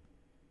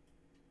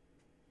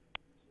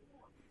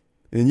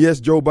 And yes,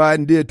 Joe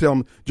Biden did tell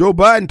him. Joe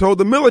Biden told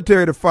the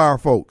military to fire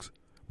folks.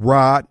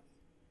 Rod,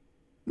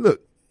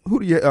 look,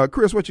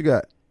 Chris, what you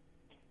got?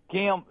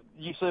 Kim,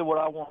 you said what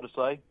I wanted to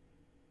say.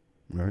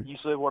 Right. You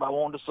said what I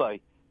wanted to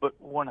say. But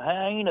when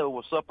Haino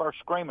was up there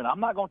screaming,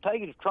 I'm not going to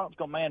take it if Trump's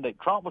going to mandate.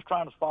 Trump was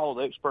trying to follow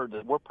the expert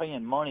that we're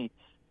paying money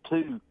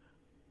to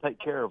take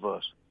care of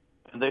us.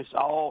 And it's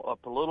all a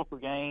political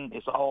gain.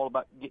 It's all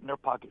about getting their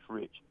pockets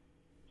rich.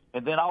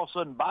 And then all of a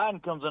sudden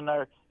Biden comes in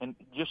there, and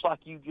just like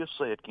you just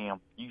said,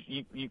 Kim,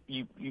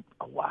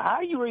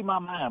 how you read my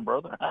mind,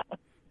 brother?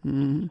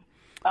 Mm-hmm.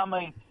 I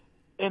mean,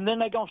 and then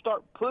they're going to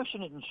start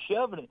pushing it and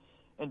shoving it.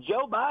 And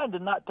Joe Biden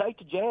did not take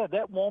the jab.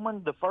 That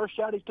woman, the first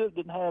shot he took,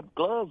 didn't have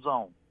gloves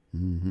on.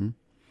 Mm-hmm.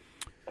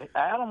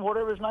 Adam,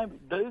 whatever his name,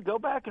 dude, go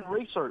back and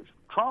research.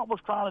 Trump was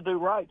trying to do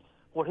right.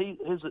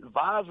 His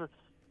advisor,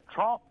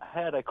 Trump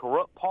had a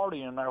corrupt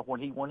party in there when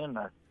he went in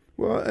there.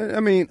 Well, I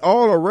mean,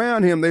 all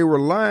around him, they were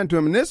lying to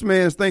him. And this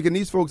man's thinking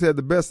these folks had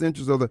the best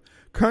interests of the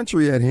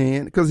country at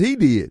hand, because he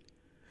did.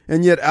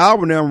 And yet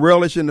Albert now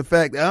relish in the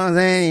fact,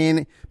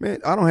 man,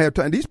 I don't have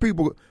time. These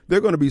people,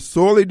 they're going to be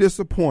sorely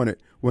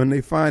disappointed when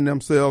they find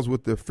themselves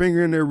with their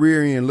finger in their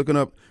rear end looking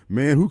up,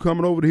 man, who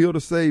coming over the hill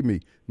to save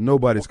me?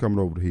 Nobody's coming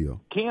over the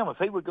hill. Kim, if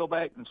he would go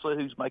back and see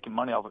who's making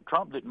money off it,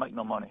 Trump didn't make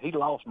no money. He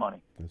lost money.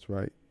 That's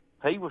right.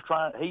 He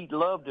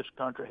loved this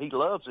country. He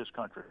loves this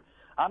country.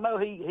 I know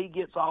he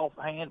gets off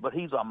hand, but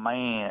he's a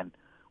man.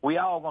 We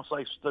all going to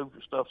say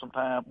stupid stuff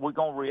sometimes. We're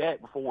going to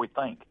react before we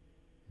think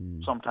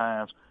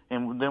sometimes,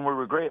 and then we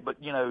regret.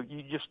 But, you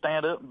just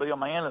stand up and be a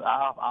man, and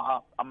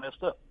I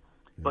messed up.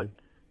 Mm-hmm. But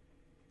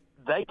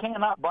they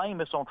cannot blame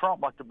this on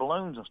Trump like the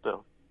balloons and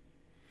stuff.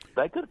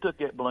 They could have took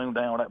that balloon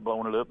down without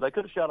blowing it up. They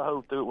could have shot a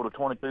hole through it with a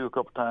 22 a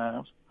couple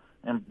times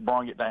and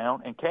brung it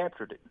down and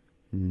captured it.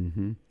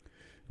 Mm-hmm.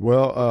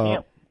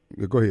 Well,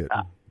 go ahead.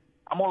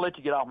 I'm going to let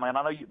you get off, man.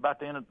 I know you're about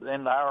to end of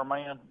the hour,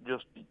 man.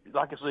 Just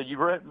like I said, you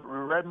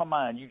read my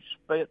mind. You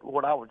spit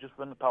what I was just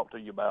going to talk to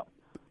you about.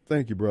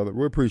 Thank you, brother.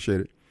 We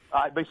appreciate it.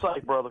 All right, be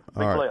safe, brother.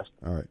 Be blessed.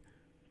 All right.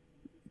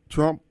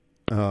 Trump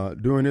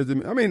doing his.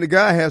 I mean, the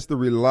guy has to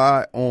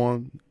rely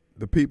on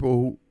the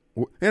people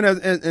who, and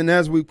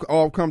as we've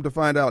all come to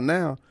find out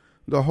now,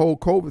 the whole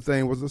COVID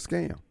thing was a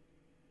scam.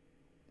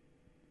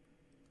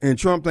 And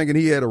Trump thinking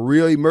he had a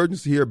real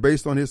emergency here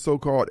based on his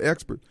so-called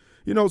expert.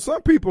 You know,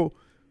 some people,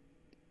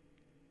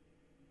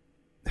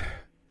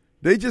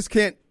 they just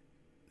can't.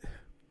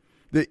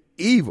 They're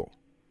evil,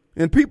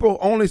 and people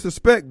only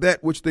suspect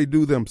that which they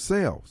do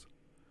themselves.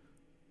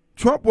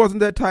 Trump wasn't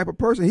that type of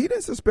person. He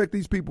didn't suspect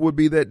these people would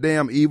be that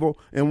damn evil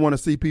and want to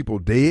see people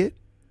dead.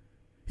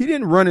 He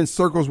didn't run in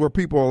circles where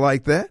people are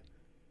like that.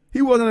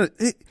 He wasn't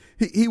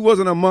he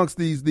wasn't amongst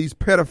these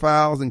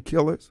pedophiles and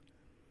killers.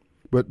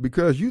 But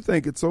because you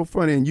think it's so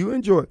funny and you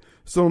enjoy it.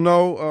 So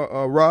no,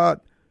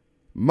 Rod,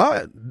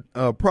 my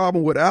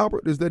problem with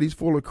Albert is that he's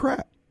full of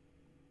crap.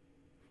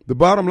 The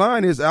bottom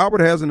line is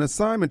Albert has an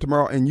assignment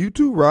tomorrow, and you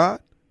too,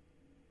 Rod,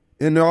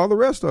 and all the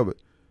rest of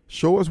it.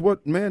 Show us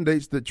what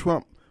mandates that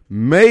Trump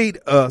made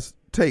us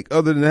take,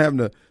 other than having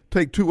to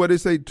take 2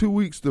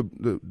 weeks to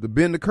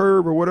bend the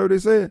curve or whatever they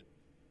said.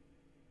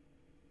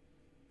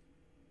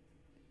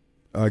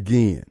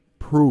 Again,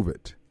 prove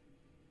it.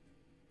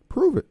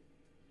 Prove it.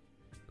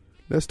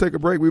 Let's take a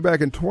break. We'll be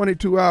back in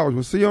 22 hours.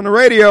 We'll see you on the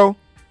radio.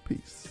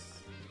 Peace.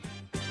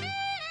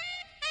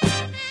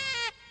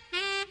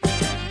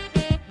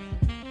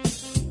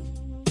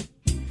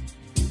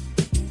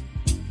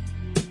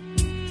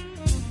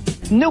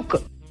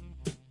 Nuka.